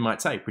 maybe, they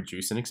might say,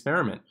 produce an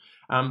experiment.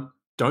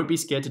 Don't be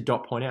scared to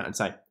dot point out and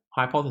say,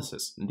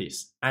 hypothesis,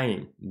 this,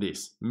 aim,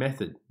 this,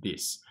 method,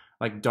 this.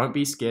 Like, don't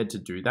be scared to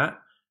do that.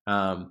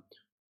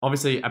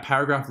 Obviously, a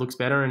paragraph looks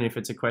better, and if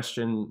it's a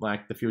question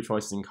like the fuel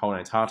choices in cold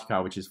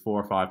Antarctica, which is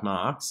 4 or 5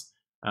 marks,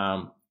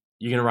 you're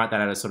going to write that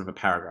out as sort of a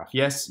paragraph.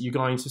 Yes, you're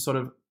going to sort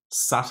of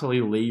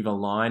subtly leave a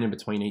line in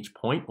between each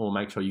point, or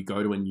make sure you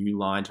go to a new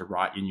line to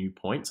write your new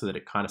point so that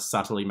it kind of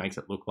subtly makes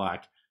it look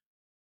like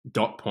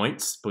dot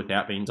points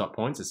without being dot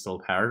points. It's still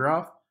a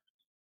paragraph.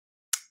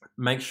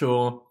 Make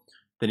sure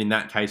that in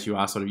that case you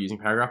are sort of using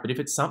paragraph. But if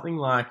it's something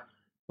like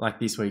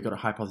this where you've got a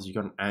hypothesis, you've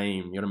got an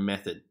aim, you've got a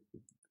method,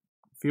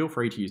 feel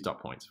free to use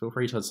dot points. Feel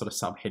free to sort of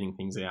subheading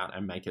things out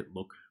and make it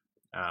look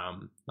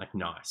like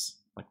nice,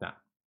 like that.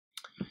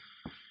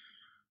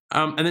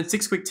 And then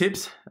 6 quick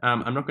tips.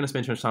 I'm not going to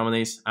spend too much time on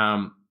these,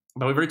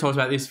 but we've already talked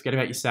about this. Forget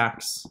about your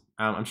SACs.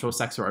 I'm sure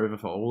SACs are over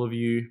for all of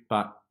you,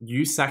 but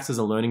use SACs as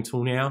a learning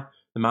tool now.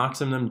 The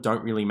marks on them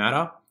don't really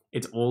matter.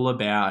 It's all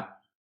about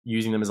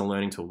using them as a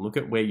learning tool. Look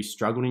at where you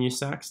struggled in your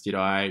SACs. Did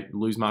I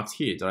lose marks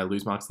here? Did I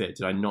lose marks there?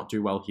 Did I not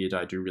do well here? Did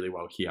I do really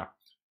well here?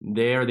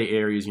 There are the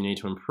areas you need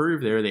to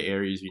improve. There are the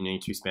areas you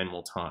need to spend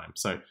more time.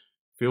 So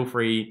feel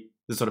free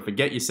to sort of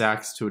forget your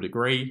SACs to a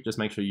degree. Just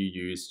make sure you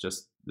use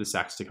just the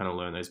SACs to kind of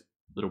learn those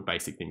little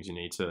basic things you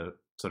need to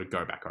sort of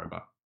go back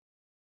over.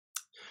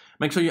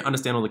 Make sure you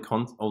understand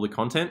all the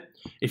content.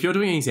 If you're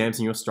doing exams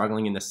and you're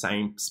struggling in the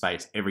same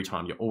space every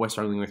time, you're always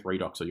struggling with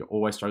redox, or you're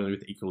always struggling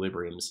with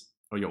equilibriums,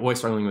 or you're always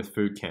struggling with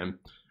food chem,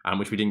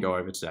 which we didn't go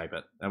over today,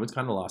 but that was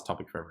kind of the last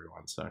topic for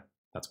everyone, so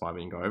that's why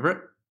we didn't go over it.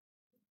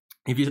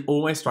 If you're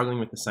always struggling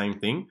with the same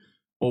thing,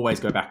 always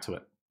go back to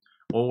it.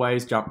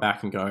 Always jump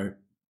back and go,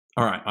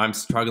 all right, I'm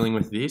struggling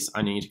with this.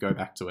 I need to go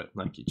back to it.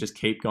 Like, you just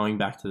keep going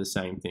back to the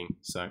same thing.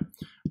 So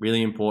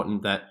really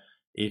important that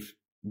if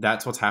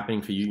that's what's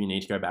happening for you, you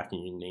need to go back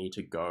and you need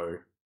to go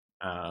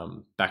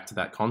back to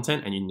that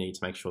content, and you need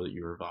to make sure that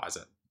you revise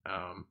it.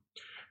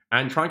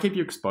 And try and keep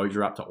your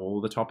exposure up to all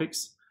of the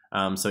topics.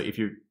 So if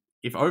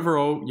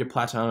overall you're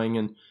plateauing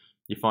and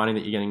you're finding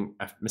that you're getting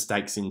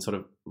mistakes in sort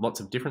of lots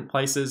of different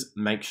places,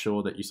 make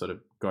sure that you sort of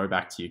go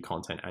back to your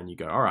content and you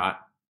go, all right,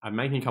 I'm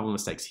making a couple of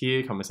mistakes here,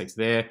 a couple of mistakes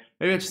there.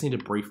 Maybe I just need to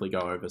briefly go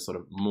over sort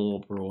of more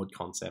broad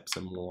concepts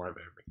and more of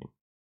everything.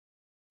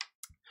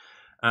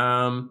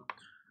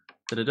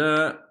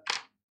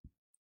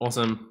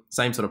 Awesome.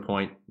 Same sort of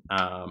point.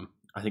 I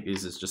think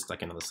this is just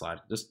like another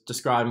slide, just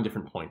describing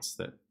different points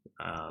that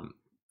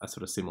are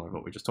sort of similar to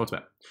what we just talked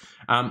about.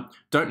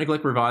 Don't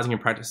neglect revising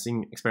and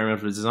practicing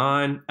experimental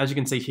design. As you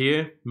can see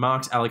here,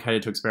 marks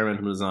allocated to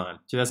experimental design.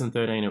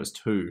 2013, it was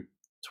 2.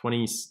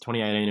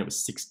 2018, it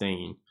was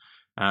 16.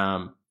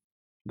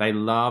 They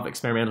love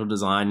experimental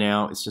design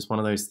now. It's just one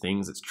of those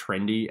things. It's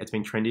trendy. It's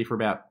been trendy for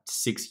about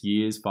 6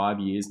 years, 5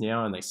 years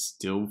now, and they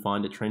still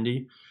find it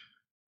trendy.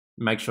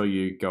 Make sure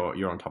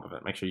you're on top of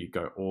it. Make sure you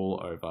go all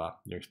over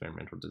your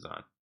experimental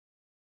design.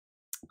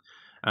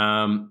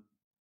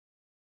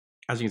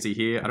 As you can see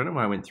here, I don't know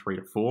why I went 3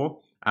 to 4,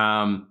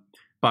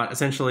 but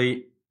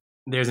essentially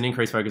there's an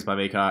increased focus by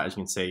VCAR. As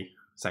you can see,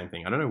 same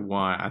thing. I don't know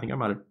why. I think I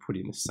might have put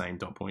in the same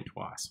dot point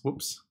twice.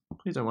 Whoops.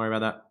 Please don't worry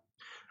about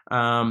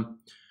that.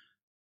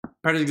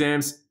 Practice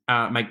exams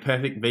make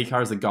perfect.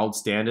 VCAR is the gold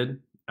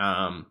standard.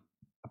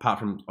 Apart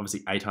from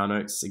obviously ATAR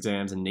notes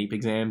exams and NEEP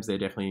exams, they're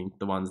definitely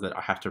the ones that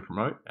I have to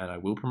promote and I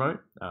will promote.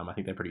 I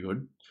think they're pretty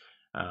good.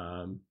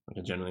 I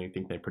generally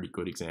think they're pretty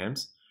good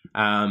exams.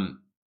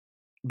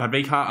 But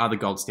VCAR are the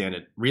gold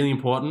standard. Really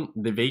important.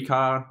 The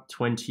VCAR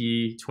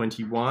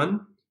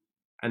 2021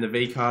 and the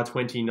VCAR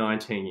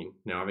 2019.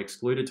 Now, I've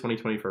excluded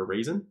 2020 for a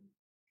reason.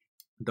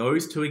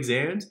 Those 2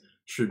 exams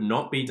should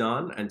not be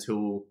done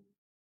until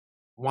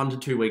 1 to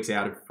 2 weeks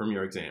out from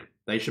your exam.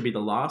 They should be the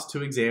last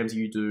 2 exams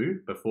you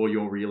do before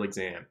your real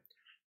exam.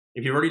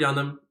 If you've already done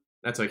them,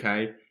 that's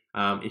okay.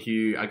 If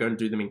you are going to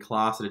do them in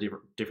class at a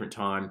different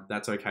time,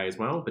 that's okay as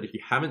well. But if you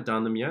haven't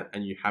done them yet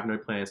and you have no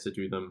plans to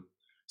do them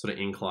sort of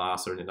in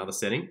class or in another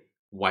setting,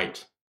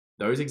 wait.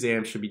 Those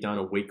exams should be done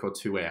a week or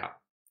 2 out.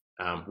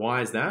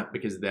 Why is that?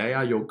 Because they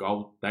are your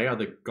gold. They are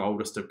the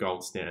goldest of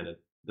gold standard.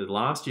 The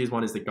last year's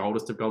one is the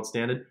goldest of gold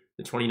standard.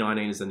 The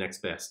 2019 is the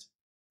next best.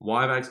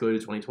 Why have I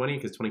excluded 2020?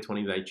 Because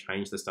 2020, they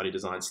changed the study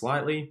design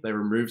slightly. They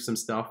removed some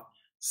stuff.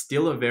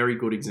 Still a very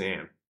good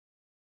exam.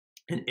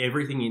 And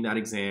everything in that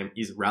exam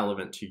is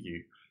relevant to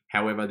you.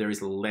 However, there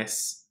is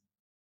less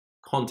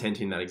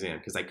content in that exam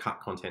because they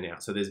cut content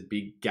out. So there's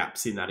big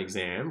gaps in that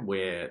exam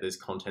where there's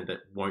content that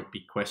won't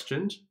be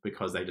questioned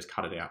because they just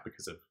cut it out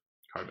because of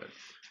COVID.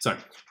 So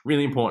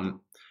really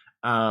important.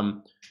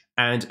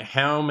 And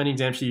how many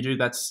exams do you do?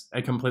 That's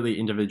a completely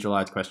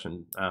individualized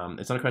question.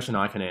 It's not a question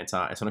I can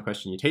answer. It's not a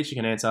question your teacher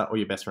can answer or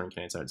your best friend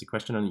can answer. It's a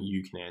question only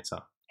you can answer.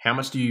 How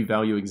much do you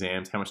value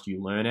exams? How much do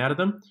you learn out of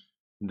them?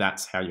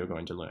 That's how you're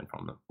going to learn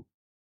from them.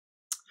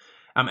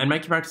 And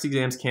make your practice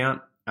exams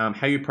count.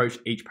 How you approach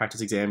each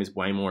practice exam is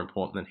way more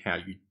important than how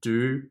you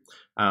do.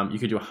 You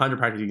could do 100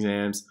 practice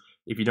exams.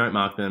 If you don't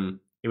mark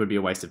them, it would be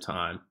a waste of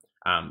time.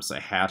 So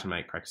how to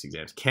make practice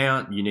exams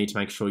count. You need to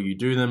make sure you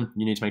do them.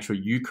 You need to make sure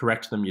you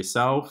correct them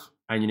yourself.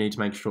 And you need to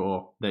make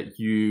sure that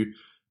you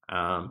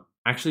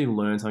actually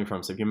learn something from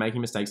them. So if you're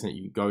making mistakes and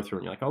you go through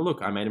and you're like, oh,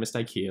 look, I made a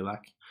mistake here.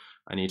 Like,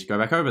 I need to go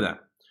back over that.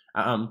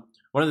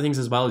 One of the things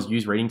as well is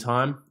use reading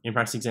time in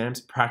practice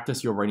exams.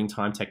 Practice your reading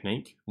time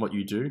technique, what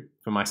you do.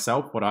 For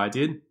myself, what I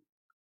did,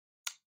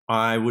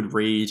 I would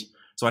read.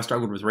 So I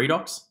struggled with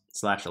redox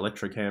 /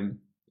 electrochem,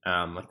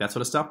 like that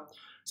sort of stuff.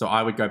 So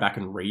I would go back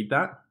and read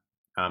that.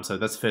 So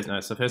that's the first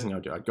thing I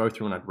would do. I'd go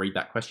through and I'd read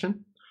that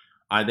question.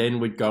 I then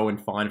would go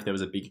and find if there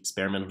was a big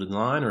experimental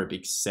design or a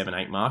big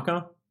 7-8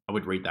 marker. I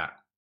would read that.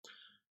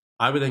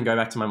 I would then go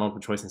back to my multiple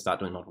choice and start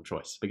doing multiple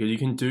choice because you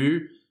can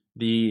do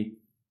the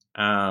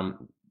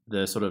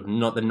sort of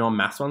not the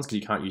non-maths ones because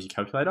you can't use your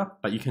calculator,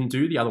 but you can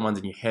do the other ones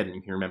in your head and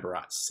you can remember,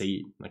 right,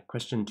 C, like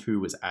question 2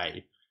 was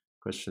A,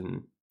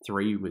 question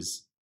 3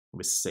 was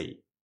C,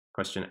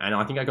 and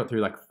I think I got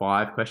through like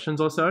 5 questions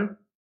or so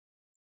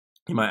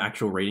in my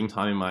actual reading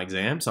time in my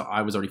exam. So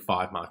I was already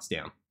 5 marks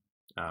down.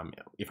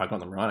 If I got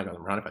them right, I got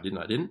them right. If I didn't,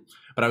 I didn't.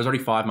 But I was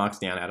already 5 marks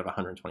down out of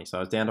 120. So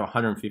I was down to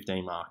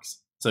 115 marks.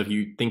 So if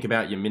you think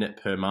about your minute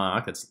per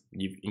mark,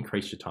 you've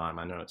increased your time.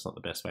 I know it's not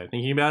the best way of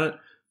thinking about it,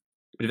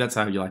 but if that's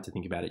how you like to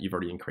think about it, you've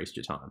already increased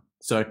your time.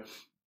 So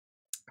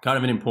kind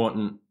of an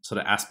important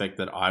sort of aspect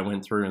that I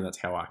went through, and that's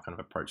how I kind of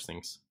approach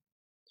things.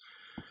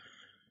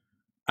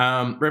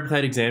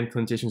 Replicate exam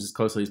conditions as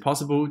closely as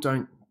possible.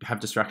 Don't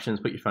have distractions.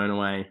 Put your phone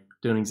away.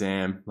 Do an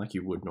exam like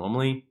you would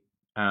normally.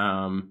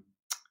 And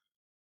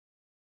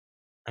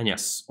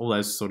yes, all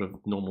those sort of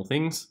normal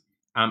things.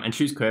 And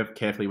choose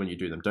carefully when you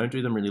do them. Don't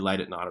do them really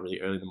late at night or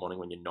really early in the morning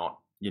when you're not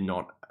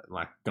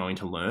like going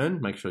to learn.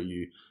 Make sure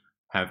you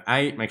have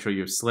ate, make sure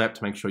you've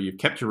slept, make sure you've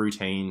kept your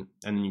routine,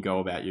 and then you go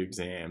about your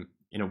exam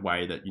in a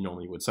way that you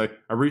normally would. So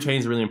a routine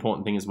is a really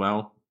important thing as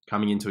well.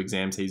 Coming into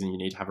exam season, you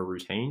need to have a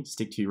routine.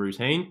 Stick to your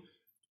routine.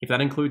 If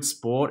that includes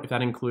sport, if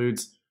that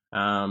includes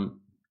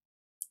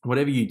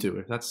whatever you do,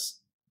 if that's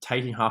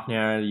taking half an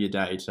hour out of your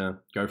day to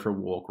go for a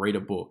walk, read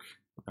a book,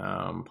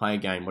 play a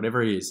game,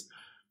 whatever it is,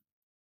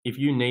 if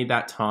you need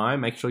that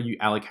time, make sure you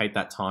allocate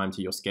that time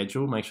to your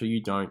schedule. Make sure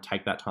you don't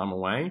take that time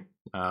away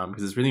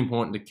because it's really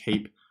important to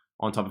keep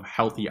on top of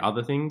healthy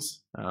other things.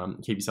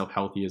 Keep yourself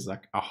healthy as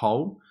like a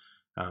whole,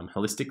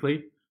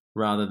 holistically,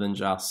 rather than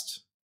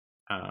just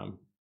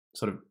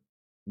sort of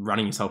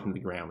running yourself into the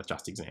ground with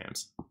just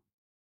exams.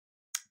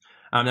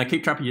 Now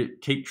keep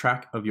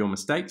track of your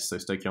mistakes. So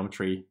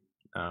stoichiometry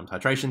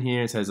titration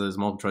here, it says there's a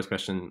multiple choice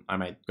question.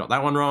 I got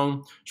that one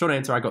wrong. Short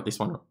answer, I got this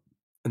one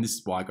And this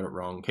is why I got it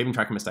wrong. Keeping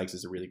track of mistakes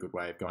is a really good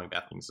way of going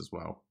about things as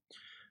well.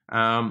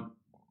 And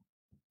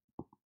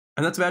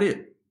that's about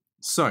it.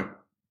 So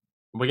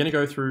we're going to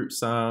go through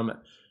some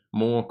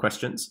more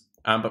questions.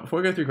 But before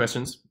we go through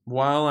questions,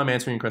 while I'm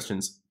answering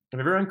questions, if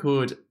everyone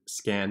could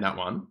scan that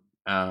one,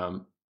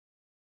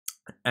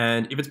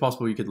 and if it's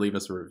possible, you could leave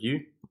us a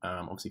review.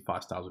 Obviously,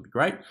 5 stars would be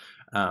great.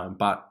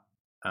 But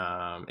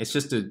it's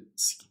just a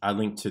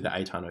link to the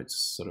ATAR Notes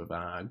sort of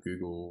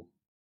Google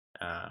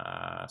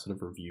sort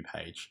of review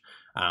page.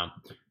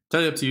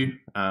 Totally up to you.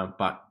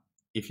 But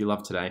if you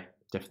love today,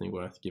 definitely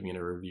worth giving it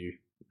a review.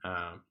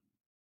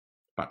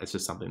 But it's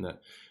just something that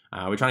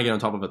we're trying to get on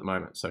top of at the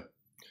moment. So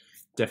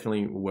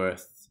definitely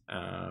worth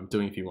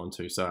doing if you want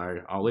to.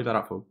 So I'll leave that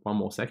up for one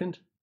more second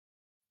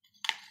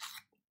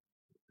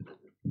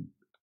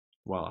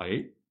while I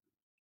eat.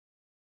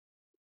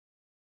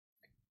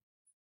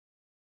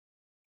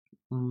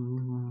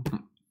 All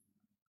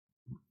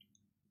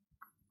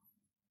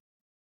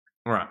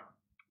right.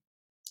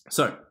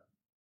 So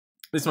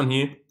this one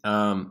here.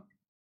 So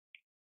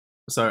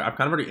I've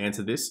kind of already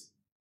answered this.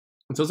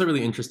 It's also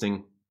really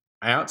interesting.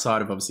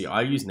 Outside of, obviously,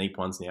 I use NEEP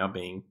ones now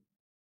being,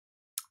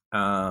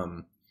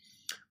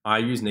 I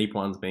use NEEP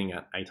ones being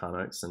at ATAR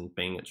Notes and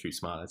being at Shoot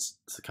Smart. That's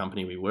the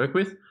company we work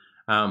with.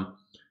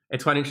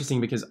 It's quite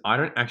interesting because I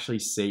don't actually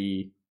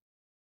see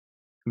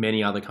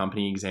many other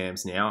company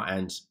exams now,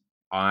 and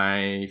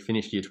I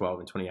finished year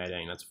 12 in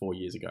 2018. That's 4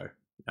 years ago.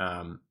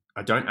 I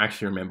don't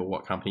actually remember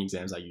what company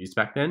exams I used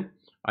back then.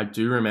 I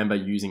do remember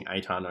using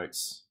ATAR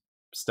Notes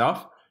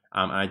stuff,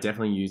 and I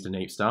definitely used the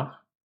NEEP stuff.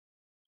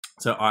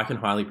 So I can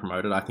highly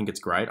promote it. I think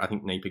it's great. I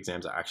think NEEP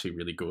exams are actually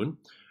really good.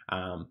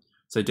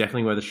 So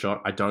definitely worth a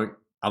shot.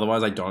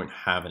 Otherwise I don't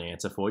have an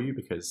answer for you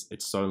because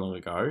it's so long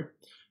ago.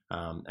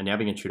 And now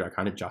being a tutor, I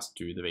kind of just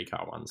do the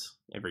VCAR ones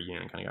every year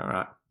and kind of go, all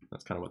right,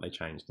 that's kind of what they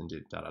changed and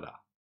did da-da-da.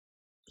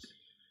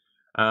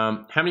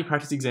 How many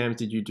practice exams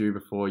did you do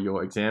before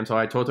your exam? So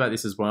I talked about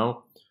this as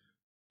well.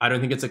 I don't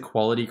think it's a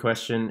quality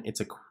question.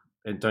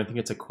 I don't think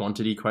it's a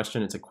quantity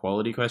question. It's a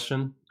quality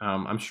question.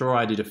 I'm sure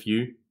I did a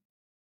few.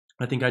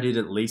 I think I did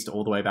at least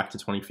all the way back to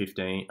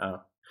 2015.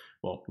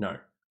 Well, no,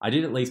 I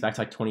did at least back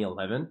to like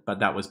 2011, but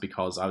that was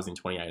because I was in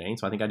 2018.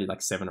 So I think I did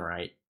like 7 or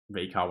 8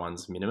 VCAR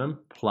ones minimum,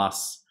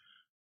 plus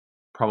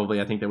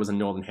probably I think there was a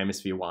Northern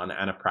Hemisphere one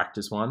and a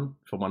practice one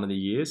for one of the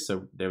years.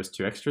 So there was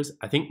 2 extras.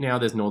 I think now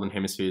there's Northern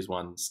Hemispheres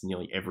ones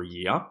nearly every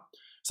year.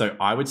 So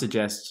I would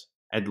suggest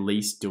at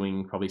least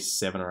doing probably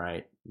 7 or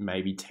 8,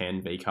 maybe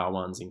 10 VCAR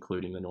ones,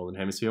 including the Northern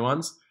Hemisphere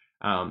ones.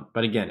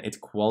 But again, it's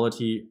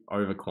quality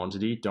over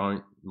quantity.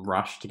 Don't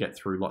rush to get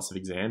through lots of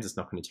exams. It's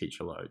not going to teach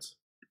you loads.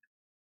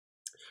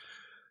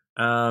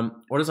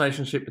 What is the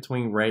relationship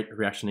between rate,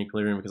 reaction, and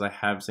equilibrium? Because I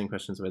have seen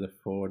questions where the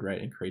forward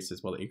rate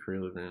increases while the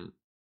equilibrium.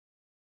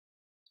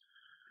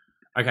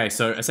 Okay,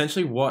 so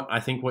essentially what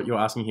you're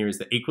asking here is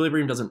the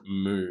equilibrium doesn't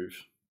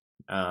move.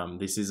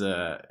 This is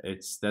a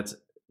good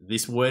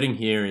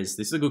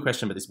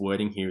question, but this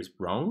wording here is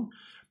wrong.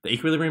 The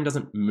equilibrium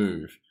doesn't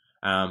move.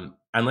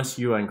 Unless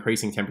you are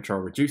increasing temperature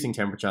or reducing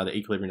temperature, the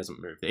equilibrium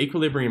doesn't move. The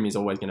equilibrium is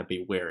always going to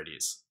be where it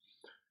is.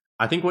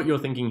 I think what you're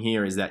thinking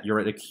here is that you're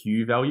at a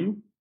Q value.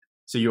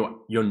 So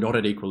you're not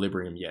at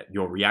equilibrium yet.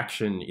 Your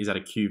reaction is at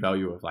a Q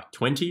value of like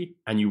 20,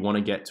 and you want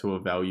to get to a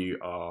value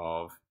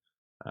of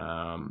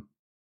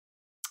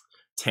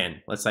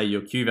 10. Let's say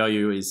your Q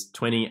value is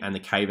 20 and the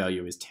K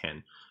value is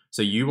 10.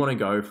 So you want to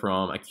go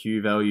from a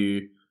Q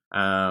value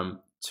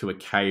to a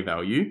K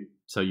value.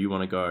 So you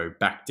want to go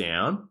back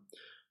down.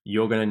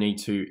 You're going to need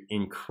to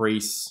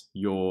increase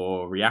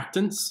your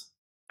reactants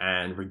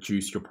and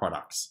reduce your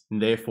products.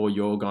 And therefore,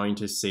 you're going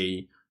to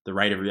see the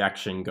rate of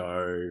reaction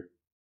go,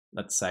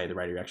 let's say the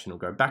rate of reaction will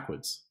go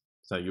backwards.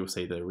 So you'll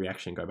see the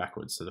reaction go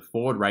backwards. So the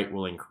forward rate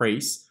will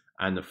increase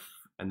and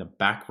the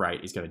back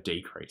rate is going to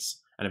decrease.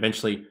 And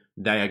eventually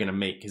they are going to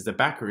meet because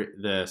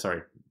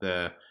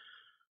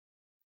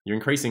you're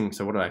increasing,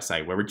 so what did I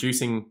say? We're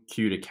reducing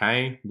Q to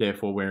K,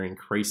 therefore we're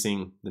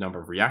increasing the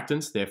number of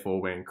reactants, therefore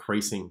we're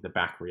increasing the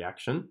back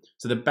reaction.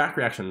 So the back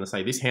reaction, let's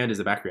say this hand is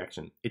the back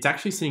reaction. It's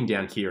actually sitting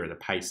down here at a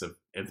pace of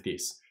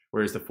this,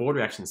 whereas the forward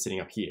reaction is sitting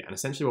up here. And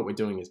essentially what we're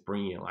doing is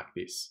bringing it like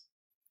this.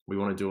 We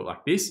want to do it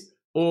like this,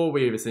 or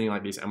we're either sitting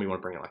like this and we want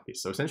to bring it like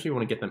this. So essentially we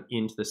want to get them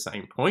into the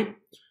same point.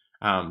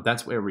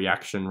 That's where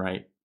reaction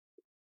rate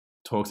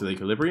talks of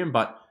equilibrium,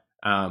 but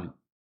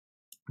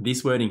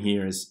this wording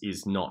here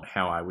is not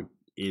how I would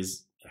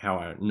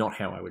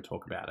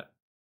talk about it.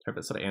 I hope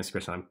that sort of answers the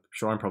question. I'm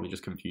sure I'm probably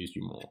just confused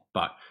you more,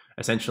 but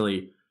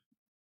essentially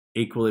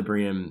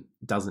equilibrium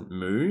doesn't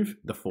move.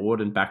 The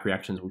forward and back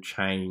reactions will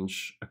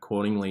change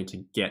accordingly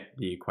to get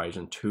the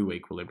equation to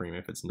equilibrium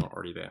if it's not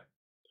already there.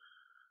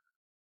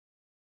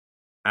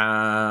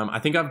 I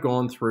think I've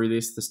gone through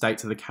this, the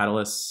states of the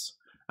catalysts.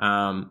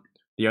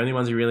 The only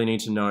ones you really need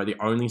to know, the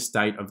only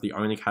state of the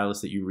only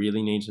catalyst that you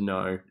really need to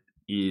know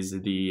is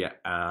the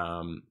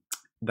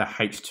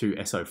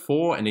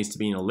H2SO4. It needs to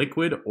be in a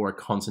liquid or a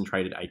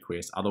concentrated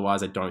aqueous.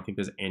 Otherwise, I don't think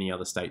there's any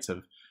other states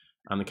of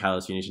the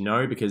catalyst you need to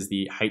know, because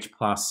the H+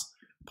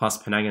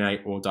 plus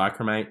permanganate or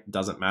dichromate,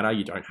 doesn't matter.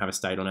 You don't have a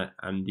state on it.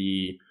 And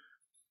the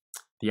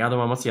other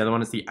one, what's the other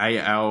one? It's the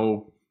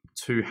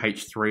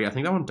Al2H3. I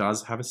think that one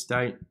does have a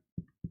state.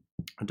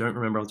 I don't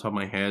remember off the top of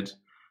my head.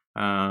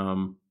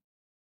 And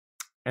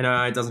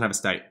it doesn't have a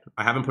state.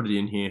 I haven't put it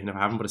in here, and if I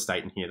haven't put a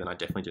state in here, then I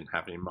definitely didn't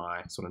have it in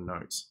my sort of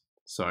notes.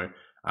 So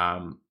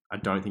I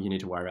don't think you need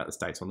to worry about the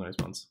states on those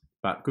ones.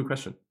 But good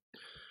question.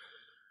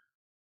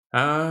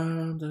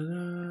 All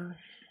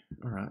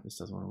right, this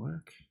doesn't want to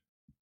work.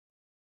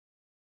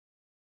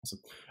 Awesome.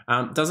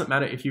 Doesn't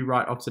matter if you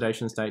write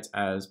oxidation states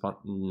as, but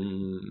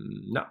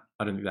no,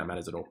 I don't think that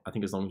matters at all. I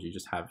think as long as you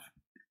just have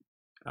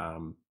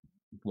 1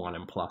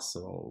 and plus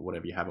or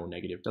whatever you have, or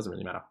negative, doesn't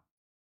really matter.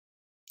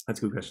 That's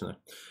a good question though.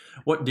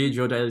 What did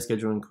your daily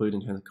schedule include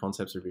in terms of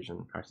concepts,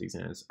 revision, practice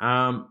exams?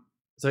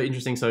 So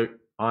interesting. So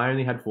I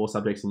only had 4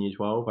 subjects in year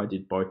 12. I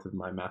did both of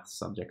my maths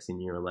subjects in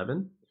year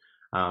 11.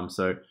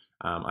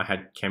 I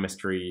had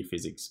chemistry,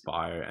 physics,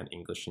 bio, and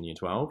English in year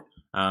 12.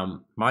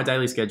 My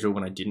daily schedule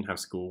when I didn't have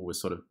school was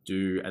sort of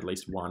do at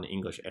least 1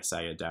 English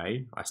essay a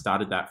day. I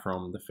started that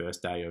from the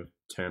first day of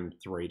term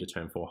 3 to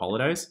term 4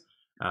 holidays.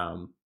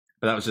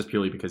 But that was just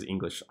purely because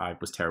English, I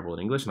was terrible at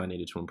English and I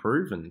needed to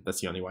improve, and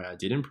that's the only way I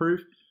did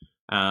improve.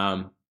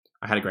 I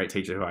had a great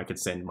teacher who I could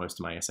send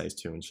most of my essays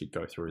to, and she'd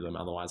go through them.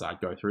 Otherwise,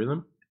 I'd go through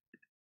them.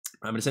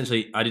 But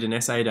essentially, I did an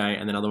essay a day,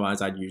 and then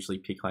otherwise, I'd usually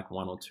pick like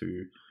 1 or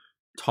 2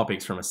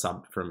 topics from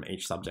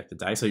each subject a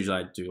day. So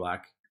usually, I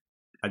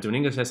do an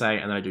English essay,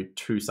 and then I do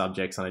 2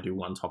 subjects, and I do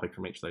 1 topic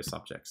from each of those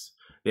subjects.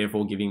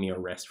 Therefore, giving me a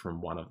rest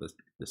from one of the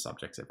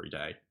subjects every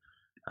day.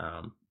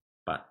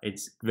 But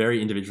it's very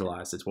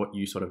individualized. It's what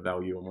you sort of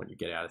value and what you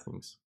get out of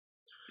things.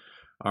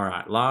 All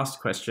right,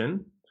 last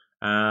question.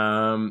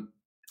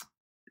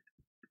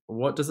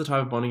 What does the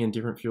type of bonding in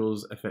different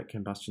fuels affect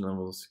combustion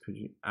levels?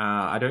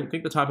 I don't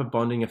think the type of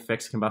bonding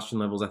affects combustion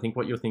levels. I think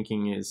what you're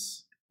thinking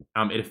is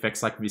it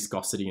affects like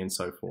viscosity and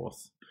so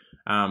forth.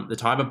 The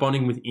type of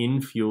bonding within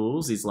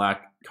fuels is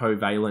like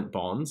covalent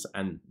bonds,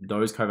 and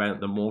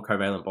the more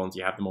covalent bonds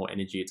you have, the more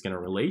energy it's going to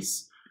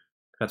release.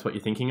 That's what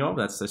you're thinking of.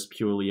 That's just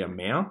purely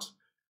amount.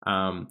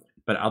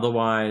 But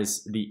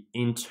otherwise, the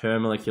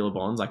intermolecular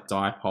bonds like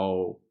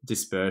dipole,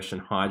 dispersion,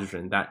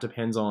 hydrogen, that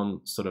depends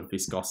on sort of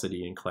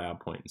viscosity and cloud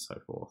point and so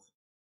forth.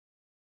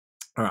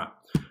 All right,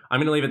 I'm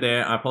going to leave it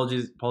there.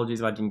 Apologies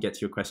if I didn't get to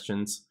your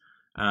questions.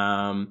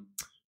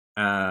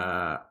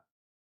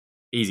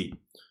 Easy.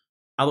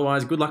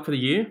 Otherwise, good luck for the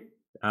year.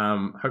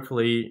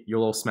 Hopefully,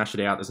 you'll all smash it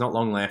out. There's not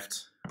long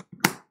left.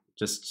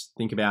 Just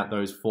think about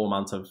those 4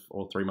 months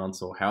or 3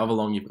 months or however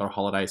long you've got a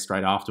holiday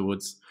straight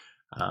afterwards.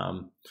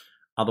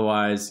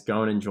 Otherwise,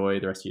 go and enjoy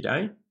the rest of your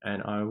day,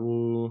 and I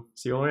will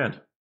see you all around.